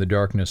crouching in the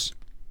darkness,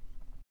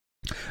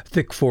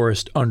 thick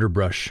forest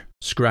underbrush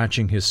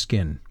scratching his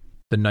skin,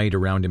 the night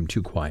around him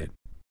too quiet.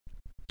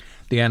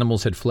 The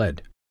animals had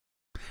fled.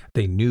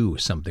 They knew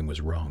something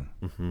was wrong.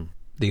 Mm-hmm.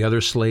 The other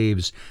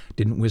slaves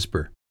didn't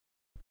whisper,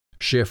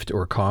 shift,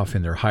 or cough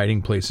in their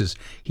hiding places.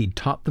 He'd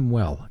taught them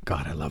well.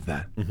 God, I love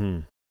that. Mm-hmm.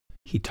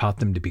 He taught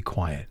them to be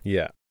quiet.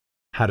 Yeah.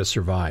 How to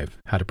survive,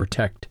 how to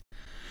protect.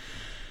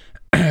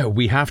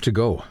 We have to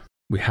go.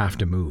 We have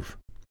to move.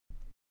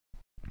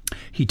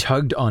 He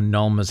tugged on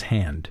Nalma's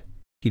hand.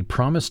 He'd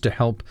promised to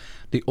help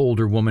the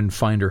older woman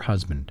find her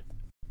husband.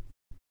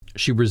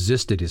 She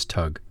resisted his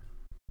tug.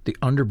 The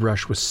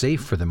underbrush was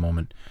safe for the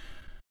moment,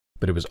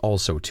 but it was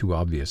also too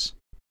obvious.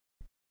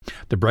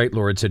 The Bright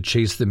Lords had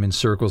chased them in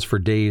circles for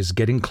days,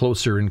 getting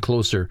closer and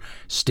closer.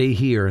 Stay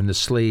here, and the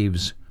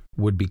slaves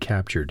would be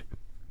captured.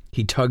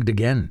 He tugged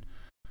again,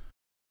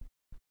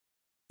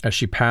 as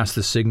she passed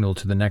the signal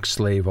to the next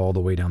slave all the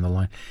way down the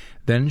line.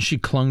 Then she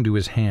clung to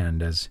his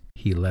hand as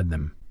he led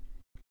them,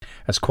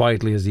 as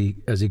quietly as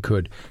he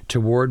could,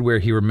 toward where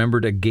he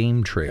remembered a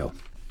game trail.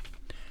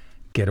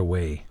 Get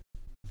away.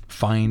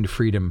 Find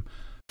freedom.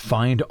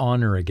 Find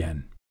honor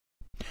again.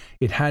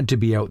 It had to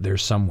be out there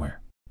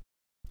somewhere.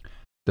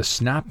 The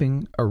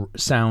snapping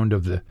sound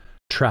of the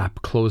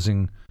trap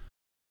closing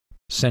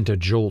sent a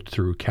jolt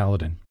through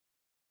Kaladin.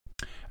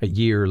 A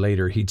year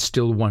later, he'd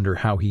still wonder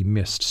how he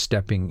missed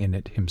stepping in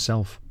it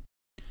himself.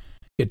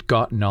 It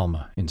got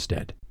Nalma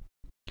instead.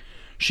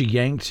 She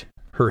yanked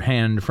her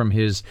hand from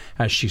his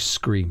as she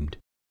screamed.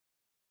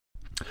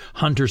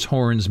 Hunters'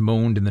 horns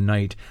moaned in the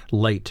night.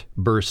 Light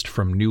burst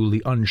from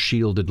newly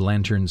unshielded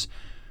lanterns,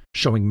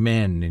 showing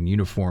men in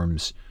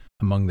uniforms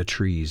among the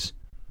trees.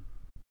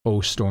 "Oh,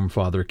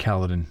 Stormfather,"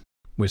 Kaladin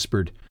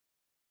whispered.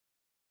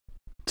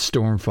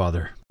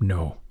 "Stormfather,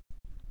 no."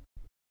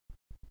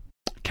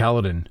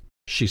 "Kaladin,"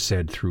 she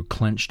said through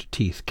clenched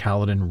teeth.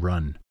 "Kaladin,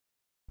 run."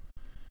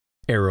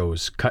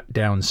 Arrows cut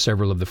down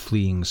several of the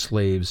fleeing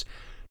slaves.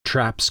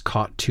 Traps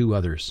caught 2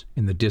 others.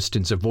 In the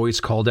distance, a voice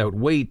called out,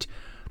 "Wait!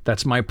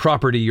 That's my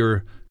property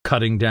you're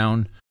cutting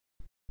down."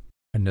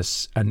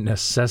 A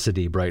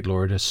necessity, Bright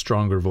Lord, a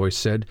stronger voice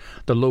said.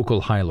 "The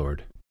local High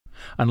Lord.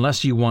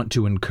 Unless you want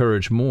to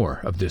encourage more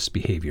of this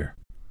behavior."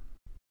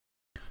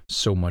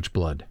 So much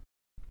blood.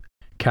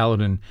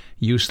 Kaladin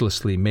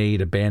uselessly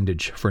made a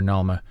bandage for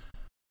Nalma,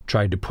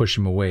 tried to push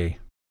him away,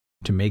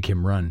 to make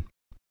him run.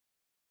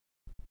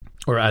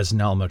 Or as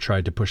Nalma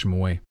tried to push him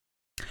away.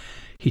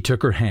 He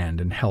took her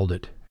hand and held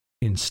it,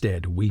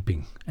 instead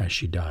weeping as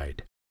she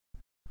died.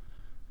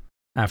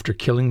 After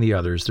killing the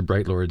others, the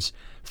Bright Lords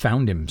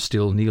found him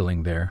still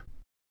kneeling there.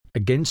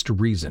 Against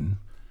reason,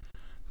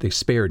 they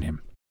spared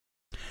him.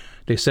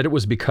 They said it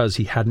was because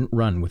he hadn't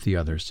run with the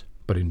others,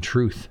 but in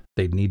truth,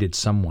 they needed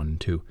someone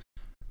to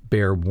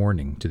bear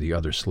warning to the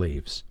other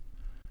slaves.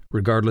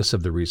 Regardless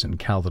of the reason,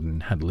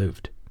 Kaladin had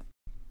lived.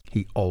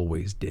 He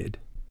always did.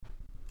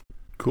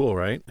 Cool,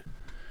 right?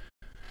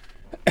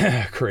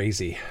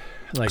 Crazy.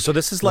 So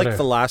this is like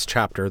the last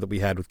chapter that we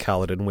had with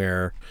Kaladin,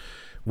 where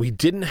we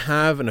didn't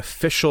have an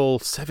official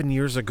 7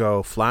 years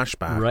ago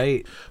flashback.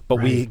 Right.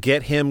 But we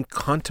get him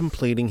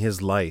contemplating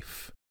his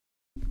life.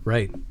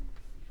 Right.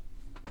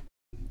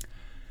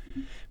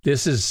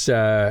 This is...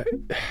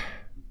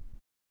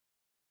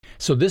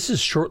 So this is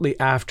shortly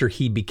after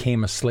he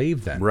became a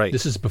slave then. Right.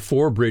 This is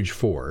before Bridge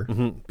 4.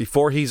 Mm-hmm.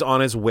 Before he's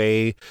on his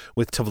way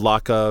with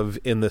Tvlakov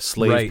in the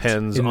slave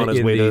pens on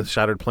his way to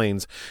Shattered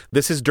Plains.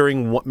 This is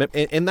during...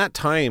 In that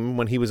time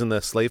when he was in the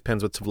slave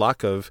pens with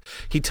Tvlakov,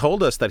 he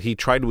told us that he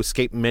tried to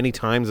escape many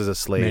times as a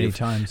slave. Many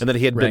times. And that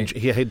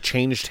he had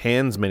changed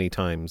hands many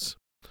times.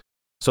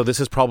 So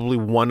this is probably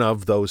one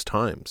of those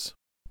times.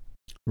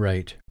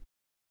 Right.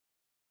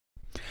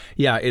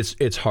 Yeah,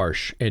 it's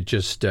harsh. It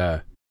just...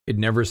 It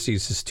never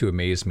ceases to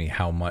amaze me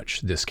how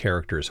much this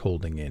character is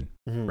holding in,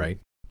 right?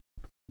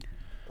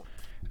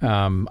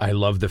 I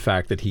love the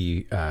fact that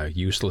he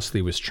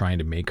uselessly was trying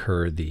to make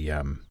her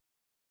the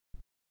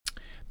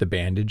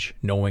bandage,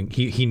 knowing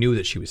he knew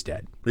that she was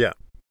dead. Yeah.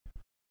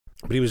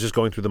 But he was just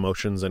going through the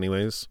motions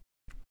anyways.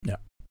 Yeah.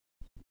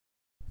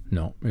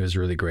 No, it was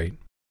really great.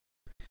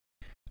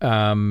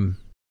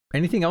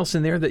 Anything else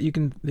in there that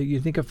you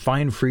think of?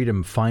 Find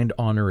freedom, find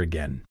honor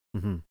again.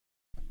 Mm-hmm.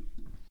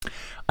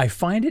 I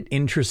find it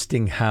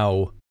interesting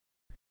how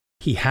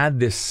he had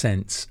this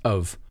sense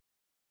of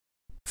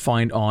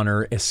find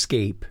honor,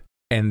 escape,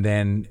 and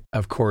then,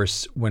 of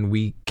course, when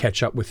we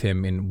catch up with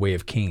him in Way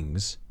of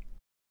Kings,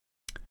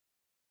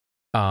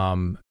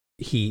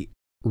 he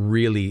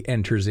really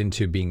enters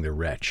into being the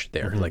wretch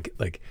there.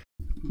 Like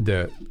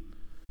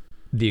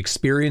the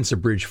experience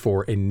of Bridge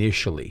 4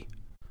 initially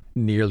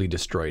nearly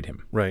destroyed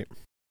him. Right.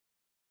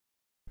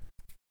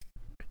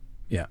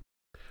 Yeah.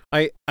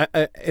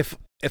 If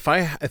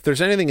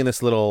there's anything in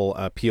this little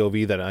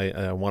POV that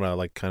I want to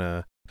like kind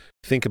of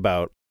think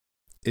about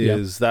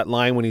is that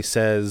line when he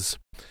says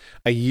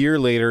a year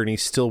later and he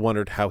still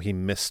wondered how he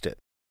missed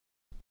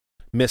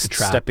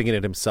stepping in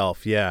it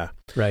himself. Yeah.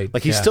 Right.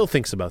 Like he still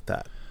thinks about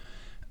that.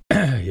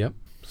 Yep.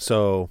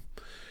 So,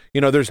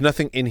 there's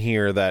nothing in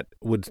here that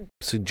would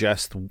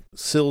suggest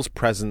Syl's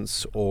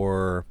presence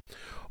or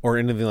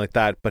anything like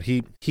that, but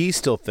he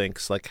still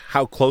thinks like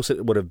how close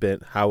it would have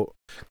been, how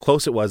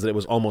close it was that it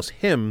was almost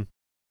him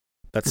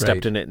that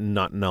stepped in it and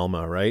not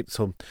Nelma, right?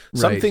 So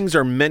some things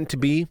are meant to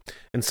be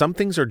and some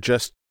things are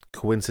just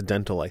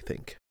coincidental, I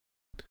think.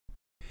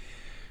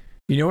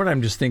 You know what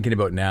I'm just thinking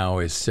about now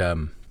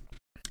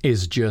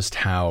is just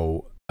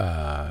how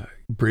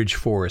Bridge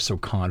 4 is so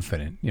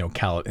confident,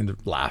 Kaladin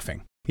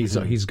laughing.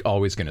 He's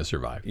always going to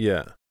survive.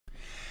 Yeah.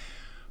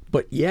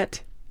 But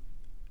yet,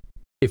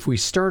 if we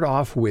start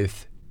off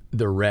with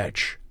the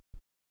wretch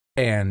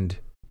and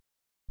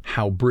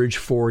how Bridge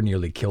 4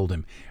 nearly killed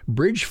him,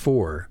 Bridge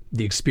 4,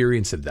 the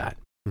experience of that,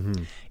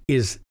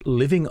 is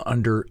living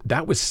under,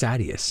 that was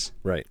Sadeas.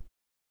 Right.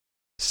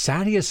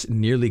 Sadeas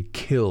nearly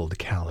killed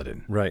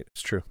Kaladin. Right,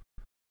 it's true.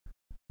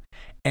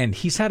 And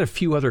he's had a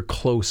few other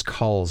close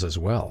calls as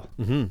well.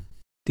 Mm-hmm.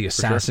 The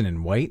Assassin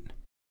in White.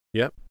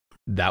 Yep.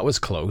 That was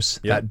close.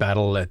 Yep. That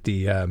battle at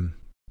the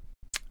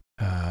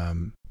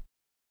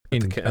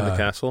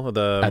castle.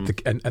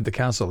 At the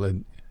castle.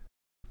 And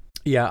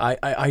yeah,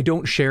 I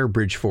don't share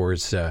Bridge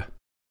 4's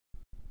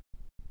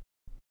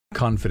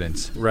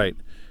confidence. Right.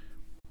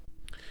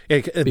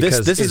 Yeah,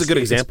 this is a good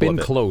example of it. It's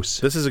been close.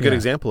 This is a good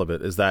example of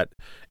it, is that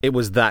it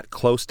was that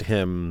close to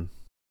him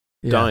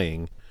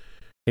dying.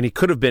 And he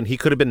could have been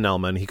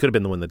Nelma, and he could have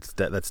been the one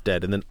that's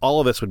dead. And then all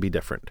of this would be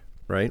different,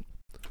 right?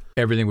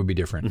 Everything would be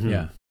different. Mm-hmm.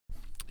 Yeah.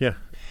 Yeah.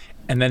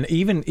 And then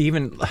even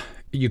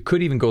you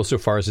could even go so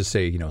far as to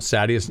say,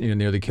 Sadeas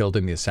nearly killed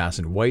him, the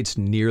Assassin Whites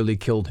nearly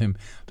killed him,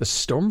 the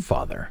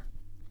Stormfather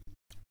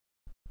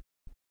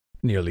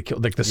nearly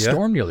killed, like the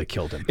storm nearly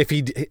killed him.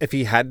 If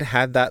he hadn't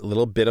had that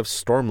little bit of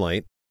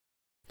stormlight,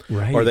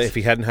 right, or if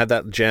he hadn't had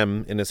that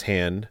gem in his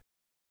hand,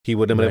 he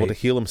wouldn't have been able to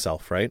heal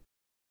himself, right?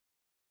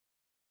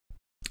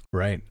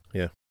 Right.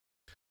 Yeah.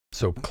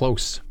 So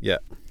close. Yeah.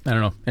 I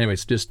don't know.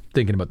 Anyways, just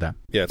thinking about that.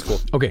 Yeah, it's cool.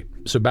 Okay,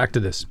 so back to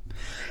this.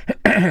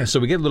 So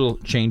we get a little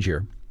change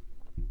here.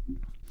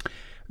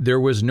 There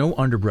was no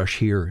underbrush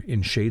here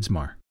in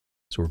Shadesmar.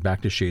 So we're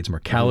back to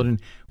Shadesmar. Kaladin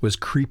was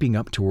creeping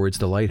up towards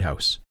the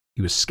lighthouse.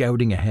 He was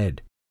scouting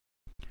ahead,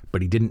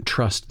 but he didn't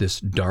trust this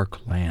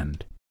dark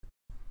land.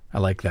 I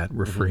like that,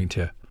 referring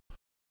to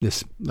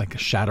this like a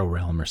shadow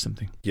realm or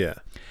something. Yeah.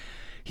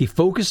 He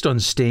focused on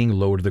staying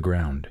low to the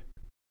ground,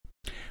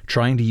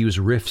 trying to use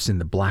rifts in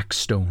the black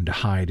stone to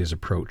hide his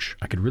approach.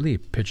 I could really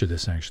picture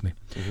this, actually.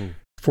 Mm-hmm.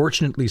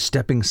 Fortunately,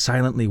 stepping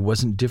silently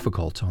wasn't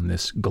difficult on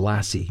this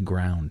glassy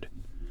ground.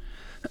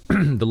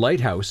 The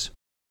lighthouse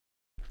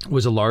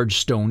was a large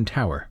stone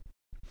tower.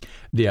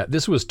 Yeah,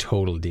 this was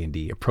total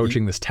D&D.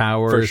 Approaching this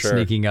tower,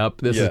 sneaking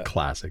up. This is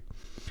classic.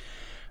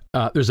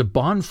 There's a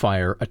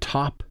bonfire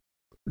atop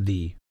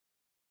the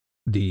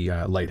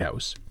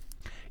lighthouse.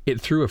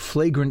 It threw a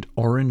flagrant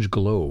orange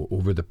glow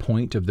over the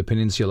point of the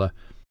peninsula.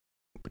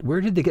 But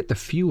where did they get the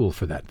fuel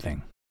for that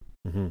thing?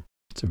 Mm-hmm.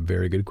 It's a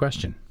very good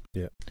question.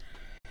 Yeah.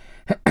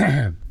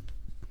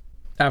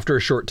 After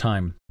a short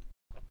time,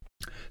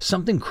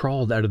 something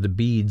crawled out of the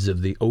beads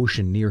of the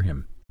ocean near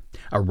him.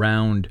 A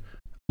round,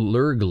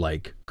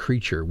 lurg-like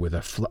creature with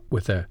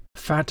a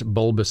fat,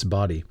 bulbous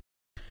body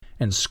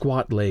and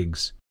squat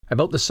legs,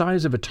 about the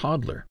size of a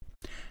toddler.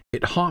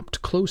 It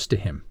hopped close to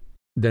him,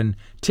 then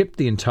tipped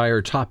the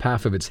entire top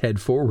half of its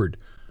head forward.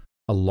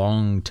 A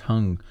long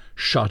tongue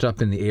shot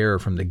up in the air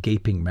from the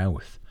gaping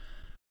mouth.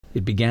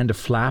 It began to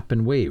flap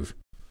and wave.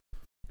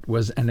 It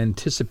was an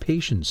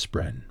anticipation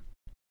spren.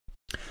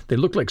 They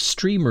looked like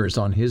streamers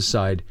on his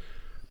side,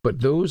 but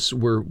those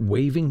were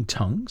waving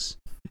tongues?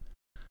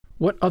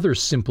 What other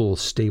simple,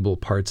 stable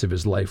parts of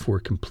his life were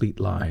complete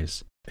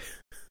lies?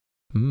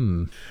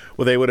 Well,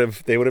 they would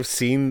have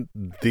seen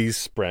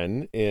these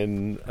spren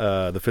in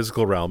the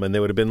physical realm, and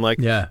they would have been like,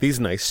 these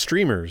nice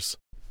streamers.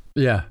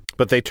 Yeah.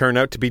 But they turn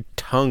out to be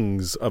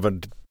tongues of a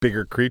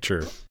bigger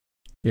creature.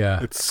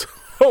 Yeah. It's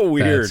so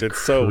weird.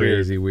 That's so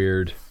crazy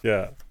weird.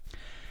 Yeah.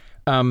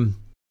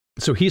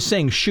 So he's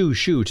saying shoo,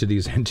 shoo to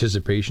these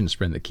anticipation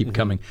spren that keep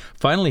coming.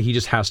 Finally, he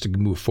just has to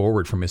move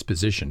forward from his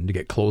position to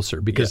get closer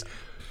because,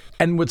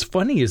 and what's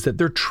funny is that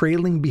they're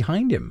trailing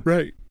behind him.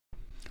 Right.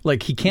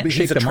 Like he can't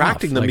shake them off. He's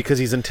attracting them because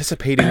he's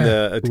anticipating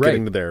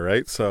getting there,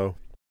 right? So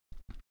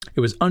it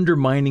was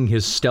undermining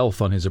his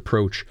stealth on his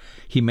approach.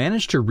 He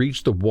managed to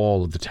reach the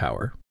wall of the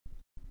tower,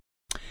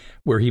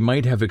 where he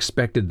might have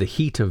expected the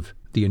heat of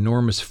the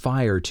enormous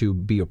fire to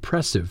be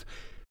oppressive,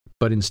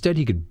 but instead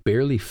he could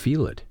barely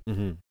feel it.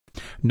 Mm-hmm.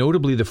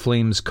 Notably, the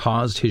flames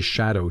caused his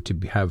shadow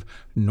to have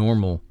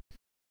normal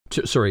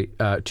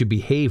to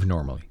behave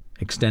normally,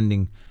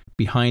 extending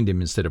behind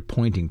him instead of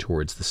pointing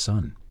towards the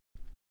sun.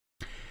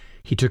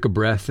 He took a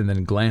breath and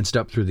then glanced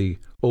up through the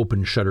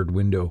open shuttered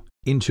window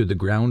into the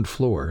ground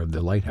floor of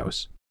the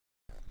lighthouse.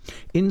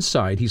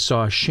 Inside, he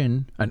saw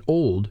an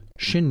old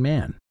Shin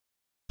man,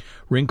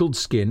 wrinkled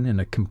skin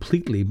and a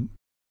completely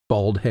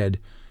bald head,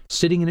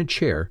 sitting in a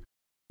chair,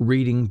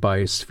 reading by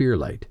a sphere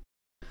light.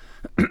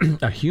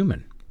 A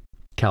human.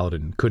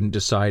 Kaladin couldn't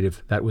decide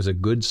if that was a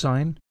good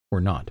sign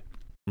or not.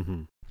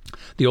 Mm-hmm.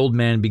 The old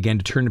man began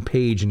to turn a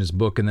page in his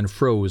book and then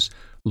froze,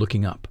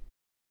 looking up.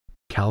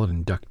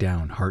 Kaladin ducked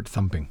down, heart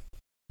thumping.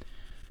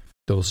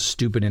 Those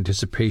stupid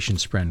anticipation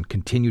spren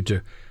continued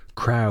to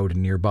crowd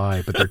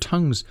nearby, but their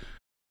tongues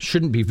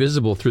shouldn't be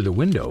visible through the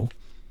window.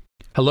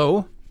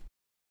 "Hello?"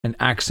 An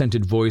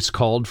accented voice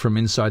called from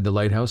inside the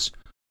lighthouse.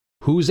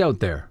 "Who's out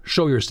there?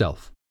 Show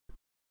yourself."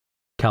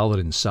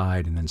 Kaladin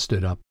sighed and then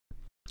stood up.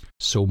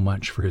 So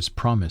much for his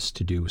promise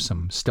to do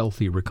some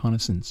stealthy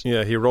reconnaissance.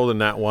 Yeah, he rolled a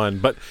nat 1,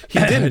 but he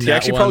didn't. He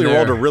actually probably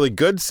rolled a really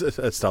good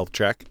stealth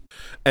check.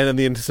 And then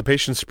the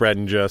anticipation spread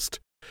and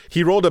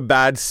he rolled a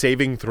bad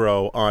saving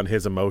throw on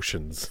his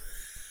emotions.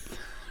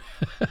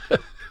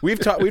 We've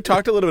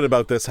talked a little bit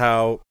about this,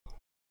 how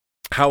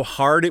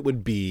hard it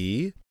would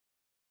be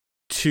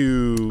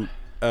to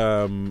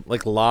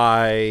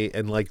lie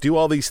and do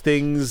all these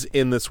things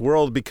in this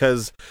world,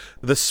 because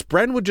the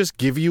spren would just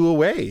give you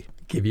away.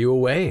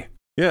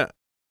 Yeah.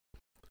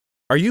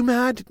 Are you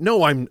mad?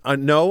 No, I'm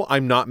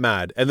not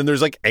mad. And then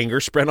there's anger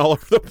spren all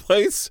over the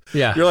place.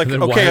 Yeah. You're like,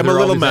 okay, I'm a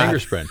little mad. Anger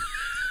spren?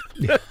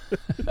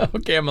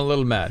 Okay, I'm a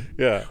little mad.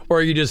 Yeah.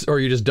 Or you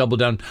just double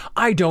down.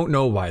 I don't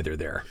know why they're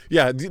there.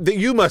 Yeah,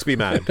 you must be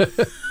mad.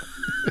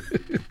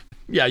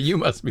 Yeah, you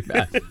must be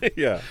mad.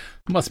 Yeah.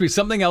 Must be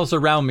something else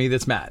around me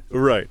that's mad.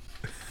 Right.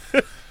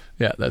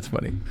 Yeah, that's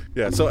funny.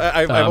 Yeah, so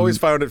I've always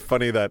found it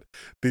funny that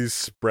these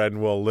spren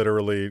will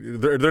literally,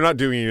 they're not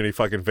doing you any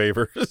fucking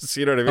favors.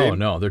 You know what I mean? Oh,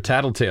 no, they're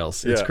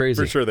tattletales. It's yeah, crazy.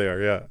 For sure they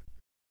are, yeah.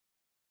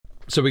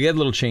 So we get a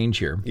little change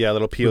here. Yeah, a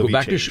little POV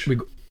change. We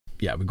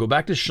go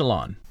back to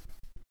Shallan.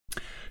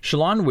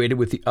 Shallan waited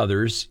with the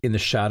others in the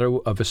shadow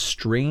of a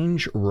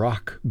strange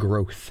rock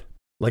growth,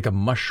 like a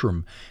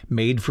mushroom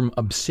made from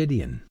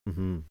obsidian.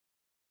 Mm-hmm.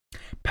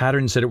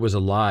 Pattern said it was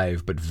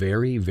alive, but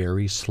very,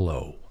 very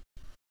slow.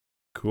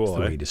 Cool. That's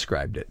the way he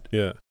described it.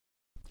 Yeah.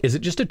 Is it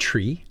just a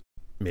tree?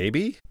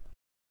 Maybe?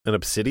 An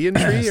obsidian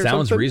tree or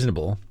Sounds something?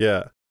 reasonable.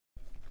 Yeah.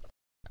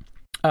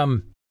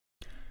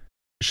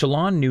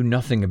 Shallan knew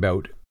nothing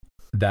about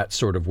that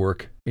sort of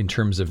work in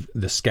terms of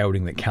the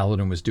scouting that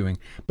Kaladin was doing,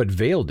 but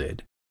Vale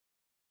did.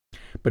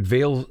 But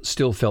Vale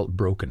still felt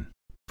broken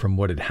from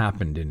what had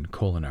happened in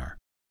Kholinar.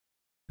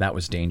 That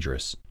was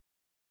dangerous.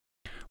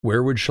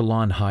 Where would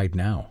Shallan hide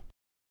now?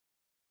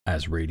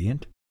 As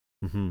Radiant?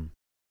 Mm-hmm.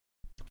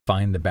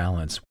 Find the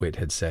balance, Wit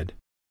had said.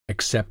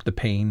 Accept the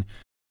pain,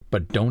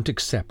 but don't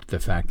accept the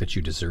fact that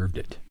you deserved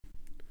it.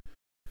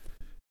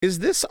 Is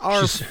this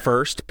our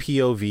first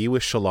POV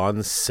with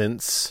Shallan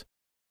since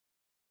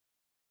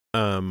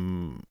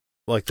the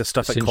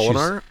stuff at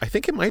Kholinar? I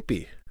think it might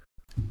be.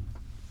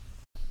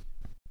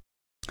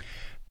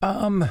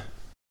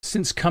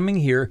 Since coming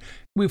here,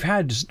 we've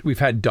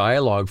had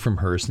dialogue from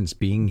her since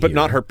being here. But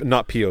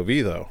not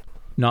POV though.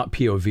 Not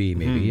POV,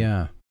 maybe,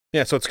 yeah.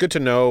 Yeah, so it's good to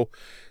know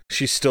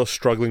she's still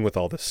struggling with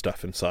all this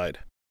stuff inside.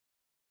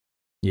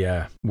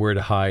 Yeah, where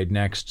to hide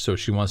next. So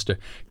she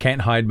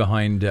can't hide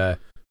behind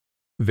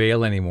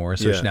Vale anymore.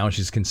 So now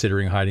she's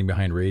considering hiding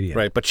behind Radiant.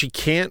 Right, but she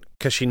can't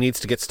because she needs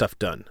to get stuff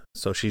done.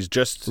 So she's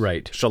just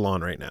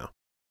Shallan right now.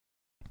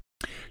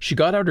 She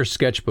got out her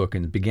sketchbook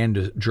and began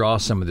to draw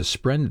some of the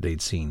spren that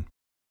they'd seen.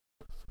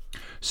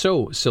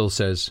 So, Syl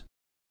says,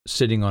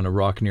 sitting on a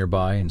rock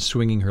nearby and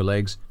swinging her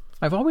legs,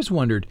 I've always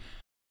wondered,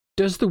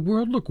 does the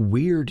world look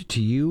weird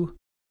to you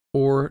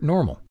or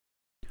normal?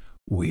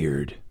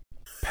 Weird,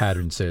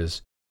 Pattern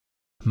says.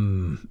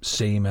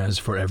 Same as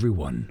for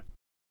everyone.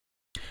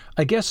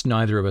 I guess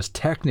neither of us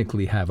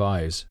technically have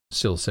eyes,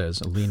 Syl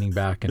says, leaning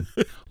back and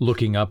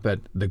looking up at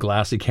the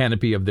glassy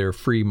canopy of their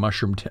free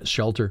mushroom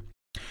shelter.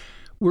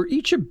 We're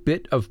each a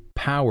bit of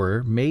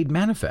power made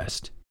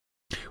manifest.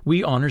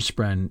 We honor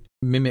spren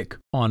mimic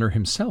honor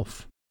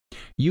himself.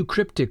 You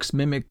cryptics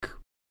mimic,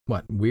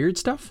 what, weird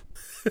stuff?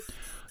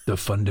 The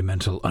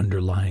fundamental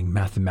underlying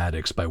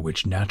mathematics by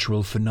which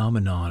natural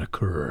phenomena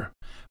occur.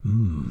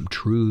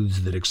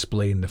 Truths that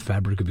explain the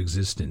fabric of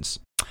existence.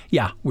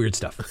 Yeah, weird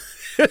stuff.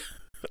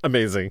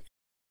 Amazing.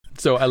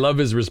 So I love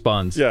his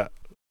response. Yeah.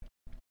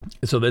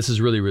 So this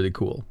is really, really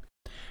cool.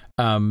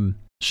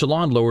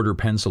 Shallan lowered her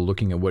pencil,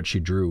 looking at what she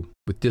drew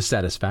with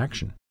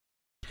dissatisfaction.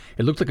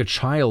 It looked like a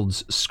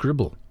child's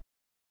scribble.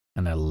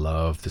 And I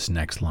love this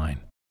next line.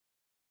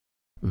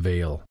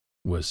 Vale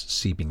was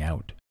seeping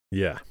out.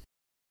 Yeah.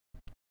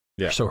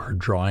 Yeah. So her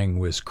drawing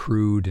was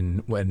crude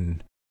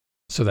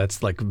so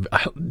that's like,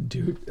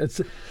 dude,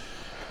 that's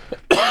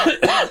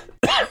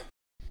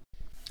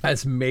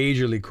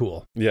majorly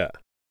cool. Yeah.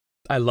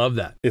 I love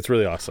that. It's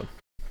really awesome.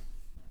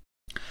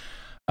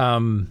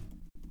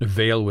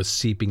 Vale was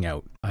seeping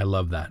out. I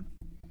love that.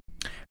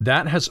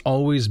 That has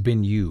always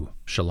been you,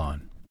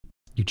 Shallan.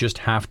 You just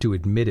have to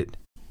admit it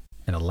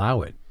and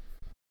allow it.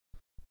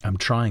 I'm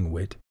trying,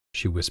 Wit,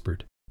 she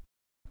whispered.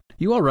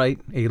 You all right?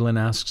 Adolin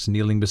asks,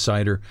 kneeling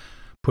beside her,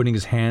 putting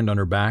his hand on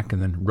her back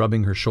and then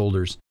rubbing her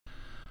shoulders.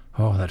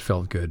 Oh, that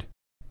felt good.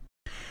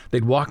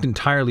 They'd walked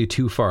entirely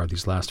too far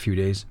these last few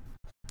days.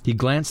 He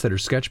glanced at her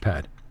sketch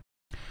pad.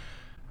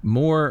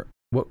 More,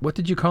 what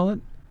did you call it?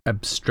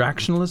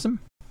 Abstractionalism?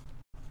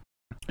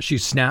 She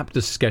snapped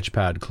the sketch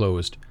pad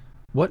closed.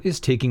 What is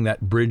taking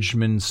that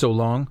Bridgman so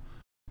long?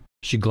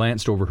 She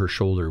glanced over her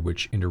shoulder,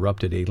 which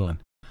interrupted Adolin.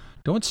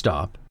 Don't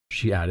stop,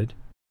 she added,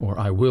 or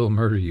I will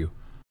murder you.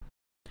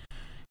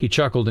 He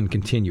chuckled and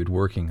continued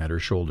working at her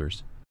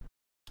shoulders.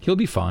 He'll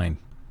be fine.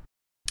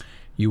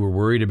 You were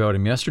worried about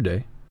him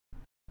yesterday.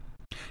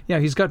 Yeah,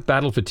 he's got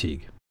battle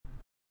fatigue.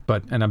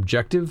 But an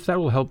objective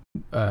will help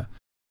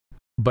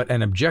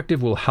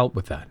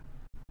with that.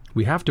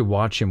 We have to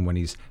watch him when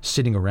he's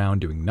sitting around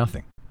doing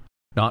nothing,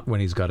 not when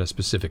he's got a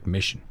specific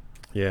mission.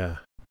 Yeah.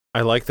 I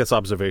like this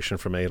observation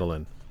from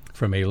Adolin.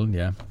 From Adolin,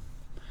 yeah.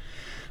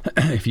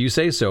 If you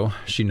say so,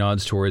 she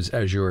nods towards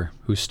Azure,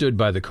 who stood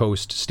by the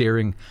coast,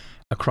 staring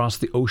across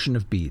the ocean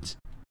of beads.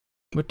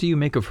 What do you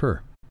make of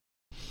her?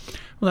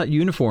 Well, that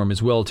uniform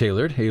is well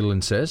tailored,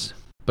 Adolin says,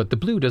 but the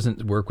blue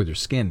doesn't work with her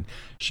skin.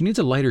 She needs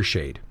a lighter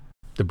shade.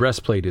 The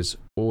breastplate is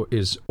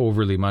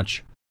overly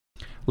much,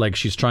 like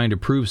she's trying to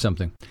prove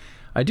something.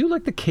 I do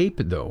like the cape,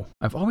 though.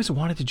 I've always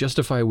wanted to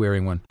justify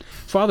wearing one.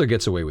 Father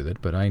gets away with it,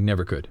 but I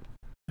never could.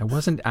 I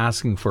wasn't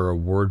asking for a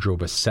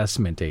wardrobe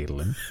assessment,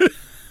 Adolin.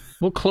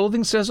 Well,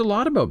 clothing says a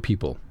lot about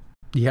people.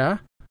 Yeah?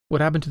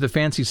 What happened to the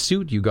fancy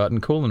suit you got in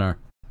Kolinar?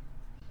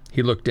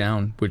 He looked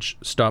down, which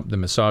stopped the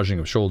massaging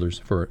of shoulders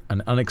for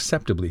an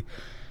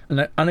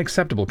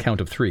unacceptable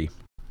count of 3.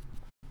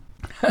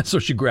 So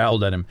she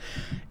growled at him.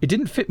 It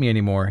didn't fit me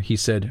anymore, he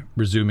said,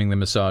 resuming the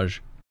massage.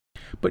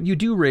 But you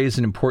do raise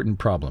an important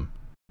problem.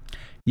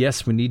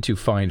 Yes, we need to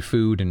find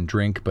food and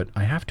drink, but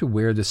I have to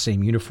wear the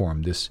same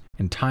uniform this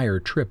entire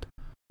trip.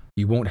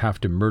 You won't have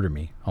to murder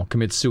me. I'll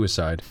commit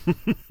suicide.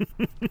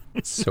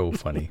 It's so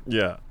funny.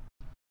 Yeah.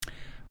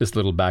 This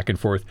little back and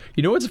forth.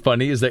 You know what's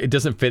funny is that it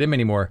doesn't fit him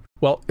anymore.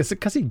 Well, is it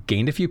because he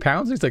gained a few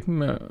pounds? He's like,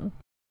 meh.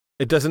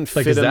 It doesn't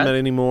fit him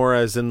anymore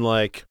as in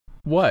like...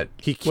 What?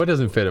 What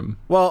doesn't fit him?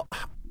 Well,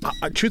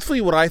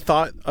 truthfully, what I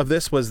thought of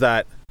this was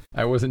that...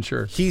 I wasn't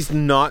sure. He's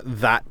not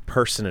that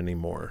person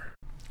anymore.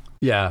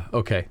 Yeah,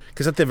 okay.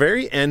 Because at the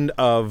very end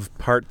of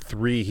part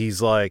 3,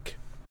 he's like...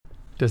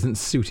 Doesn't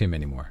suit him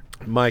anymore.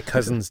 My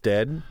cousin's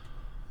dead.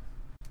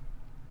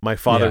 My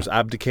father's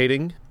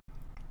abdicating.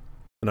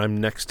 And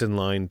I'm next in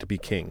line to be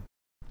king.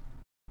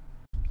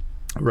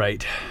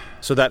 Right.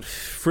 So that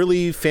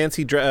frilly,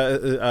 fancy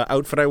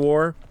outfit I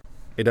wore,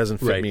 it doesn't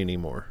fit me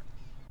anymore.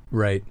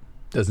 Right.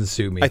 Doesn't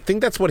suit me. I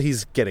think that's what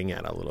he's getting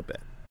at a little bit.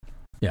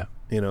 Yeah.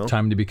 You know?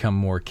 Time to become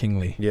more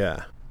kingly.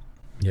 Yeah.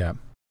 Yeah.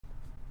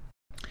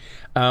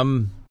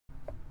 I'll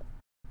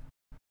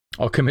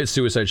commit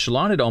suicide.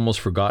 Shallan had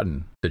almost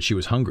forgotten that she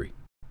was hungry.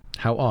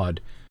 How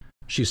odd.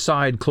 She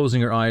sighed,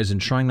 closing her eyes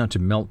and trying not to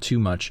melt too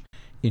much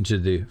into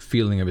the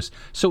feeling of his...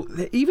 So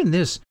even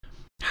this,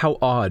 how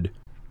odd.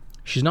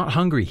 She's not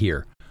hungry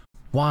here.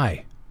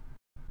 Why?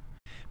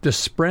 The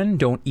Spren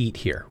don't eat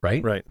here,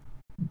 right? Right.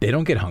 They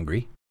don't get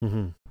hungry.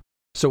 Mm-hmm.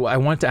 So I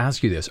want to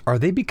ask you this. Are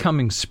they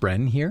becoming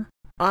Spren here?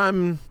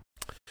 No.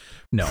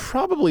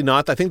 Probably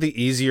not. I think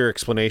the easier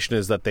explanation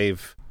is that they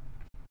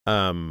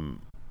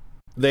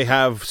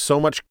have so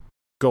much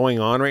going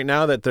on right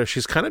now that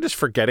she's kind of just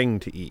forgetting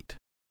to eat.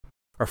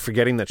 Or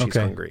forgetting that she's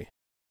hungry.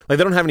 Like,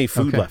 they don't have any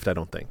food left, I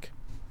don't think.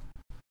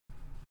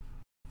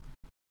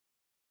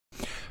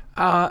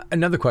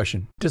 Another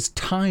question. Does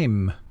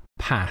time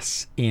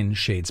pass in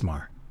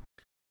Shadesmar?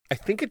 I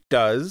think it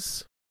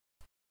does.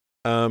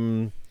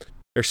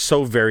 There's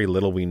so very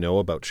little we know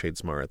about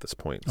Shadesmar at this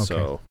point,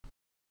 so...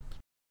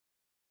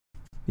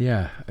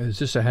 Yeah, it's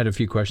just I had a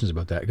few questions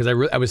about that, because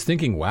I was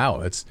thinking, wow,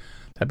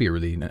 that'd be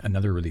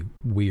another really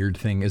weird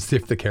thing, is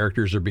if the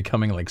characters are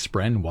becoming like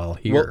Spren while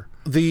here.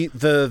 Well,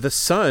 the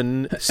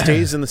sun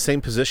stays in the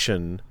same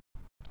position,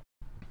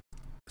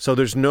 so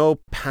there's no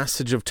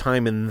passage of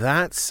time in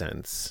that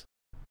sense.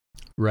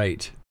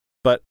 Right.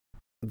 But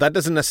that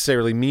doesn't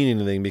necessarily mean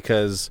anything,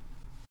 because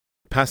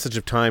passage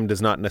of time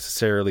does not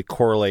necessarily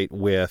correlate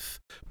with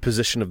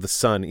position of the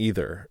sun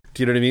either.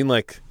 Do you know what I mean?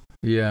 Like,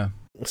 yeah.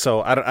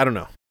 So I don't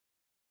know.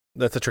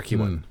 That's a tricky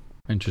one.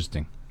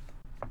 Interesting.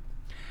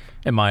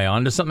 Am I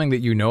onto something that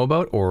you know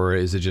about, or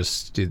is it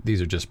just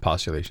these are just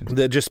postulations?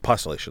 They're just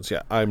postulations.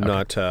 Yeah, I'm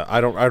not.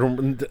 I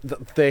don't.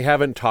 They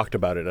haven't talked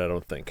about it, I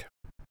don't think.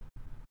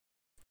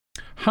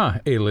 Huh?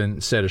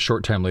 Aelin said a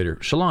short time later.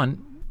 Shallan,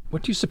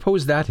 what do you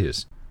suppose that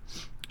is?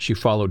 She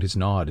followed his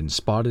nod and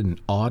spotted an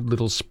odd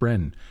little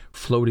spren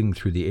floating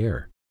through the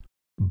air,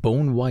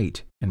 bone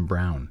white and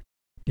brown.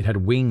 It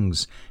had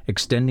wings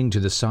extending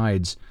to the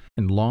sides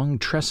and long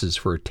tresses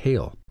for a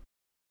tail.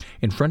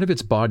 In front of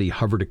its body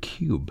hovered a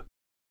cube.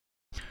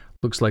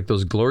 Looks like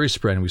those glory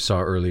spren we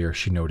saw earlier,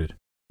 she noted,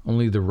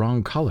 only the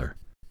wrong color.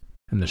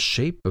 And the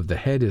shape of the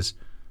head is...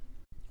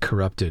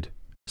 corrupted,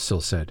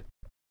 Syl said.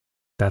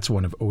 That's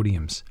one of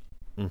Odium's.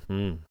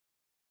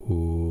 Mm-hmm.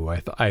 Ooh,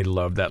 I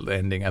love that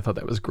ending. I thought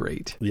that was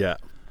great. Yeah.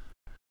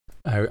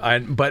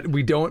 But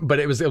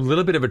it was a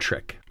little bit of a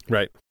trick.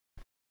 Right.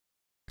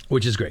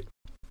 Which is great.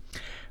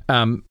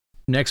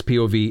 Next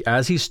POV,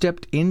 as he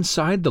stepped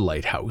inside the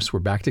lighthouse, we're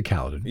back to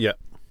Kaladin. Yeah.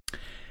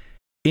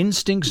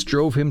 Instincts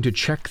drove him to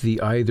check the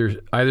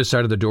either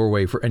side of the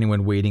doorway for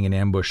anyone waiting in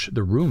ambush.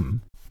 The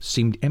room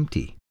seemed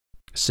empty,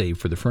 save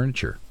for the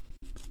furniture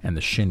and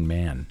the Shin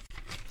Man.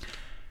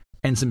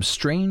 And some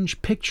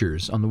strange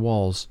pictures on the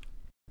walls.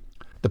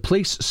 The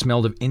place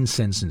smelled of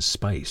incense and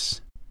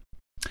spice.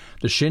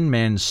 The Shin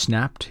Man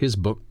snapped his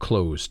book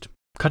closed.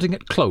 Cutting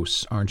it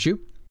close, aren't you?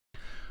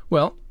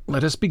 Well,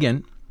 let us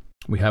begin.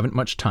 We haven't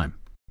much time.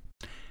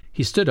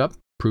 He stood up,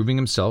 proving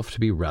himself to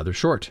be rather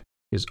short.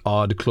 His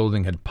odd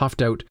clothing had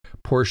puffed out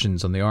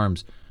portions on the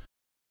arms.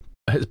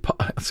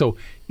 So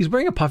he's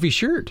wearing a puffy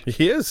shirt.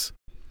 He is.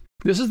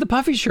 This is the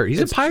puffy shirt.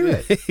 He's a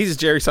pirate. He's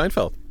Jerry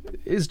Seinfeld.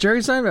 It's Jerry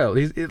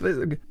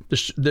Seinfeld.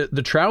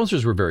 The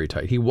trousers were very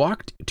tight. He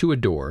walked to a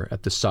door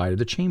at the side of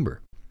the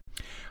chamber.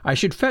 I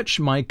should fetch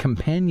my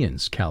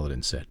companions,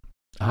 Kaladin said.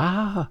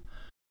 Ah,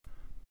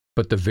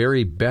 but the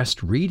very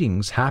best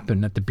readings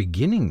happen at the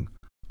beginning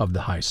of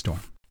the high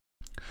storm.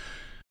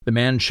 The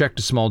man checked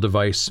a small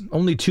device,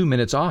 only 2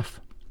 minutes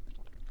off.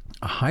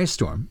 A high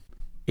storm?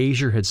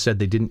 Azure had said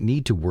they didn't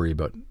need to worry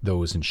about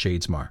those in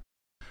Shadesmar.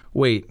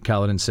 Wait,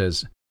 Kaladin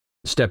says,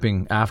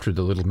 stepping after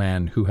the little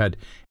man who had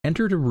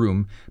entered a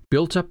room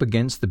built up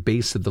against the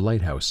base of the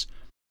lighthouse.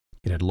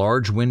 It had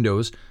large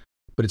windows,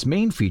 but its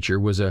main feature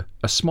was a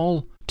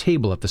small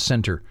table at the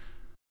center,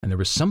 and there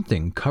was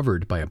something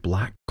covered by a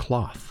black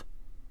cloth.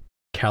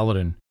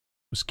 Kaladin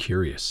was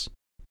curious.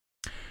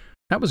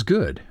 That was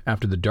good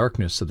after the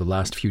darkness of the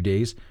last few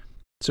days,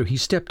 so he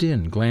stepped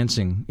in,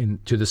 glancing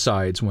into the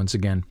sides once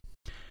again.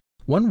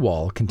 One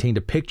wall contained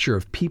a picture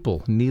of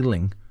people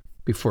kneeling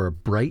before a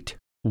bright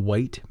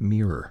white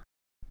mirror.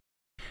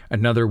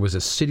 Another was a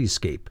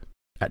cityscape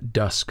at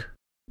dusk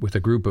with a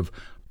group of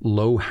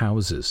low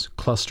houses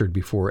clustered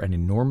before an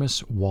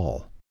enormous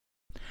wall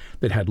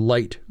that had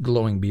light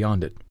glowing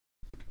beyond it.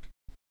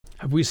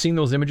 Have we seen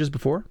those images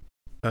before?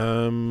 I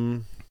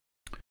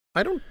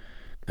don't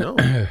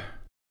know.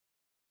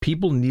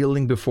 People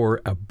kneeling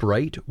before a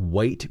bright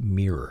white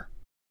mirror.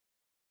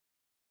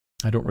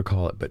 I don't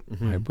recall it, but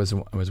I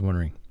was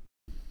wondering.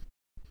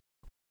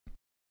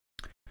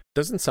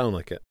 Doesn't sound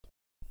like it.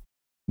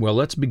 Well,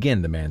 let's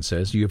begin, the man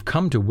says. You have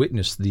come to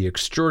witness the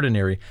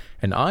extraordinary,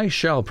 and I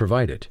shall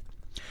provide it.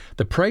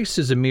 The price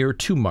is a mere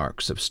 2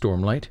 marks of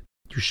stormlight.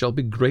 You shall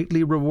be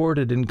greatly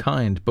rewarded in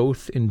kind,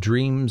 both in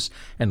dreams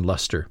and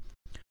luster.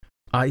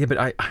 But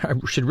I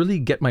should really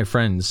get my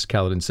friends,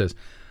 Kaladin says.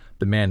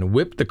 The man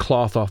whipped the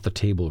cloth off the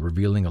table,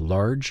 revealing a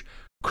large,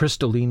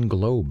 crystalline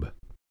globe.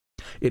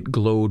 It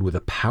glowed with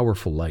a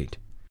powerful light,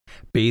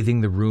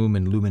 bathing the room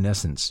in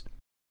luminescence.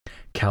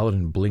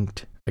 Kaladin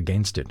blinked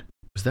against it.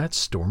 Was that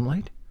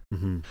stormlight?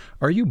 Mm-hmm.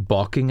 Are you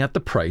balking at the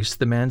price?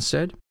 The man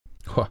said.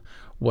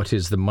 What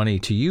is the money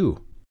to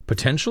you?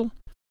 Potential?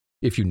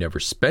 If you never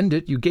spend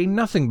it, you gain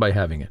nothing by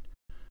having it.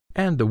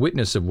 And the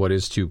witness of what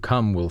is to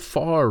come will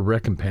far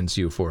recompense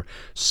you for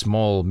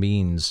small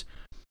means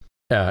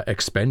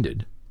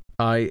expended.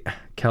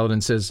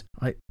 Kaladin says,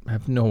 I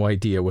have no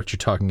idea what you're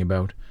talking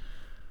about.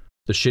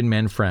 The Shin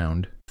Man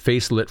frowned,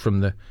 face lit from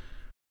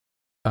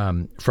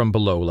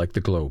below like the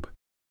globe.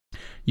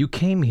 You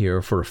came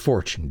here for a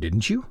fortune,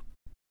 didn't you?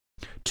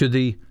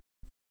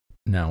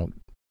 Now,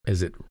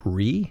 is it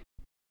Re?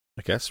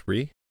 I guess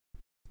Re.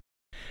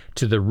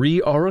 To the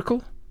Re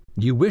Oracle?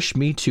 You wish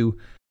me to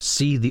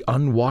see the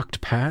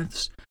unwalked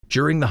paths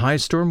during the high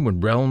storm when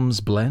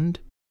realms blend?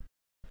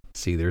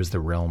 See, there's the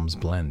realms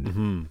blend.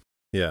 Mm-hmm.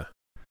 Yeah.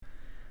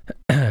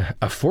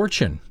 A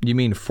fortune? You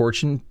mean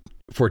fortune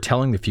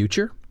foretelling the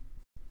future?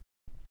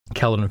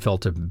 Kaladin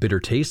felt a bitter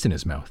taste in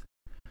his mouth.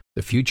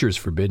 The future is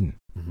forbidden.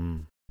 Mm-hmm.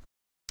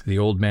 The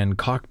old man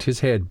cocked his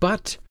head.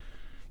 But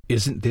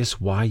isn't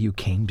this why you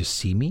came to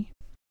see me?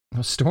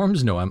 Well,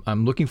 storms know.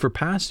 I'm looking for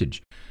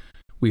passage.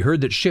 We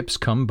heard that ships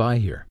come by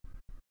here.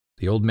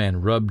 The old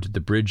man rubbed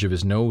the bridge of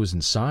his nose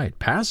and sighed.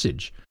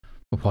 Passage?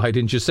 Why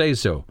didn't you say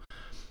so?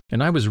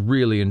 And I was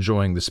really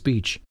enjoying the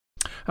speech.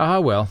 Ah,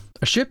 well,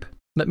 a ship?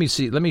 Let me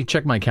see. Let me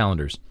check my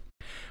calendars.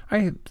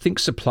 I think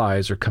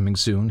supplies are coming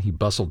soon. He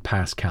bustled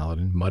past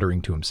Kaladin,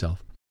 muttering to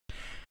himself.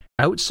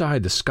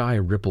 Outside, the sky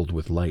rippled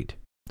with light.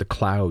 The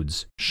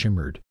clouds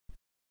shimmered,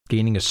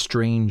 gaining a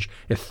strange,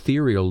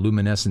 ethereal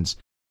luminescence.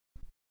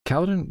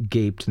 Kaladin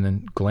gaped and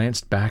then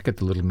glanced back at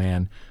the little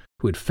man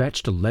who had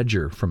fetched a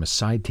ledger from a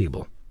side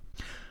table.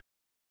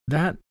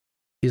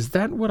 Is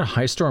that what a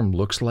high storm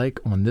looks like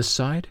on this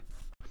side?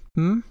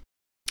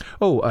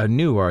 Oh,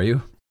 new, are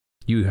you?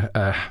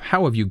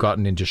 How have you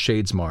gotten into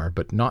Shadesmar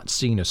but not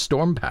seen a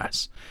storm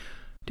pass?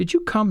 Did you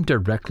come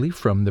directly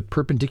from the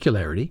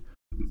perpendicularity?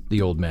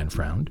 The old man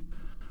frowned.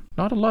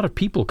 Not a lot of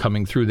people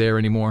coming through there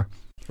anymore.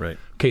 Right.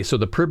 Okay, so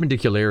the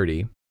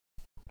perpendicularity,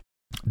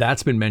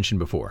 that's been mentioned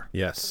before.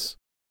 Yes.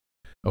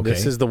 Okay.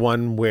 This is the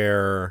one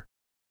where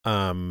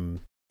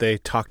They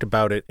talked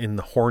about it in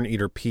the Horn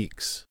Eater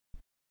Peaks.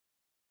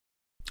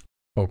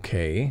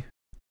 Okay.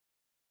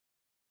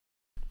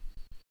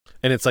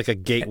 And it's like a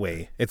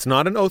gateway. It's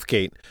not an oath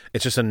gate.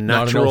 It's just a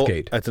natural. Not an oath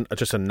gate. It's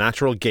just a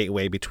natural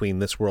gateway between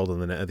this world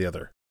and the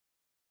other.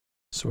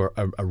 So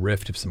a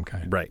rift of some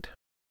kind. Right.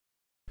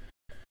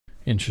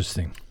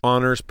 Interesting.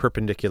 Honors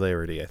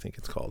perpendicularity, I think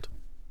it's called.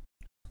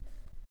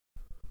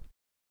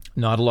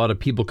 Not a lot of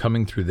people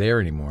coming through there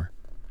anymore.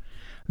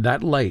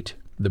 That light,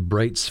 the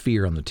bright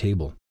sphere on the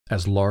table,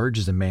 as large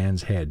as a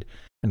man's head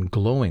and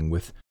glowing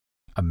with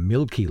a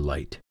milky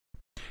light.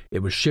 It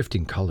was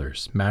shifting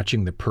colors,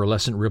 matching the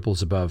pearlescent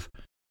ripples above.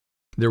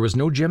 There was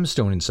no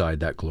gemstone inside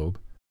that globe,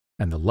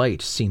 and the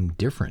light seemed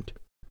different,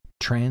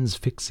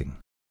 transfixing.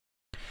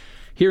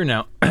 Here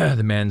now,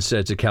 the man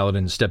said to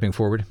Kaladin, stepping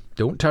forward.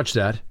 Don't touch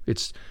that.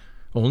 It's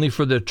only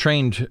for the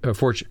trained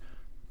fortune.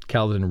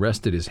 Kaladin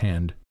rested his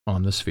hand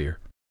on the sphere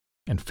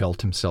and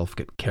felt himself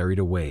get carried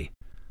away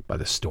by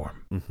the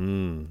storm.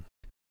 Mm-hmm.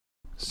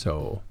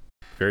 So,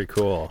 very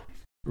cool.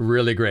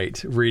 Really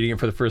great. Reading it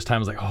for the first time, I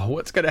was like, oh,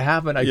 what's going to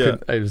happen?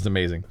 It was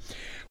amazing.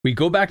 We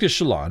go back to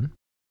Shallan.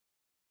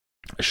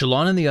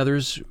 Shallan and the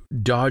others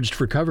dodged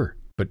for cover,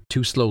 but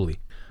too slowly.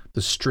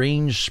 The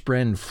strange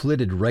spren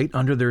flitted right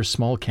under their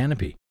small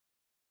canopy.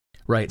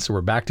 Right, so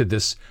we're back to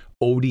this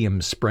odium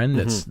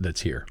spren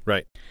that's here.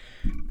 Right.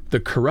 The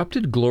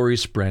corrupted glory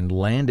spren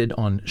landed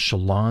on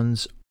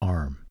Shallan's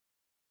arm.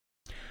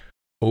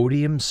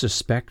 Odium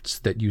suspects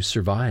that you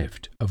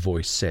survived, a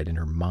voice said in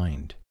her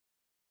mind.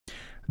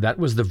 That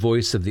was the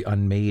voice of the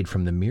unmade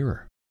from the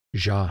mirror,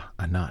 Ja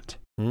Anat.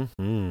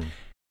 Mm-hmm.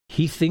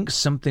 He thinks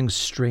something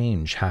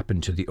strange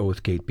happened to the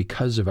Oathgate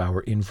because of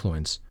our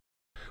influence.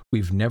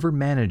 We've never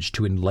managed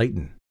to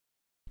enlighten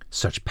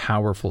such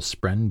powerful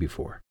spren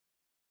before.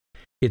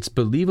 It's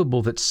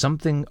believable that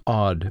something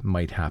odd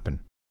might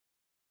happen.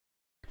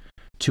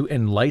 To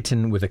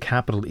enlighten with a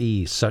capital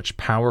E such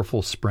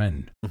powerful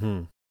spren.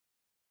 Mm-hmm.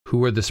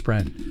 Who are the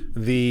spren?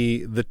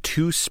 The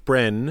two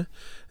spren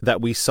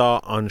that we saw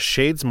on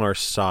Shadesmar's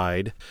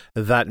side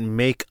that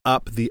make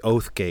up the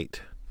Oathgate.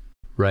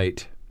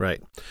 Right.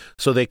 Right.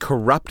 So they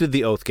corrupted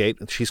the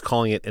Oathgate. She's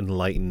calling it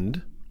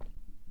enlightened.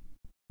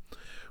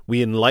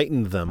 We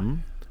enlightened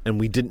them, and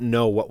we didn't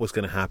know what was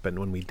going to happen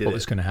when we did it. What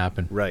was going to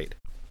happen. Right.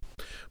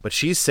 But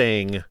she's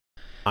saying,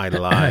 I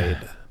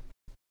lied.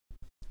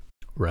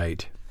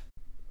 Right.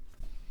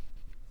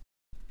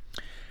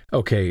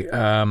 Okay,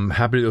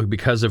 happy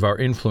because of our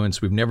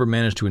influence, we've never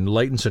managed to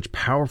enlighten such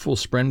powerful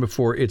spren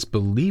before. It's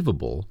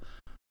believable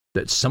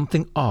that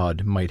something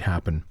odd might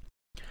happen.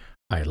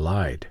 I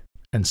lied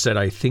and said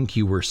I think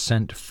you were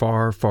sent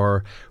far,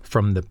 far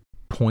from the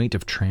point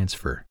of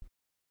transfer.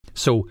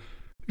 So,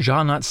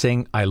 Ja not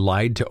saying I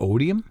lied to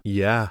Odium?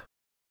 Yeah.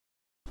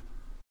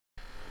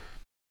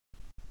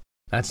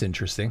 That's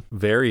interesting.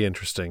 Very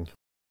interesting.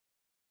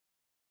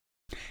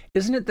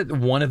 Isn't it that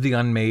one of the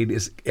unmade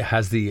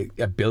has the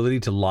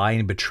ability to lie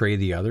and betray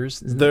the others?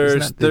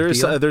 There's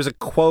a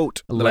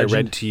quote that I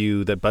read to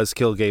you that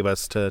Buzzkill gave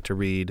us to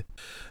read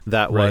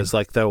that was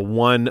like the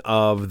one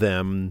of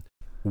them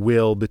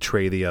will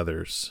betray the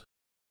others.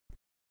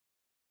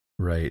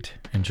 Right.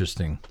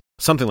 Interesting.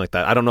 Something like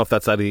that. I don't know if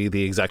that's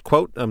the exact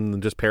quote. I'm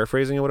just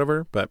paraphrasing or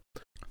whatever, but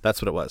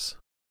that's what it was.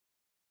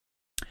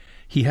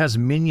 He has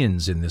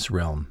minions in this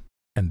realm,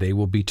 and they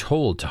will be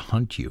told to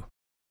hunt you.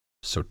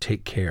 So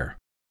take care.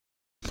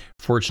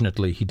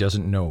 Fortunately, he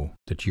doesn't know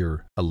that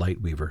you're a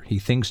Lightweaver. He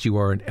thinks you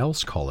are an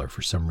Elsecaller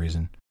for some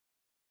reason.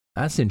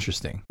 That's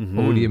interesting. Mm-hmm.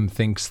 Odium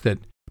thinks that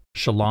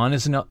Shallan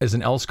is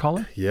an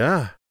Elsecaller?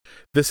 Yeah.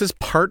 This is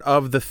part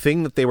of the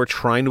thing that they were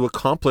trying to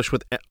accomplish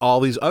with all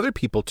these other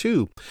people,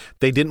 too.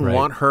 They didn't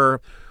want her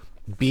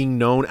being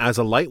known as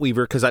a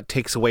Lightweaver because that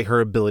takes away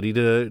her ability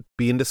to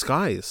be in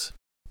disguise.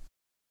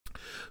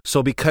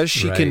 So because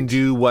she can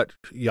do what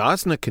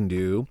Yasna can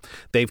do,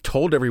 they've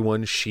told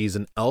everyone she's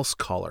an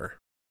Elsecaller.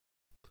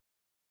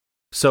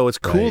 So it's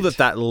cool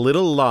that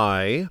little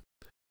lie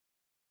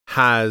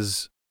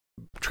has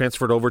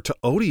transferred over to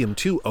Odium,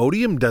 too.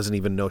 Odium doesn't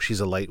even know she's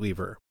a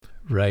Lightweaver.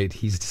 Right,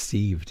 he's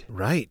deceived.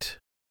 Right.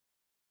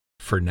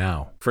 For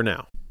now.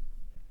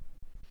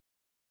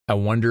 I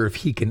wonder if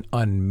he can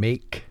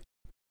unmake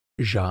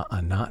Ja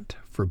Anat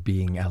for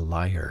being a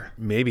liar.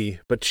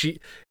 Maybe, but she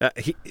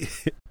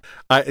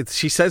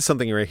says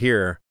something right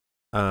here.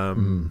 I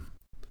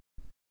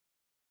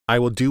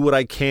will do what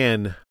I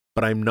can,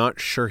 but I'm not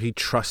sure he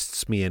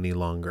trusts me any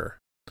longer.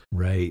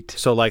 Right.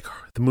 So, like,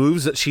 the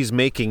moves that she's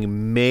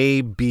making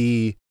may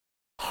be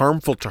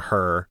harmful to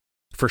her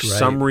for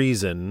some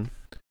reason.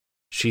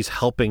 She's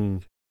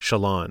helping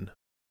Shallan.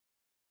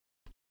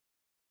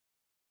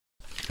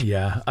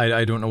 Yeah,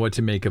 I don't know what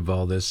to make of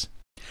all this.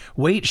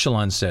 Wait,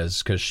 Shallan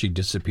says, because she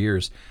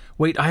disappears.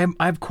 Wait, I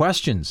have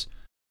questions.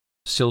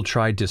 Syl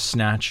tried to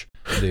snatch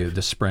the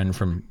spren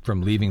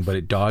from leaving, but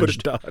it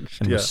dodged,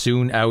 and was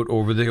soon out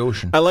over the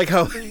ocean. I like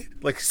how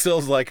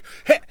Syl's like,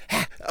 hey,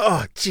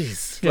 oh,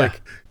 jeez.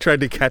 Like, trying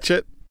to catch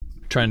it.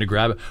 Trying to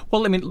grab it.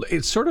 Well, I mean,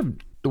 it's sort of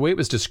the way it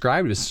was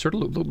described, it sort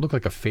of looked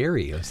like a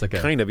fairy. It's like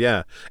kind of,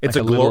 yeah. It's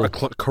like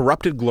a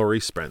corrupted glory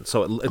spren.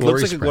 So it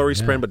looks like a glory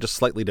spren, but just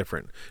slightly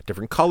different.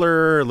 Different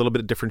color, a little bit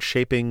of different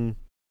shaping.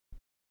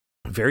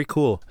 Very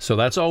cool. So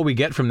that's all we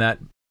get from that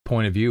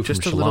point of view.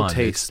 Just from a little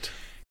taste.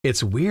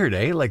 It's weird,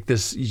 eh? Like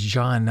this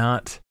Jean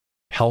not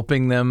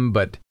helping them,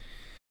 but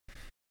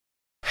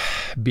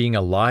being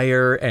a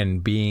liar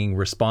and being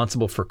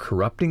responsible for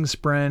corrupting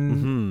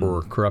Spren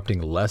or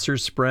corrupting lesser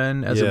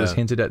Spren, as it was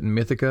hinted at in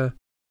Mythica.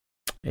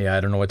 Yeah, I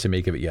don't know what to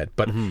make of it yet,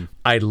 but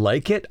I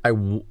like it. I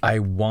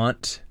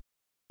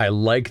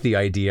like the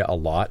idea a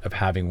lot of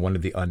having one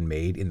of the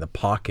Unmade in the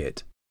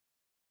pocket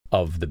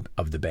of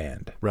the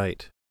band.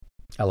 Right.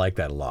 I like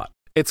that a lot.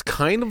 It's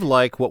kind of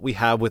like what we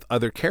have with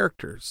other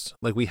characters.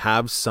 Like we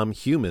have some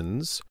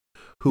humans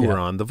who are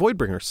on the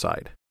Voidbringer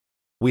side.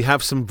 We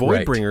have some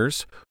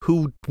Voidbringers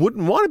who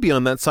wouldn't want to be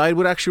on that side,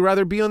 would actually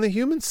rather be on the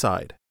human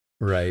side.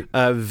 Right.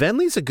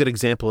 Venli's a good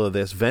example of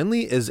this.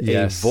 Venli is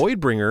a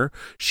Voidbringer.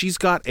 She's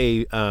got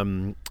a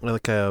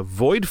like a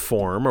Void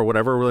form or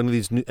whatever, one of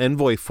these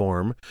Envoy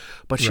form,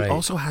 but she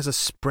also has a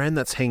Spren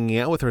that's hanging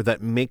out with her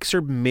that makes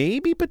her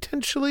maybe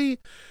potentially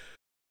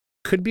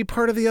could be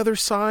part of the other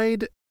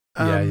side.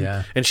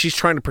 And she's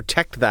trying to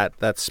protect that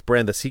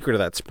Spren, the secret of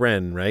that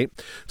Spren, right?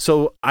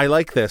 So I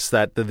like this,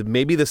 that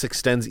maybe this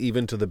extends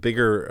even to the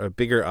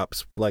bigger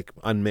ups, like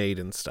Unmade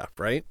and stuff,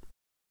 right?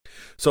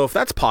 So if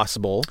that's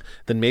possible,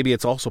 then maybe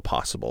it's also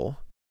possible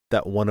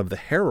that one of the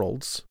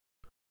heralds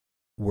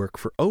work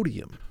for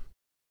Odium.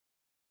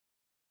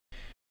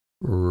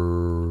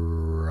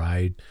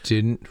 I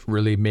didn't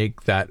really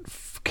make that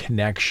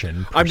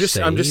connection. I'm just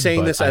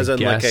saying this as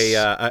like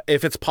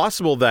if it's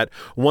possible that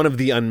one of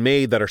the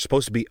Unmade that are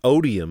supposed to be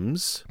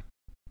Odium's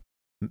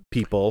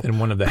people and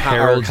one of the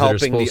heralds are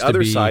helping the other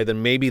be, side,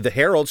 then maybe the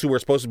heralds who were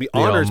supposed to be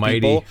honors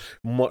people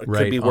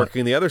could be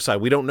working the other side.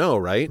 We don't know,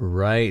 right?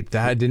 Right.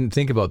 I didn't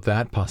think about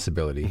that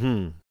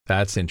possibility.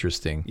 That's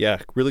interesting.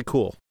 Yeah, really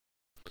cool.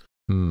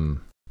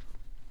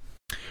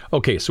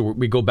 Okay, so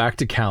we go back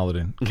to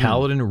Kaladin.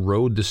 Kaladin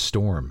rode the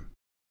storm.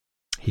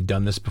 He'd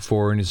done this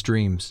before in his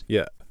dreams.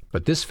 Yeah.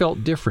 But this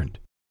felt different.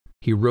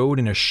 He rode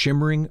in a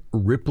shimmering,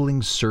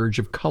 rippling surge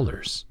of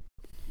colors.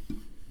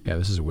 Yeah,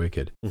 this is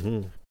wicked.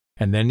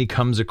 And then he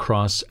comes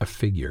across a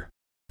figure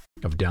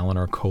of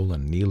Dalinar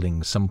Kholin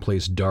kneeling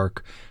someplace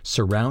dark,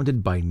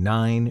 surrounded by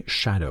 9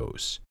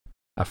 shadows,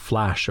 a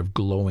flash of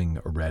glowing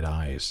red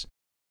eyes.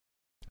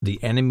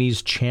 The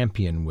enemy's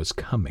champion was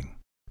coming.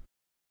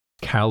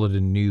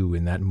 Kaladin knew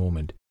in that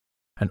moment,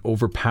 an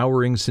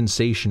overpowering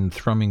sensation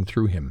thrumming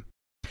through him,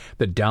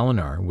 that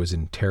Dalinar was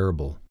in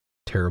terrible,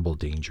 terrible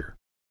danger.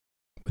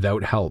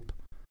 Without help,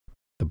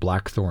 the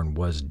Blackthorn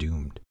was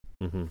doomed.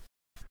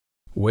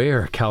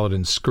 Where?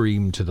 Kaladin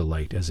screamed to the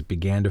light as it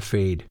began to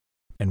fade.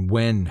 And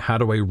when? How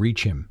do I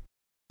reach him?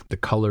 The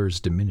colors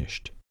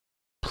diminished.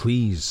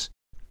 Please.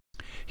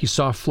 He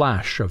saw a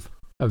flash of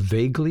a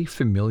vaguely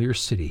familiar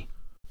city.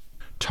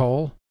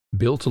 Tall,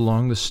 built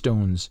along the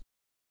stones,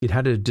 it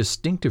had a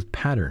distinctive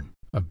pattern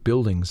of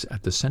buildings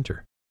at the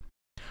center,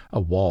 a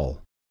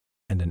wall,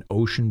 and an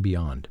ocean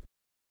beyond.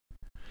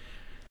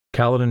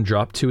 Kaladin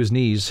dropped to his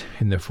knees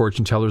in the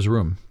fortune teller's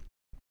room.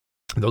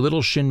 The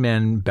little Shin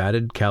Man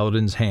batted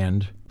Kaladin's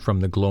hand from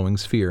the glowing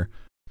sphere.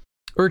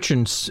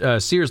 Urchin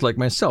seers like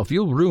myself,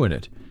 you'll ruin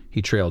it,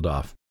 he trailed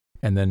off,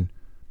 and then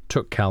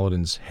took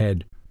Kaladin's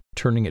head,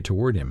 turning it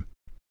toward him.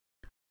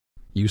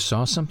 You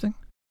saw something?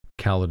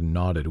 Kaladin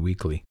nodded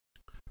weakly.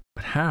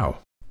 But how?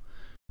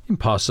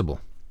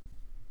 Impossible.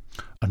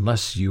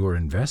 Unless you are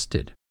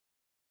invested.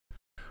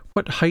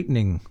 What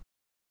heightening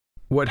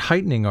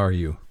are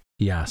you?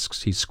 He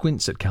asks. He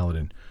squints at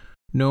Kaladin.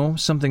 No,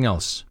 something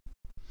else.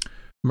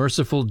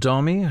 Merciful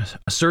Domi,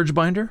 a surge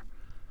binder?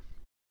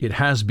 It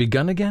has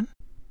begun again?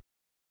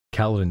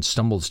 Kaladin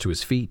stumbles to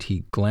his feet.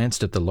 He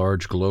glanced at the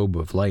large globe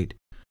of light,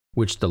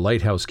 which the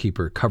lighthouse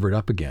keeper covered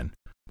up again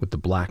with the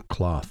black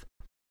cloth,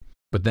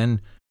 but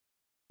then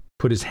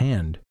put his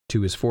hand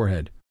to his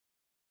forehead,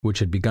 which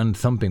had begun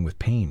thumping with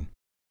pain.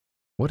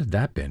 What had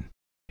that been?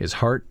 His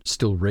heart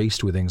still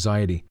raced with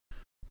anxiety.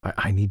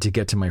 I need to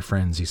get to my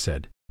friends, he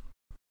said.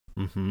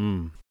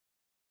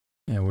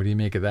 Yeah, what do you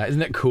make of that? Isn't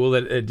that cool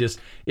that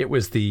it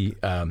was the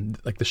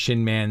like the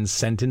Shin Man's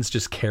sentence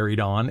just carried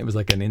on? It was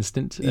like an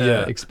instant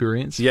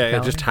experience. Yeah,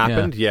 it just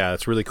happened. Yeah,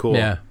 it's really cool.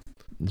 Yeah,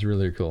 it's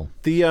really cool.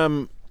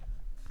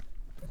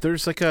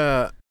 There's like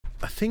a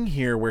thing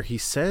here where he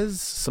says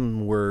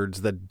some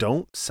words that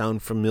don't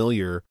sound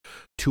familiar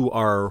to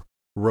our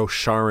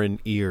Rosharan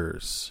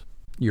ears.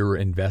 You're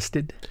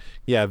invested?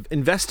 Yeah,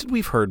 invested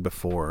we've heard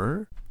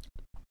before,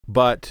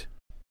 but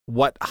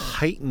what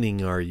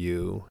heightening are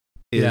you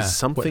is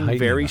something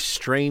very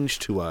strange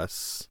to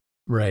us.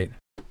 Right.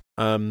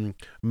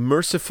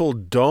 Merciful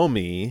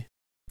Domi,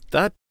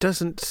 that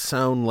doesn't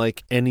sound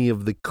like any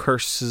of the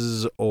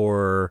curses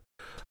or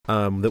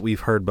that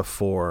we've heard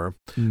before.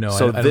 No,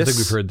 so I don't think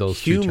we've heard those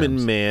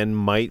human man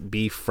might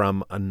be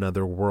from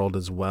another world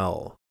as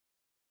well.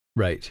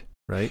 Right.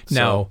 Right?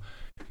 Now,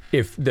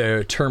 if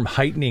the term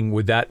heightening,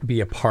 would that be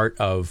a part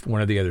of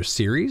one of the other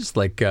series?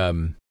 Like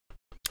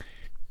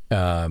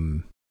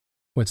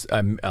What's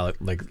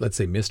like, let's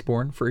say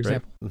Mistborn, for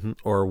example, right. Mm-hmm.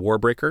 Or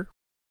Warbreaker,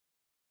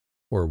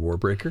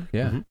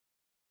 yeah.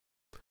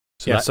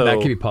 Mm-hmm. So that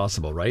could be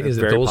possible, right? Is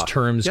that those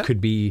terms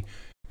could be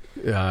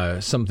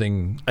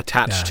something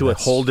attached to a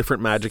whole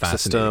different magic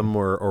system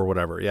or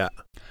whatever. Yeah,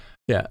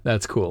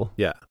 that's cool.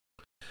 Yeah.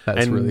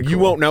 That's and really cool. You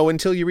won't know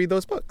until you read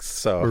those books.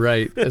 So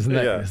right, isn't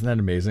that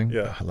amazing?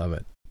 Yeah, I love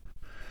it.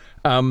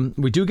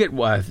 We do get.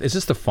 Is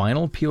this the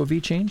final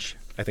POV change?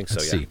 I think so.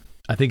 Let's see.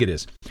 I think it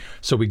is.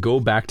 So we go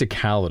back to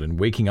Kaladin,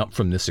 waking up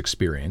from this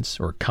experience,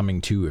 or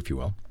coming to, if you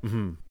will.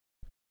 Mm-hmm.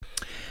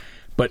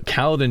 But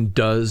Kaladin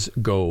does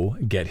go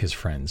get his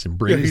friends and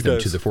brings them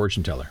to the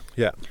fortune teller.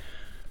 Yeah.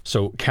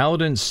 So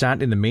Kaladin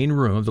sat in the main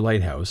room of the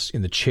lighthouse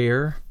in the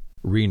chair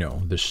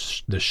Reno, the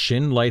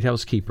Shin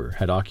lighthouse keeper,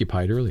 had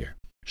occupied earlier.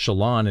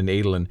 Shallan and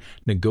Adolin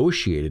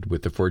negotiated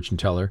with the fortune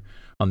teller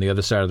on the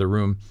other side of the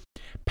room,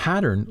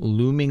 Pattern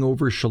looming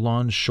over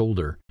Shallan's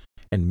shoulder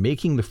and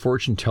making the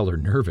fortune teller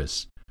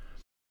nervous.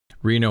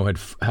 Reno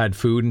had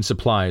food and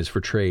supplies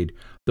for trade,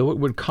 though it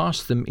would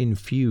cost them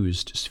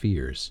infused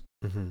spheres.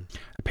 Mm-hmm.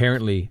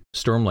 Apparently,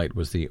 Stormlight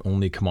was the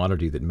only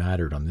commodity that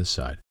mattered on this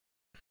side.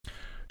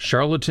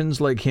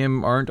 Charlatans like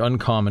him aren't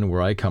uncommon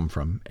where I come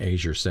from,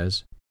 Azure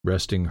says,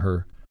 resting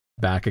her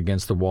back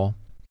against the wall.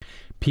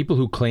 People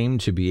who claim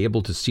to be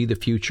able to see the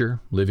future,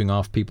 living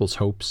off people's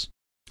hopes.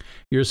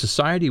 Your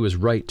society was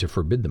right to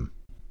forbid them.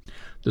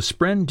 The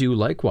Spren do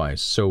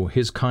likewise, so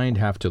his kind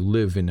have to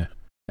live in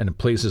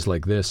places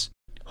like this,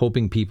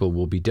 hoping people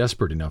will be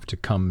desperate enough to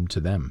come to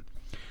them.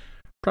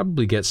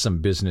 Probably get some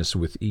business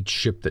with each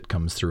ship that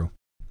comes through.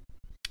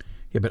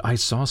 Yeah, but I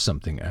saw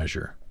something,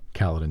 Azure,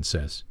 Kaladin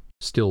says,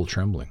 still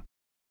trembling.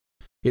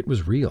 It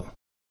was real.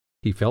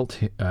 He felt,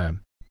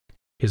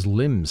 his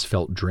limbs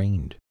felt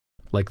drained,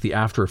 like the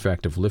after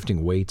effect of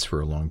lifting weights for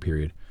a long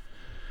period.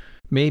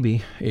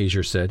 Maybe,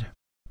 Azure said.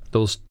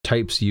 Those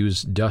types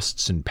use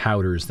dusts and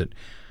powders that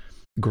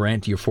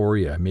grant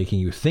euphoria, making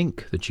you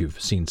think that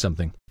you've seen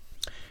something.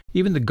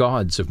 Even the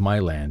gods of my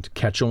land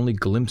catch only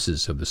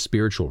glimpses of the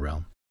spiritual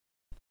realm.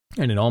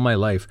 And in all my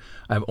life,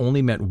 I've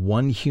only met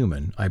one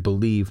human I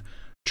believe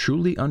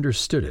truly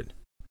understood it.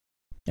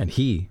 And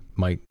he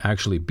might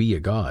actually be a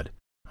god.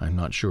 I'm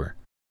not sure.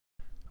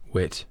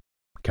 Wit,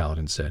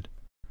 Kaladin said.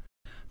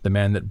 The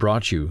man that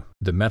brought you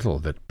the metal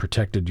that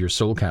protected your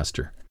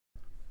soulcaster.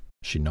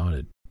 She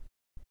nodded.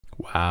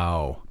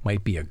 Wow,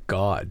 might be a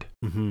god.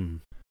 Mm-hmm.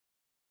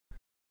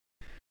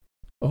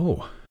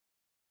 Oh,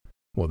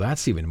 well,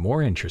 that's even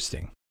more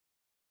interesting.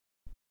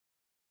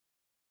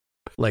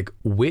 Like,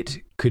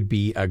 Wit could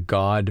be a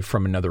god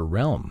from another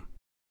realm.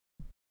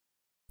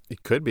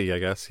 It could be, I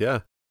guess, yeah.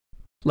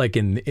 Like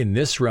in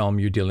this realm,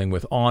 you're dealing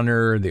with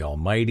Honor, the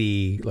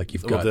Almighty. Like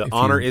you've got the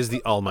Honor is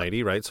the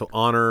Almighty, right? So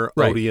Honor,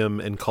 right. Odium,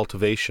 and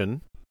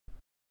Cultivation.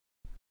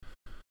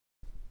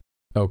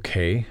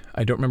 Okay,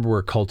 I don't remember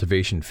where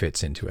Cultivation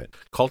fits into it.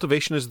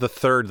 Cultivation is the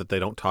third that they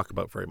don't talk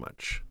about very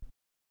much.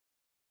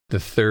 The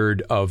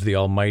third of the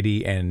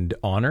Almighty and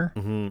Honor?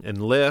 Mm-hmm.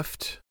 And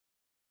Lift,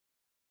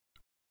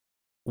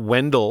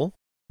 Wendell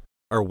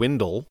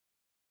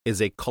is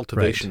a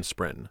Cultivation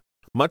Spren.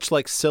 Much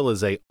like Syl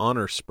is a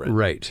Honor Spren.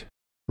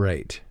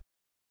 Right.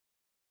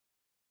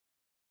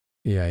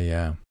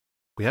 Yeah.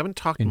 We haven't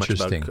talked much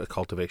about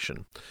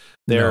cultivation.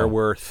 There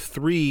were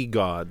 3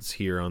 gods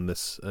here on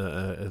this,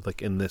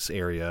 like in this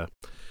area.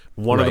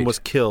 One of them was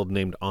killed,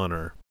 named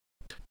Honor.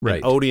 Right.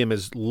 And Odium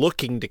is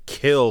looking to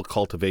kill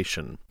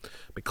cultivation,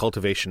 but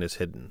cultivation is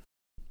hidden.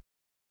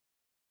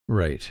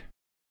 Right.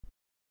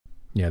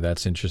 Yeah,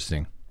 that's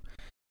interesting.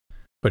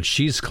 But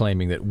she's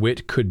claiming that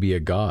Wit could be a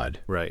god.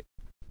 Right.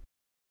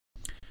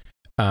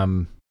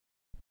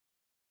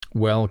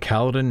 Well,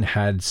 Kaladin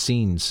had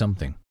seen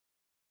something.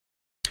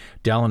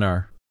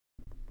 Dalinar,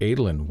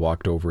 Adolin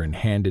walked over and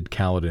handed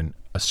Kaladin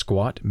a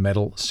squat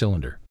metal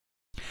cylinder.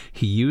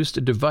 He used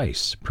a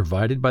device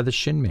provided by the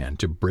Shin Man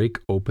to break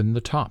open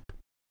the top.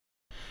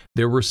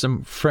 There were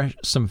some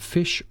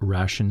fish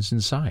rations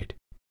inside.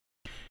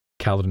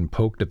 Kaladin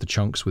poked at the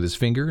chunks with his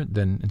finger,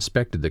 then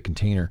inspected the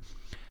container.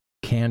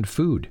 Canned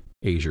food,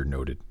 Azure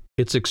noted.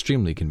 It's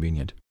extremely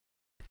convenient.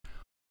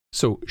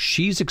 So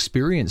she's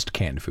experienced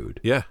canned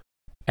food. Yeah.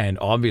 And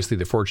obviously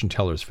the fortune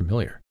teller is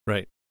familiar.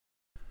 Right.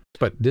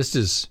 But this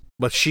is...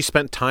 But she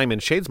spent time in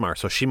Shadesmar,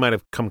 so she might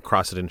have come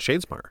across it in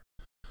Shadesmar.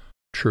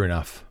 True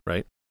enough.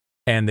 Right.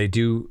 And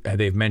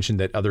they've mentioned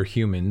that other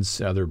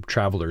humans, other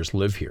travelers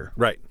live here.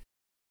 Right.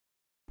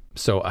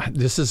 So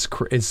this is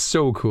it's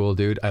so cool,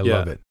 dude. I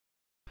love it.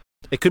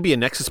 It could be a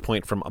nexus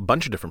point from a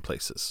bunch of different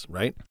places,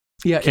 right?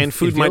 Yeah. Canned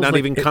food might not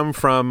even come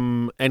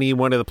from any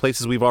one of the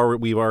places we've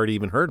already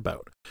even heard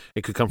about.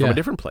 It could come from a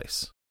different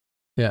place.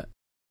 Yeah.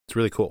 It's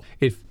really cool.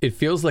 It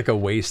feels like a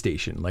way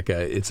station,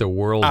 it's a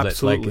world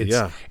Absolutely,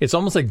 that it's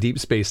almost like Deep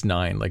Space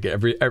Nine. Like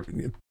every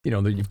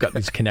you've got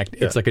these connect.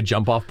 It's like a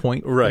jump off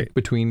point, right,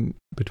 between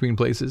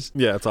places.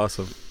 Yeah, it's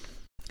awesome.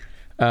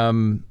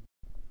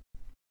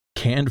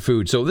 Canned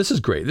food. So this is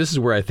great. This is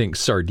where I think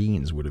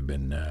sardines would have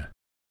been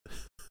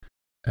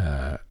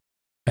an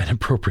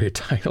appropriate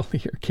title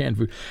here. Canned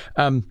food.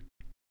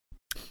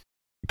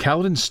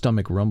 Kaladin's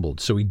stomach rumbled,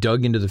 so he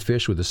dug into the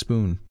fish with a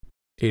spoon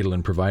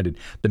Adolin provided.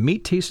 The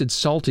meat tasted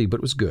salty,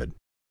 but was good.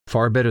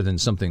 Far better than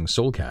something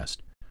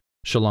soul-cast.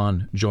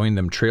 Shallan joined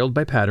them, trailed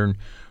by Pattern,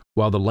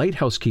 while the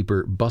lighthouse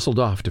keeper bustled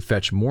off to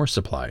fetch more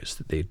supplies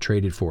that they had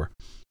traded for.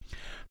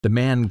 The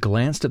man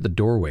glanced at the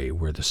doorway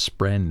where the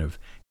spren of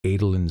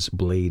Adolin's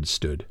blade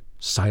stood,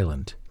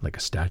 silent like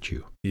a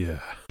statue.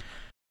 Yeah.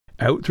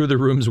 Out through the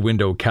room's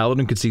window,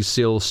 Kaladin could see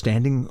Syl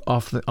standing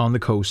on the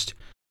coast,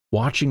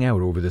 watching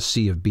out over the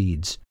sea of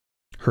beads.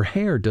 Her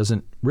hair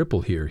doesn't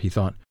ripple here, he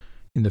thought.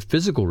 In the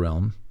physical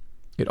realm,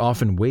 it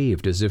often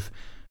waved as if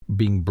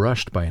being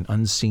brushed by an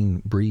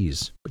unseen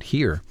breeze. But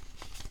here,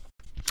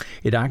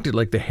 it acted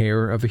like the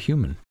hair of a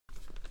human.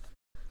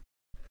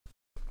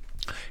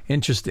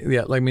 Interesting.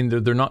 Yeah, I mean,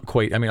 they're not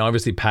quite... I mean,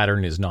 obviously,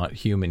 Pattern is not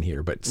human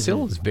here, but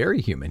Syl is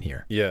very human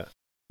here. Yeah.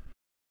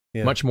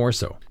 Much more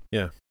so.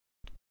 Yeah.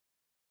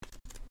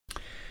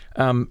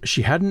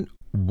 She hadn't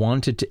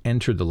wanted to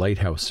enter the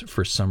lighthouse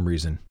for some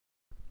reason.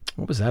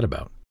 What was that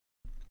about?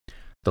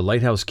 The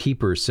lighthouse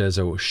keeper says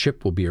a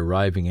ship will be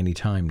arriving any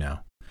time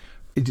now.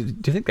 Do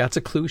you think that's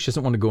a clue? She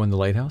doesn't want to go in the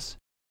lighthouse?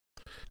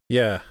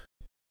 Yeah.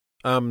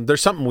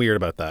 There's something weird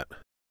about that.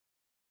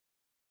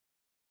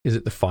 Is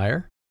it the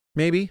fire?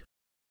 Maybe.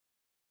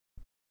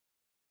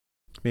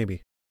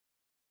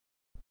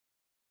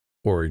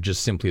 Or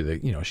just simply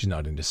that, she's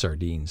not into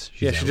sardines.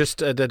 She just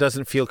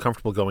doesn't feel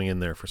comfortable going in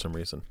there for some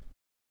reason.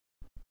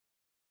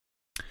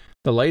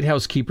 The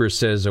lighthouse keeper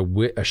says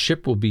a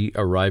ship will be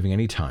arriving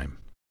any time.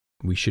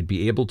 We should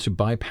be able to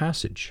buy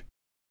passage.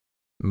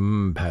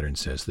 Pattern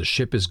says, the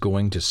ship is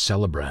going to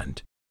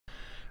Celebrand.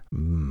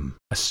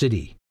 A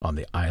city on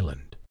the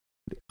island.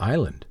 The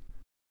island?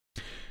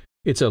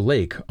 It's a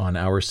lake on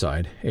our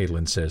side,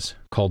 Adolin says,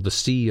 called the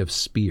Sea of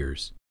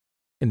Spears,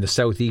 in the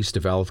southeast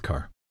of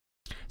Alethkar.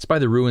 It's by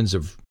the ruins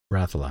of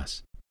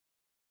Rathalas.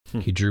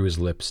 He drew his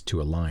lips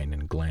to a line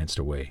and glanced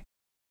away.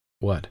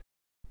 What?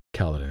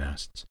 Kaladin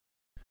asks.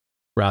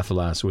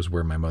 Rathalas was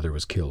where my mother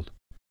was killed.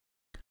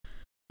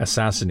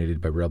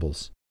 Assassinated by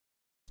rebels.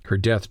 Her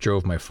death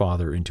drove my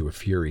father into a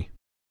fury.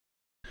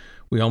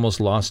 We almost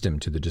lost him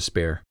to the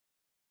despair.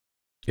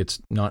 It's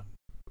not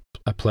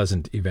a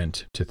pleasant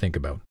event to think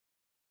about.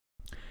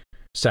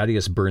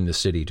 Sadeas burned the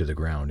city to the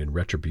ground in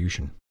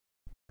retribution.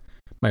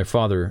 My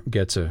father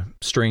gets a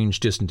strange,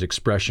 distant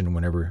expression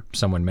whenever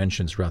someone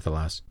mentions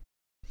Rathalas.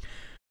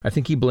 I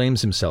think he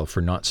blames himself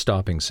for not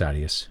stopping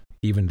Sadeas,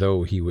 even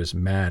though he was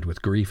mad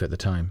with grief at the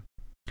time,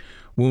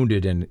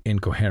 wounded and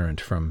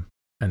incoherent from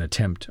an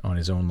attempt on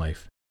his own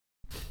life.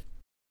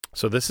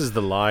 So this is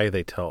the lie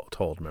they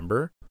told,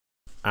 remember?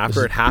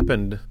 After it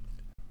happened,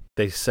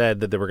 they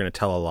said that they were going to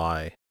tell a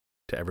lie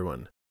to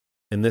everyone.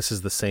 And this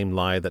is the same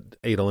lie that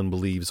Adolin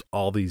believes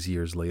all these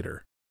years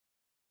later.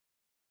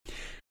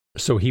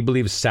 So he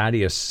believes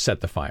Sadeas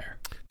set the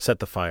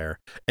fire.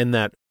 And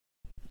that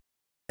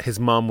his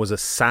mom was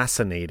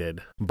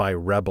assassinated by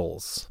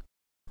rebels.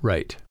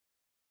 Right.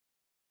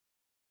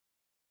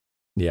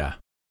 Yeah.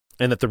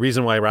 And that the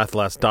reason why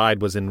Rathalas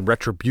died was in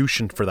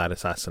retribution for that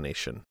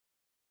assassination.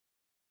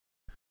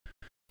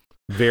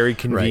 Very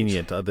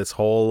convenient, right. This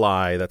whole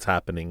lie that's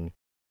happening.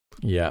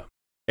 Yeah.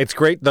 It's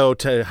great, though,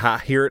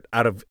 to hear it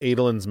out of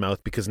Adolin's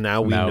mouth, because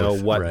now we know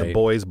what the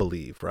boys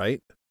believe,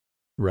 right?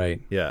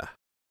 Right. Yeah.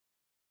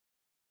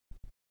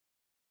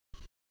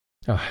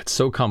 Oh, it's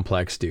so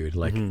complex, dude.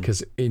 Like,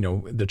 because,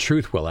 the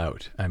truth will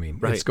out. I mean,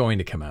 It's going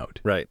to come out.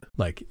 Right.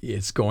 Like,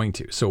 it's going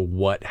to. So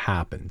what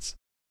happens?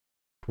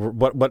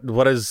 What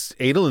does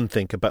Adolin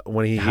think about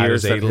when he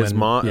hears that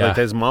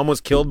his mom was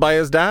killed by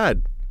his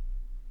dad?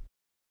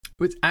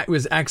 It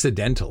was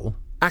accidental.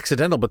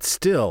 Accidental, but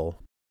still.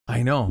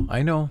 I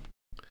know.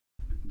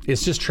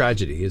 It's just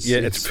tragedy. It's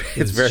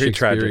very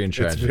tragic.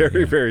 It's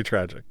very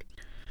tragic.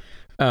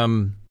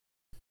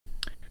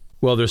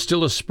 Well, there's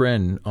still a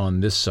spren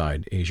on this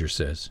side, Azure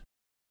says.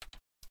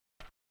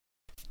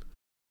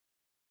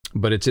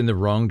 But it's in the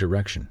wrong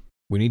direction.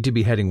 We need to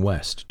be heading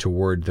west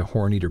toward the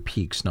Horneater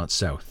Peaks, not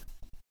south.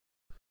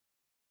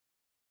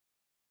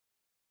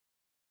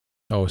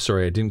 Oh,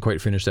 sorry, I didn't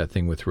quite finish that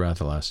thing with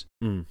Rathalas.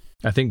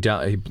 I think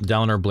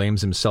Dalinar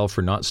blames himself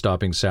for not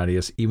stopping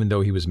Sadeas, even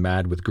though he was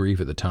mad with grief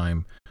at the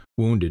time,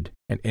 wounded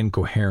and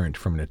incoherent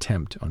from an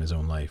attempt on his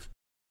own life.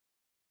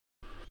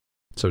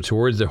 So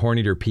towards the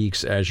Horneater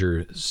Peaks,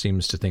 Azure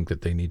seems to think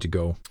that they need to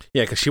go.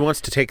 Yeah, because she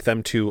wants to take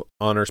them to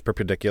Honor's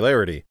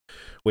Perpendicularity,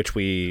 which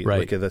she's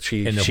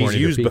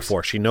used Peaks.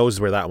 Before. She knows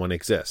where that one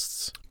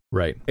exists.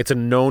 Right. It's a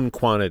known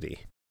quantity.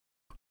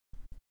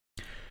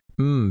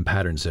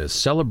 Pattern says,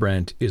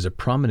 Celebrant is a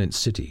prominent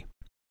city.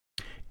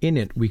 In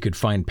it, we could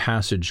find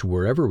passage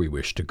wherever we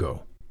wish to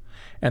go.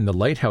 And the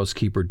lighthouse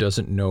keeper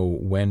doesn't know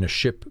when a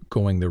ship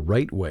going the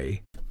right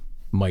way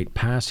might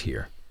pass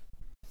here.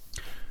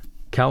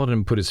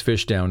 Kaladin put his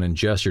fish down and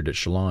gestured at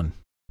Shallan.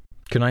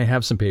 Can I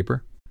have some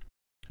paper?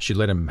 She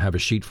let him have a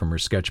sheet from her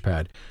sketch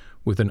pad.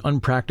 With an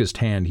unpracticed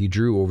hand, he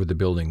drew over the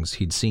buildings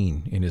he'd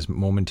seen in his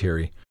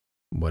momentary,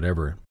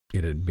 whatever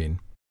it had been.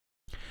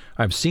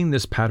 I've seen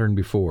this pattern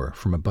before,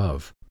 from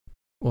above.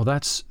 Well,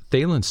 that's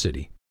Thalen's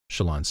city,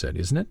 Shallan said,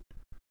 isn't it?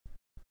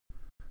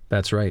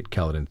 That's right,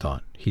 Kaladin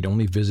thought. He'd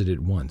only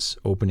visited once,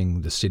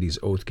 opening the city's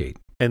oath gate.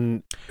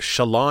 And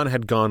Shallan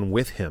had gone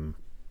with him.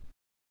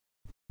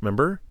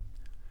 Remember?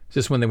 Is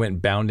this when they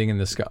went bounding in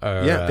the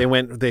sky?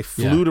 They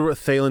flew to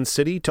Thaylen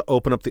City to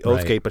open up the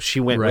oath gate, but she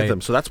went with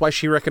them. So that's why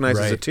she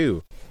recognizes it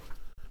too.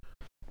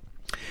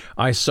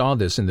 I saw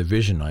this in the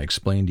vision I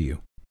explained to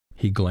you.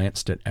 He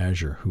glanced at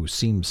Azure, who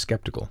seemed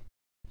skeptical.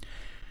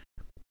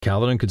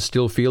 Kaladin could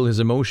still feel his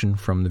emotion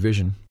from the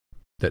vision,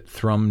 that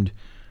thrumming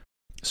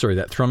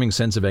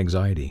sense of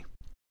anxiety.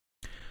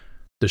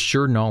 The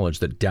sure knowledge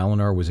that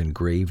Dalinar was in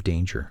grave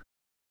danger.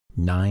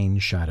 9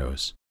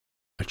 shadows.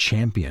 A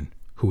champion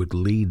who would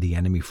lead the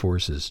enemy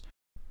forces.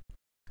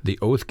 The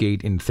oath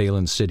gate in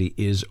Thaylen City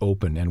is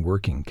open and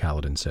working,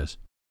 Kaladin says.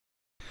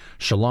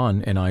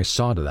 Shallan and I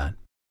saw to that.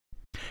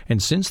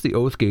 And since the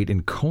oath gate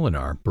in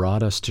Kholinar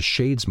brought us to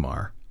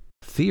Shadesmar,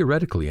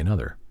 theoretically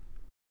another,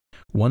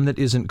 one that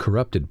isn't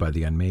corrupted by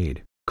the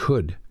Unmade,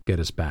 could get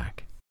us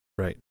back.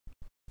 Right.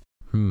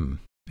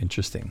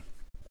 Interesting.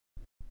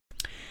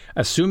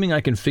 Assuming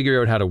I can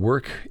figure out how to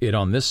work it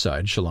on this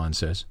side, Shallan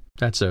says.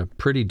 That's a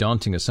pretty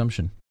daunting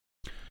assumption.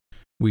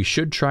 We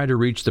should try to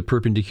reach the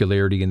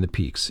perpendicularity in the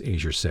peaks,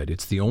 Azure said.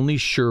 It's the only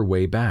sure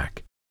way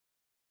back.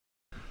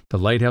 The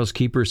lighthouse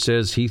keeper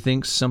says he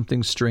thinks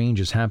something strange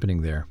is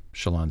happening there,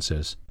 Shallan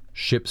says.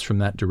 Ships from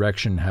that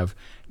direction have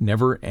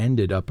never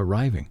ended up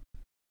arriving.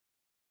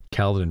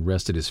 Kaladin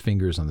rested his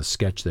fingers on the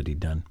sketch that he'd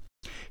done.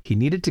 He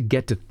needed to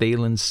get to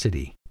Thaylen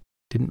City.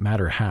 Didn't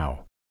matter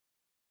how.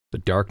 The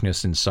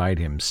darkness inside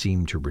him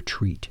seemed to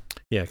retreat.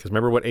 Yeah, because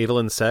remember what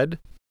Adolin said?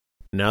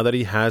 Now that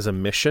he has a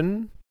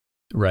mission,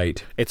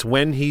 right? It's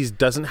when he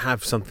doesn't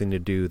have something to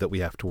do that we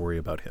have to worry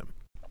about him.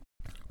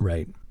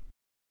 Right.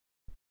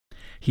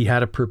 He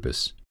had a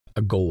purpose,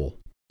 a goal,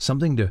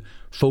 something to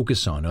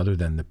focus on other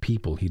than the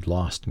people he'd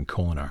lost in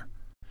Kholinar.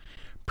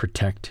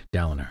 Protect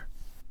Dalinar.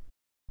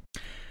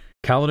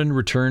 Kaladin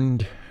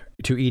returned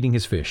to eating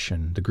his fish,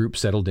 and the group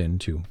settled in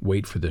to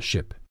wait for the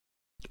ship.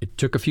 It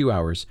took a few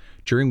hours,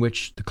 during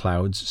which the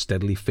clouds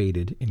steadily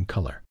faded in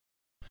color,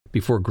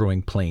 before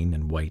growing plain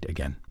and white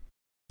again.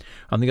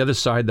 On the other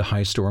side, the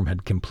high storm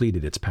had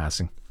completed its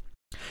passing.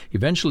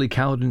 Eventually,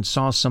 Kaladin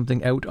saw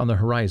something out on the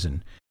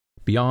horizon,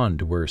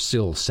 beyond where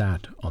Syl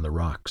sat on the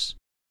rocks.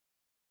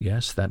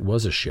 Yes, that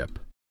was a ship,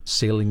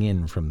 sailing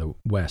in from the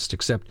west,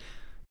 except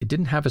it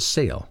didn't have a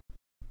sail.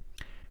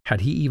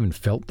 Had he even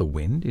felt the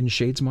wind in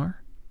Shadesmar?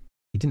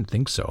 He didn't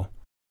think so.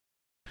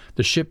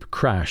 The ship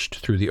crashed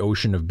through the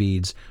ocean of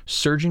beads,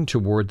 surging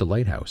toward the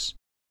lighthouse.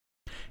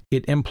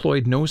 It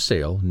employed no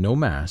sail, no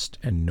mast,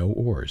 and no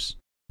oars.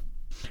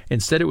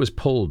 Instead, it was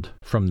pulled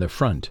from the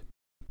front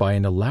by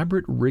an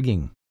elaborate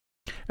rigging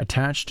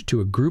attached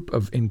to a group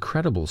of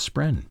incredible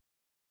spren,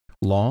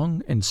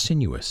 long and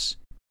sinuous.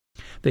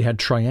 They had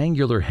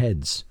triangular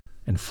heads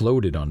and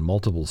floated on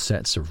multiple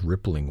sets of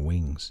rippling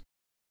wings.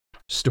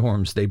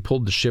 Storms, they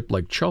pulled the ship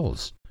like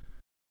chulls,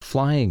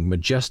 flying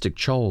majestic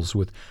chulls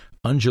with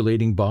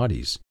undulating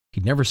bodies.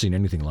 He'd never seen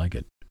anything like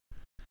it.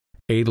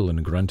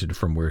 Adolin grunted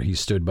from where he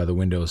stood by the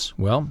windows.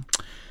 Well,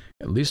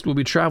 at least we'll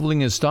be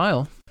traveling in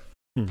style.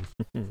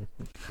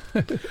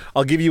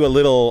 I'll give you a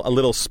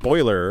little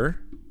spoiler.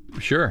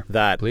 Sure.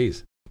 That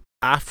please.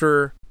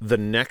 After the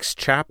next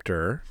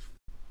chapter,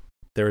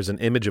 there is an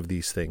image of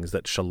these things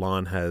that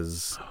Shallan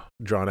has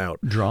drawn out.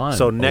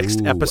 So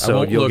next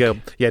episode you'll get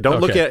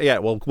look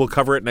at we'll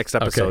cover it next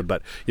episode,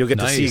 but you'll get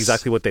to see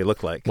exactly what they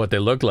look like. What they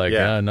look like.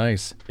 Yeah,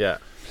 nice. Yeah.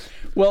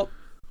 Well,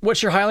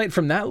 what's your highlight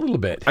from that little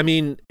bit? I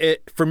mean,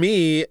 for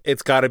me,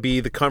 it's got to be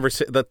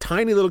the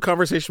tiny little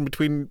conversation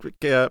between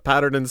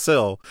Pattern and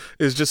Syl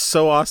is just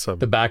so awesome.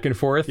 The back and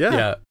forth?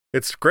 Yeah.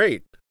 It's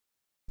great.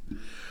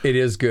 It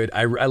is good.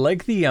 I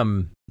like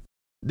the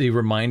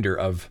reminder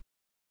of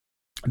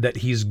that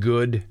he's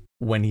good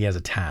when he has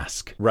a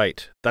task.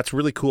 Right. That's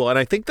really cool. And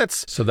I think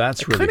that's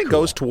really kind of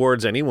goes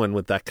towards anyone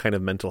with that kind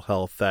of mental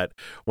health, that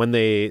when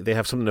they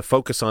have something to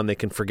focus on, they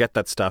can forget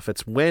that stuff.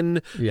 It's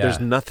when there's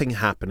nothing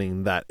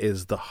happening that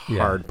is the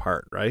hard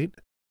part, right?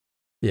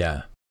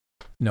 Yeah.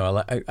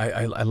 No,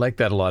 I like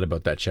that a lot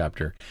about that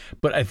chapter.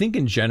 But I think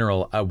in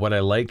general, what I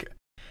like,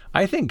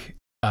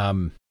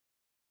 I'm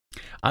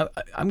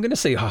going to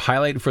say a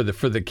highlight for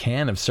the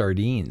can of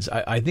sardines.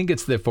 I think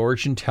it's the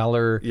fortune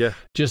teller. Yeah.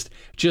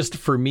 Just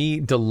for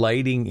me,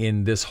 delighting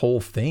in this whole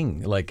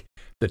thing, like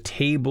the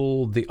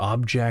table, the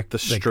object, the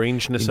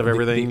strangeness of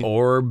everything, the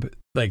orb,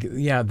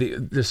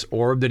 this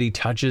orb that he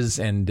touches,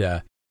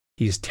 and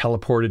he's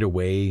teleported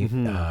away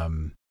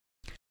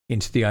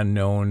into the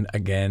unknown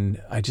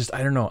again. I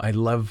don't know. I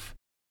love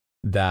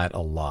that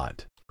a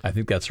lot. I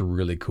think that's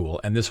really cool.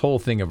 And this whole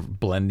thing of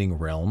blending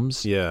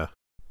realms. Yeah.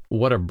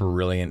 What a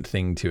brilliant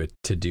thing to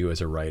do as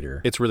a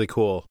writer. It's really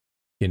cool.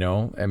 You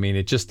know, I mean,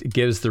 it just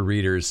gives the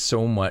readers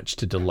so much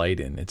to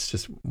delight in. It's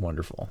just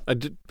wonderful.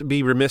 I'd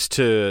be remiss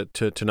to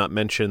not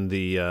mention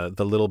the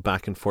little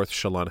back and forth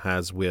Shallan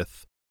has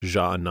with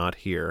Ja Not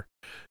here.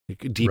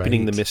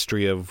 deepening the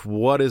mystery of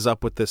what is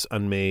up with this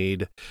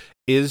unmade.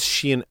 Is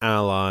she an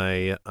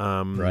ally?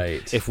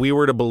 If we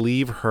were to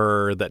believe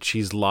her that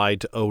she's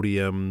lied to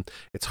Odium,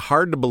 it's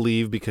hard to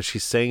believe because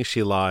she's saying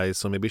she lies,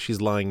 so maybe she's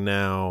lying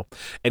now.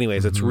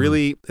 Anyways,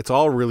 it's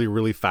all really,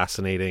 really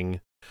fascinating.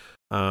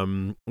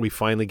 We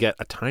finally get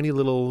a tiny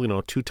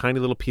little, two tiny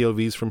little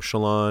POVs from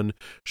Shallan.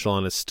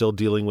 Shallan is still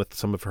dealing with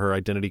some of her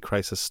identity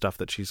crisis stuff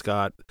that she's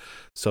got.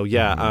 So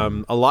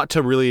a lot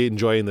to really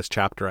enjoy in this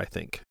chapter, I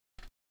think.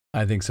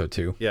 I think so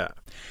too. Yeah.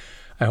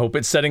 I hope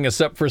it's setting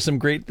us up for some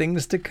great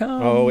things to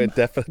come. Oh, it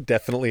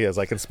definitely is.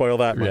 I can spoil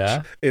that much.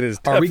 Yeah. It is.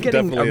 Are we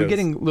getting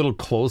a little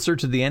closer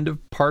to the end of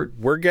part?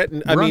 We're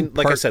getting. I mean,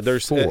 like I said,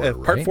 there's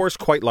part 4 is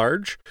quite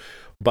large.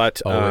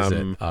 But is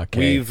it?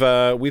 Okay.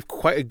 We've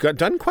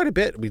done quite a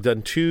bit. We've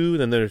done 2,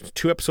 then there's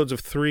 2 episodes of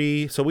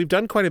 3. So we've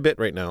done quite a bit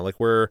right now. Like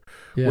we're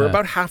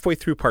about halfway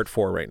through part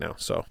 4 right now.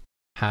 So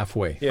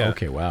halfway. Yeah.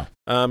 Okay. Wow.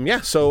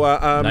 So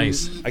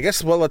nice. I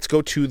guess let's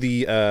go to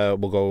the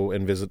we'll go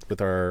and visit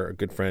with our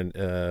good friend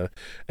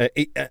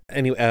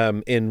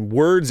in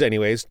words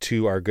anyways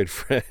to our good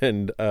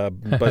friend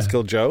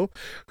Buzzkill Joe,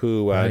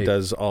 who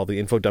does all the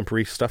info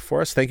dumpery stuff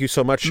for us. Thank you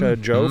so much,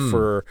 Joe,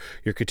 for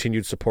your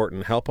continued support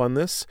and help on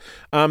this.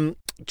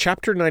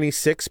 Chapter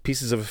 96,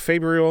 Pieces of a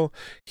Fabrial,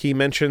 he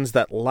mentions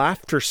that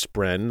laughter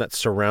spren that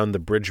surround the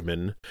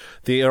bridgemen,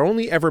 they are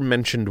only ever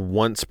mentioned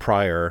once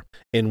prior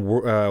in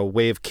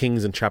Way of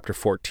Kings in chapter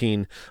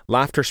 14.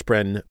 Laughter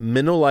spren,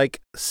 minnow-like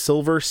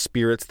silver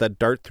spirits that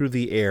dart through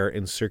the air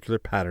in circular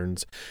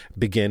patterns,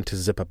 began to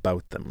zip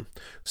about them.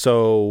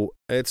 So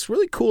it's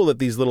really cool that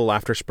these little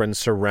laughter sprens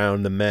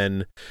surround the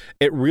men.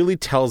 It really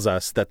tells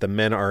us that the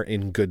men are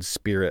in good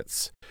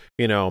spirits.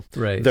 Their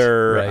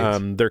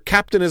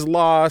captain is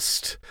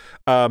lost.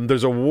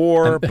 There's a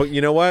war, but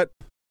you know what?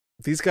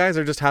 These guys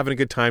are just having a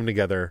good time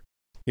together.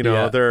 These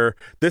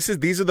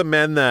are the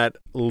men that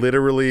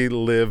literally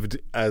lived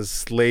as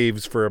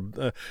slaves for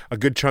a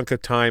good chunk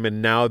of time,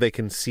 and now they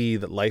can see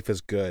that life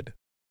is good.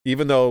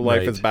 Even though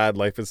life is bad,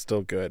 life is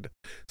still good.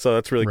 So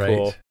that's really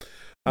cool.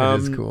 It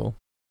is cool.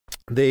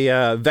 They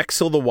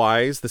Vexil the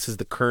Wise. This is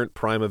the current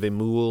prime of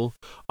Emul,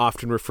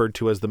 often referred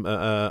to the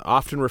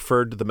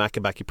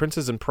Makabaki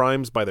princes and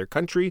primes by their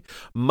country,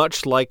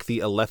 much like the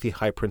Alethi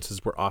high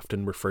princes were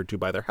often referred to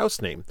by their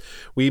house name.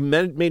 We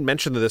made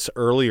mention of this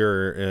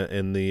earlier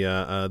in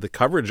the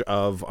coverage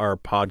of our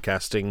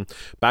podcasting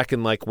back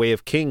in Way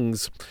of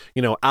Kings.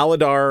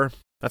 Aladar.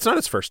 That's not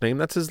his first name.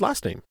 That's his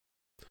last name.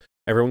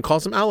 Everyone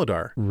calls him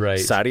Aladar. Right.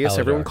 Sadeas.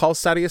 Everyone calls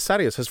Sadeas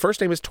Sadeas. His first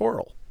name is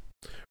Toril.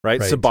 Right?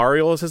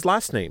 Sabarial is his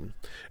last name.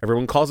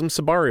 Everyone calls him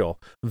Sabarial,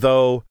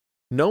 though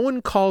no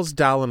one calls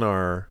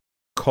Dalinar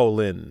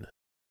Kholin.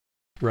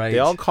 Right. They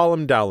all call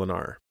him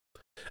Dalinar.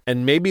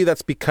 And maybe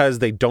that's because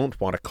they don't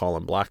want to call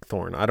him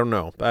Blackthorn. I don't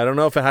know. I don't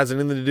know if it has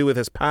anything to do with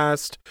his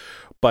past,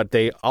 but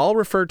they all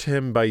refer to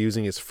him by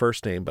using his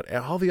first name, but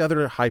all the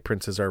other high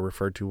princes are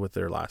referred to with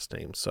their last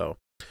name. So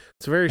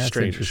it's very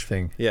strange.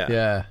 Interesting.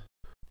 Yeah.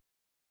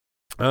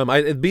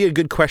 It'd be a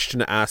good question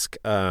to ask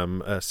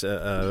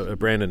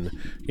Brandon.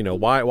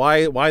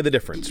 Why the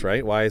difference,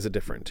 right? Why is it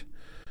different?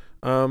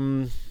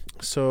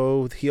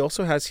 So he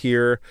also has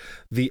here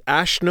the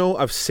Ashno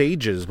of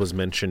Sages was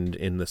mentioned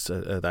in this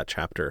that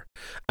chapter.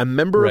 A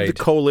member of the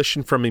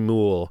coalition from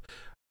Emul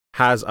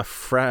has a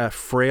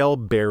frail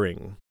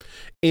bearing.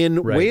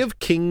 In Way of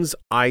Kings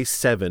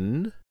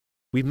I-7.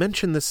 We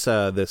mentioned this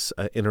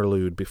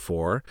interlude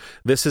before.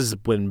 This is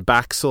when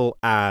Baxil,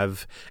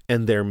 Av,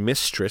 and their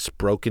mistress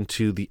broke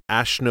into the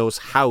Ashno's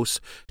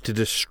house to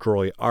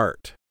destroy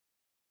art.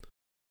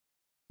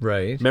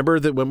 Right. Remember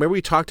when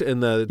we talked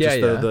in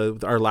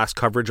our last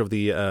coverage of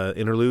the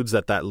interludes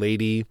that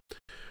lady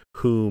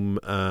whom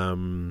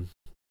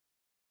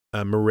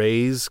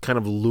Maraise kind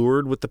of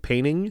lured with the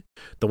painting,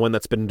 the one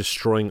that's been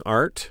destroying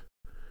art.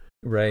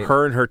 Right.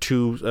 Her and her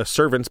 2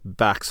 servants,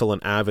 Baxil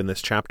and Av, in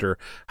this chapter,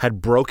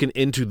 had broken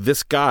into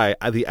this guy,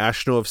 the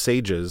Ashno of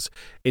Sages,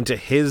 into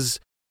his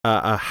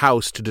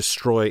house to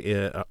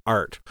destroy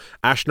art.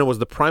 Ashno was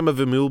the prime of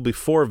Emul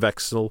before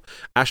Vexil.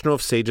 Ashno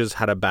of Sages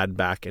had a bad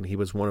back, and he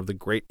was one of the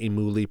great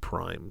Emuli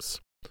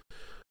primes.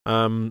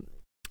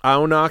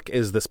 Aonak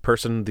is this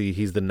person,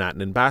 he's the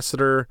Natan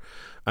ambassador.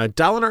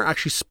 Dalinar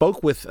actually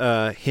spoke with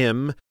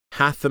him,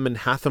 Hatham and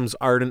Hatham's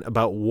Ardent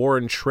about war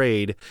and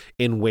trade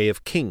in Way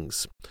of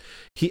Kings.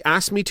 He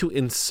asked me to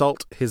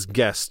insult his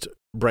guest.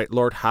 Bright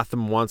Lord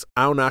Hatham wants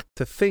Aonak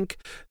to think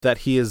that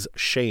he is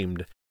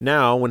shamed.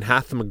 Now, when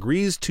Hatham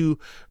agrees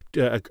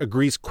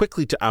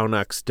quickly to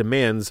Aonak's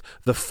demands,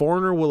 the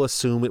foreigner will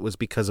assume it was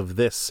because of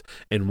this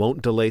and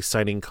won't delay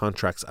signing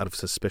contracts out of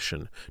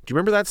suspicion. Do you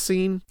remember that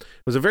scene?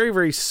 It was a very,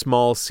 very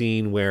small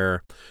scene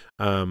where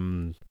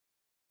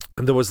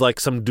there was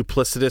some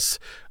duplicitous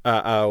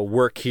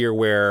work here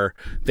where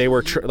they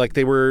were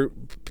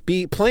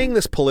playing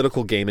this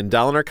political game, and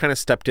Dalinar kind of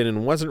stepped in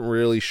and wasn't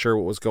really sure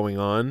what was going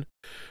on,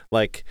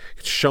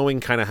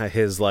 showing kind of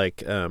his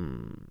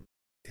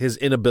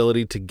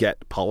inability to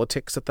get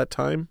politics at that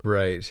time.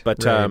 Right.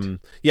 But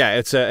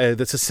it's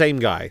the same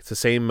guy. It's the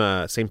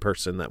same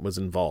person that was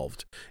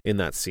involved in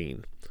that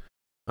scene.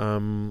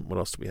 What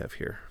else do we have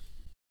here?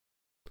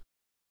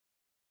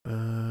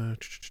 The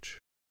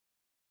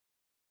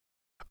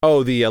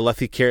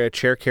Alethi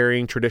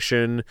chair-carrying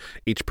tradition.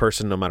 Each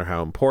person, no matter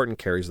how important,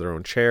 carries their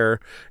own chair.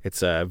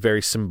 It's a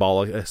very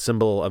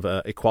symbol of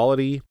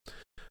equality.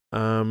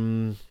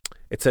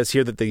 It says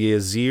here that the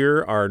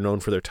Azir are known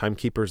for their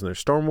timekeepers and their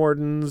storm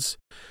wardens,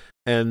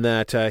 and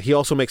that he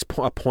also makes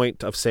a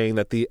point of saying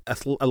that the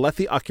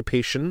Alethi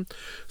occupation,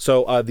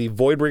 so the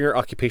Voidbringer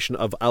occupation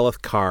of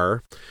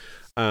Alethkar,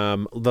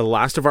 the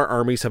last of our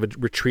armies have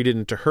retreated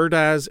into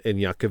Herdaz and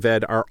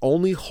Yakaved. Our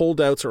only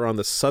holdouts are on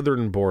the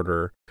southern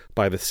border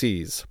by the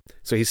seas.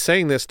 So he's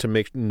saying this to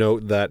make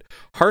note that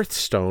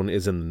Hearthstone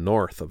is in the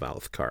north of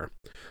Alethkar.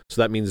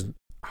 So that means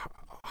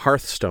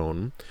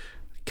Hearthstone,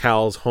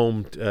 Cal's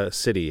home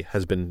city,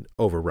 has been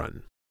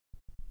overrun.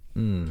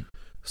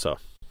 So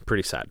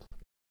pretty sad.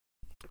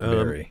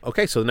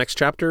 Okay, so the next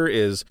chapter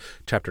is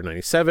chapter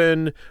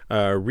 97,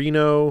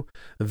 Reno,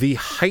 the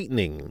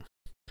Heightening.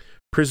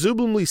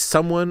 Presumably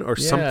someone or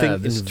something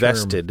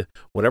invested,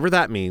 whatever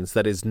that means,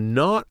 that is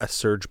not a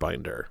surge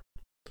binder.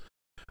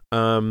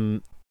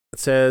 It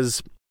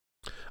says,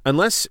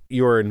 unless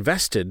you're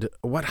invested,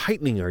 what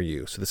heightening are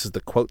you? So this is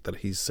the quote that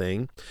he's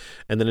saying.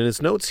 And then in his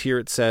notes here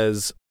it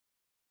says,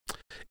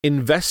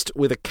 invest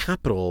with a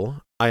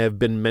capital. I have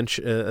been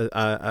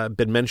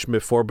mentioned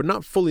before, but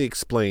not fully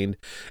explained.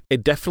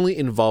 It definitely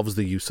involves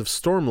the use of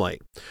Stormlight.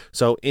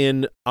 So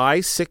in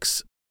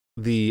I6,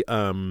 the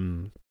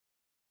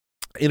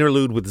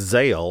interlude with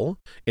Zale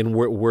in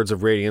Words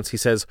of Radiance, he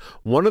says,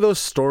 one of those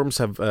storms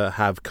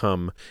have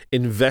come,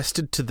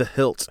 invested to the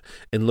hilt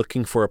and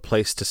looking for a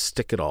place to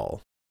stick it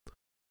all.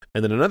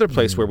 And then another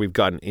place where we've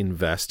gotten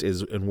invest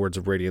is in Words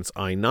of Radiance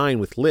I9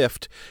 with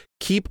Lift.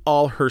 Keep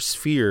all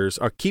spheres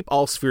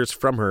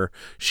from her.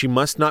 She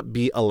must not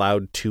be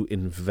allowed to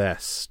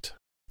invest.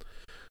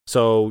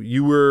 So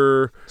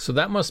So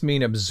that must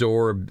mean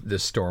absorb the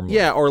stormlight.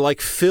 Yeah, or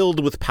like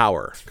filled with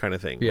power kind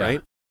of thing,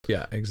 right?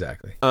 Yeah,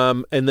 exactly.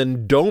 And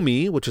then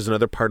Domi, which is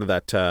another part of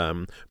that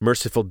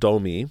merciful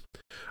Domi.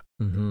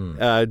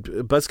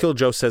 Buzzkill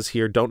Joe says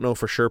here, don't know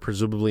for sure,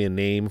 presumably a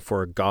name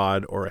for a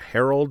god or a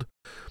herald.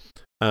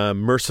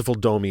 Merciful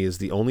Domi is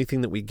the only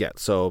thing that we get.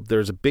 So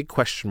there's a big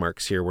question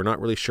marks here. We're not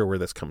really sure where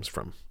this comes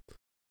from.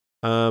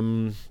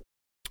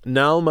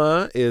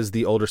 Nalma is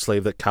the older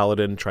slave that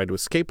Kaladin tried to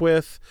escape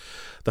with.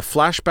 The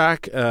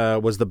flashback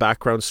was the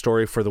background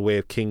story for the Way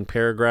of King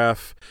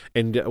paragraph.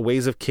 In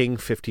Ways of King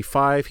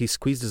 55, he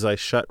squeezed his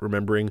eyes shut,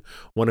 remembering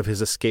one of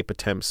his escape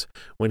attempts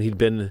when he'd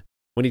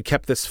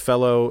kept this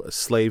fellow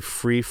slave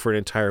free for an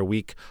entire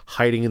week,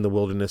 hiding in the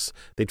wilderness.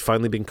 They'd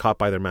finally been caught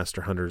by their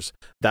master hunters.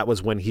 That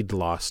was when he'd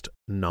lost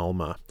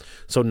Nalma.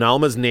 So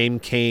Nalma's name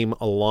came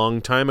a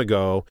long time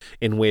ago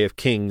in Way of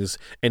Kings,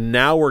 and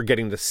now we're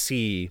getting to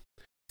see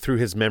through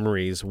his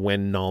memories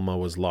when Nalma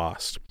was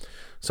lost.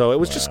 So it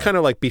was just kind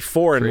of like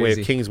before in Way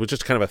of Kings was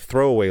just kind of a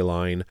throwaway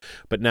line,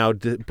 but now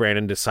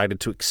Brandon decided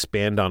to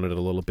expand on it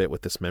a little bit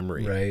with this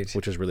memory,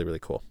 which is really, really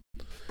cool.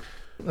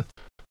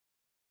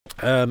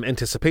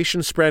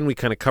 Anticipation Spren, we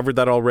kind of covered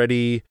that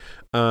already.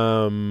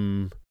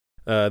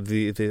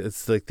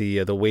 It's like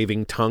the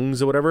waving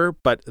tongues or whatever,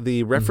 but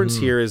the reference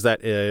here is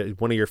that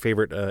one of your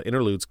favorite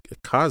interludes,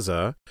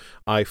 Kaza,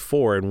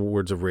 I4 in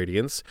Words of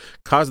Radiance.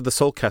 Kaza the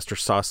Soulcaster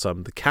saw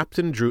some. The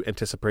captain drew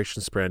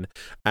Anticipation Spren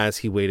as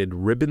he waited,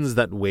 ribbons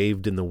that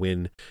waved in the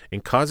wind,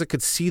 and Kaza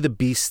could see the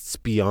beasts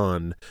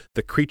beyond,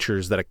 the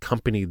creatures that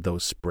accompanied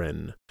those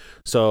Spren.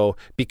 So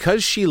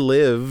because she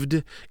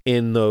lived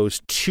in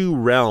those two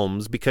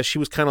realms, because she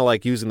was kind of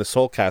like using the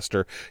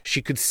Soulcaster,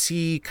 she could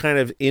see kind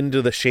of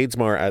into the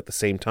Shadesmar at the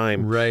same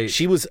time. Right.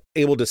 She was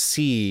able to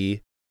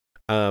see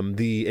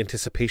the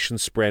Anticipation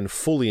Spren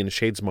fully in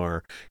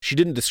Shadesmar. She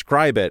didn't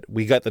describe it.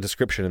 We got the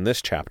description in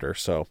this chapter,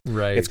 so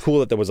it's cool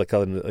that there was like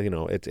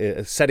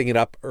a setting it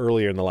up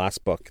earlier in the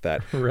last book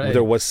that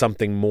there was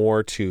something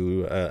more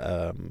to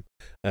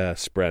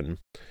Spren.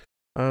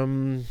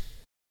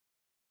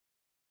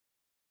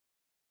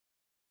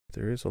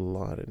 There is a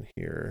lot in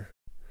here.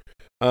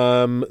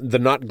 The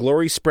Not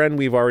Glory Spren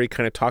we've already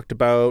kind of talked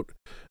about.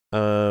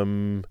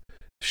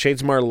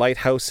 Shadesmar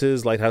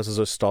lighthouses. Lighthouses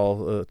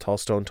are tall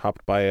stone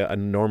topped by an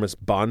enormous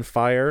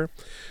bonfire.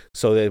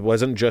 So it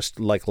wasn't just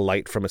like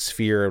light from a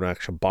sphere, an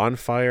actual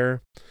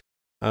bonfire.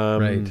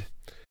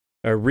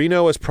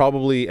 Reno is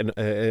probably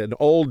an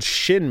old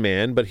Shin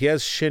man, but he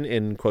has Shin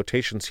in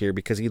quotations here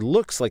because he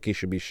looks like he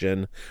should be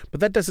Shin,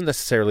 but that doesn't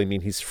necessarily mean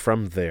he's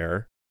from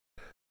there.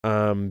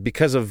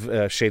 Because of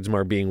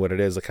Shadesmar being what it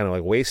is, a kind of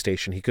like way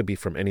station, he could be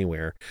from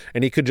anywhere,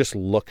 and he could just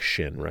look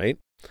Shin, right?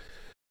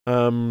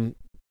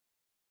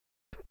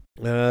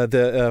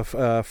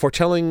 The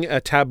foretelling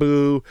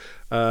taboo,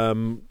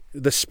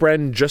 the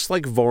Spren, just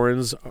like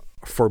Vorens,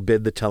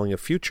 forbid the telling of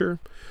future,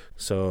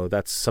 so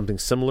that's something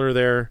similar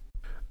there.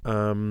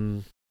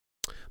 The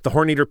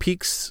Horneater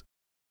Peaks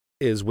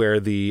is where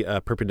the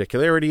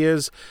perpendicularity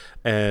is,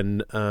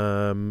 and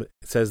it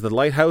says the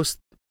lighthouse.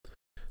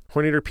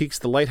 Horneater Peaks,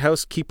 the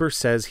lighthouse keeper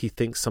says he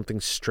thinks something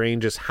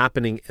strange is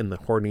happening in the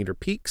Horneater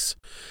Peaks.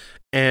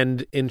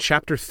 And in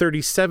chapter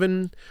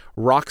 37,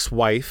 Rock's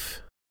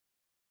wife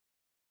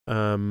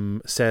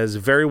says,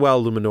 "Very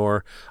well,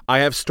 Luminor. I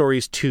have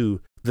stories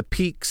too. The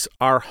peaks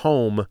are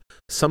home.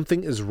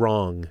 Something is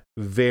wrong.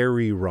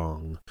 Very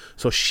wrong."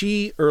 So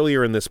she,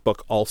 earlier in this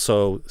book,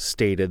 also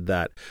stated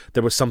that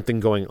there was something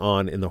going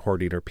on in the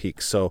Horde Eater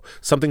Peaks. So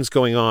something's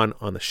going on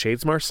the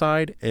Shadesmar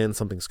side, and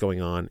something's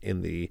going on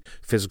in the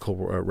physical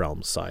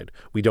realm side.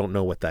 We don't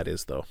know what that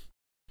is, though.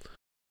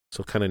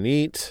 So kind of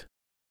neat.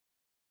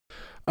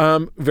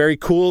 Very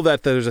cool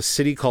that there's a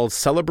city called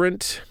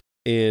Celebrant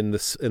in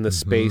the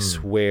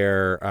space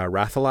where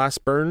Rathalas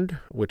burned,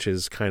 which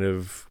is kind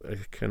of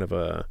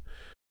a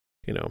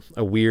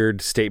a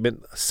weird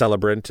statement.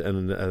 Celebrant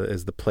and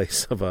is the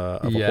place of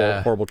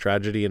a horrible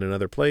tragedy in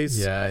another place.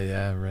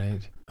 Yeah,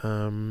 right.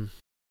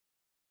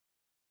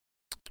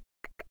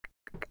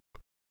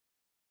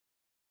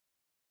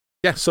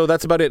 So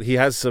that's about it. He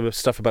has some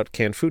stuff about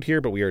canned food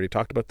here, but we already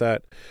talked about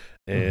that.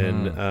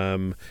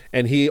 And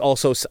and he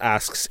also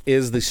asks,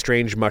 is the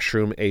strange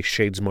mushroom a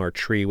Shadesmar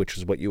tree, which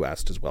is what you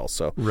asked as well.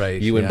 So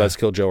you and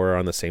Buzzkill Joe are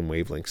on the same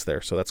wavelengths there.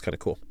 So that's kind of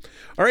cool.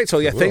 All right.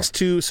 So thanks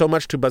so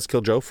much to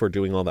Buzzkill Joe for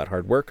doing all that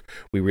hard work.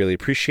 We really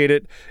appreciate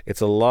it.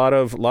 It's a lot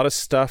of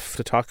stuff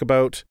to talk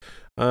about.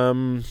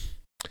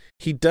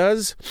 He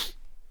does.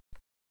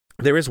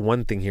 There is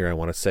one thing here I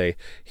want to say.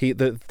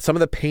 Some of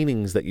the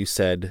paintings that you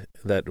said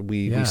that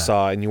we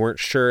saw, and you weren't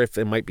sure if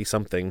it might be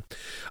something.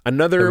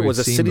 Another was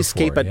a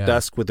cityscape at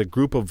dusk with a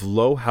group of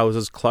low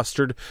houses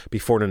clustered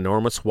before an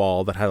enormous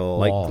wall that had a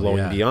light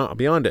glowing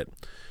beyond it.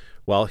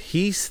 Well,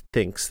 he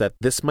thinks that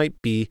this might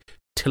be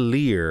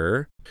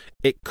Talir.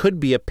 It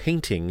could be a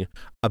painting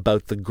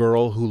about the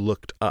girl who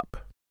looked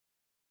up.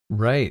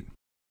 Right.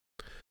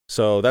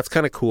 So that's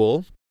kind of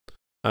cool.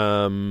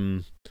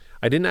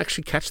 I didn't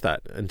actually catch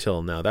that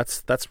until now.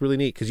 That's really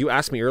neat, because you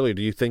asked me earlier,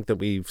 do you think that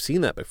we've seen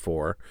that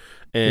before?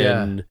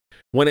 And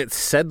when it's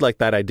said like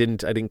that, I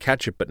didn't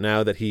catch it. But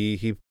now that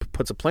he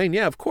puts a plane,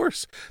 of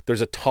course,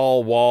 there's a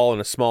tall wall and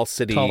a small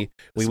city.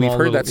 We've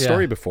heard that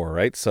story before,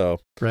 right? So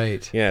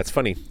it's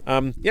funny.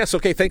 So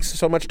okay, thanks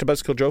so much to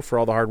Buzzkill Joe for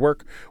all the hard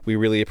work. We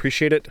really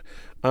appreciate it.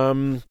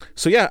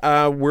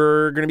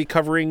 We're going to be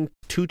covering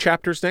 2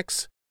 chapters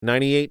next,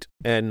 98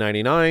 and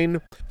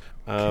 99.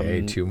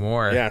 Okay, 2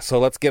 more. So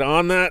let's get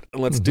on that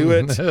and let's do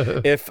it.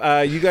 If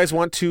you guys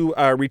want to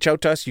reach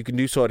out to us, you can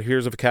do so at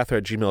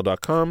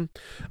heroesofakathra@gmail.com.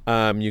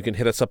 You can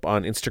hit us up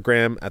on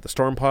Instagram at the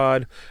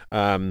Stormpod.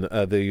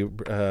 The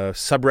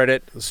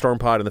subreddit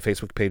Stormpod and the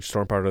Facebook page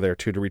Stormpod are there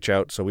too to reach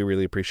out. So we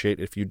really appreciate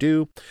it if you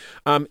do.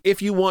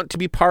 If you want to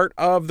be part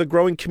of the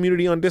growing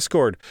community on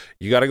Discord,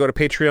 you got to go to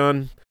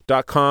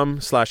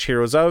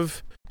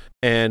patreon.com/heroesof.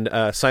 And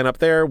sign up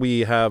there.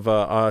 We have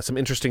some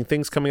interesting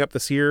things coming up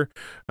this year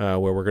where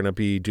we're going to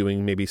be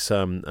doing maybe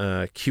some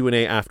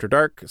Q&A after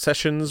dark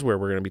sessions where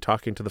we're going to be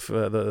talking to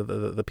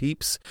the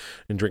peeps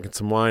and drinking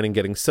some wine and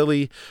getting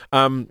silly.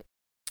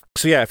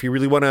 If you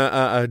really want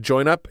to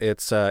join up,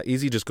 it's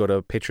easy. Just go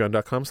to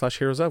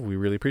patreon.com/heroesof. We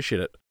really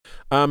appreciate it.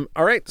 All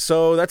right,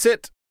 so that's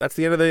it. That's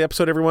the end of the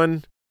episode,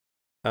 everyone.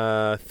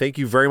 Thank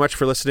you very much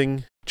for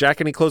listening.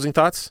 Jack, any closing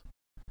thoughts?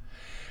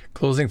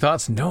 Closing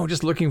thoughts? No,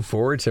 just looking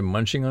forward to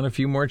munching on a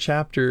few more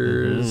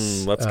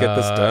chapters. Let's get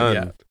this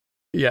done.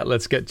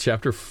 Let's get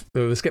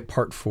let's get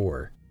part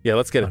 4. Yeah,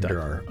 let's get it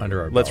done.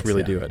 Under our belts, let's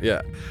really do it.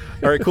 Yeah.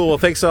 All right, cool. Well,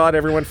 thanks a lot,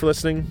 everyone, for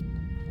listening.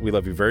 We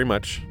love you very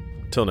much.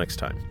 Till next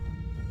time.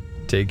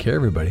 Take care,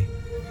 everybody.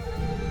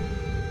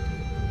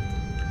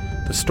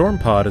 The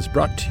Stormpod is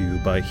brought to you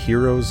by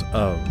Heroes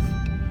of.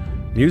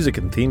 Music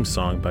and theme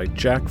song by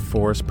Jack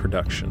Forrest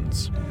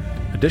Productions.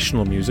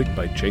 Additional music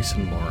by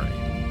Jason Morey.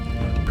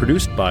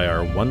 Produced by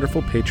our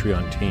wonderful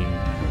Patreon team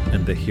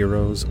and the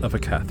Heroes of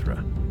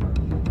Akathra.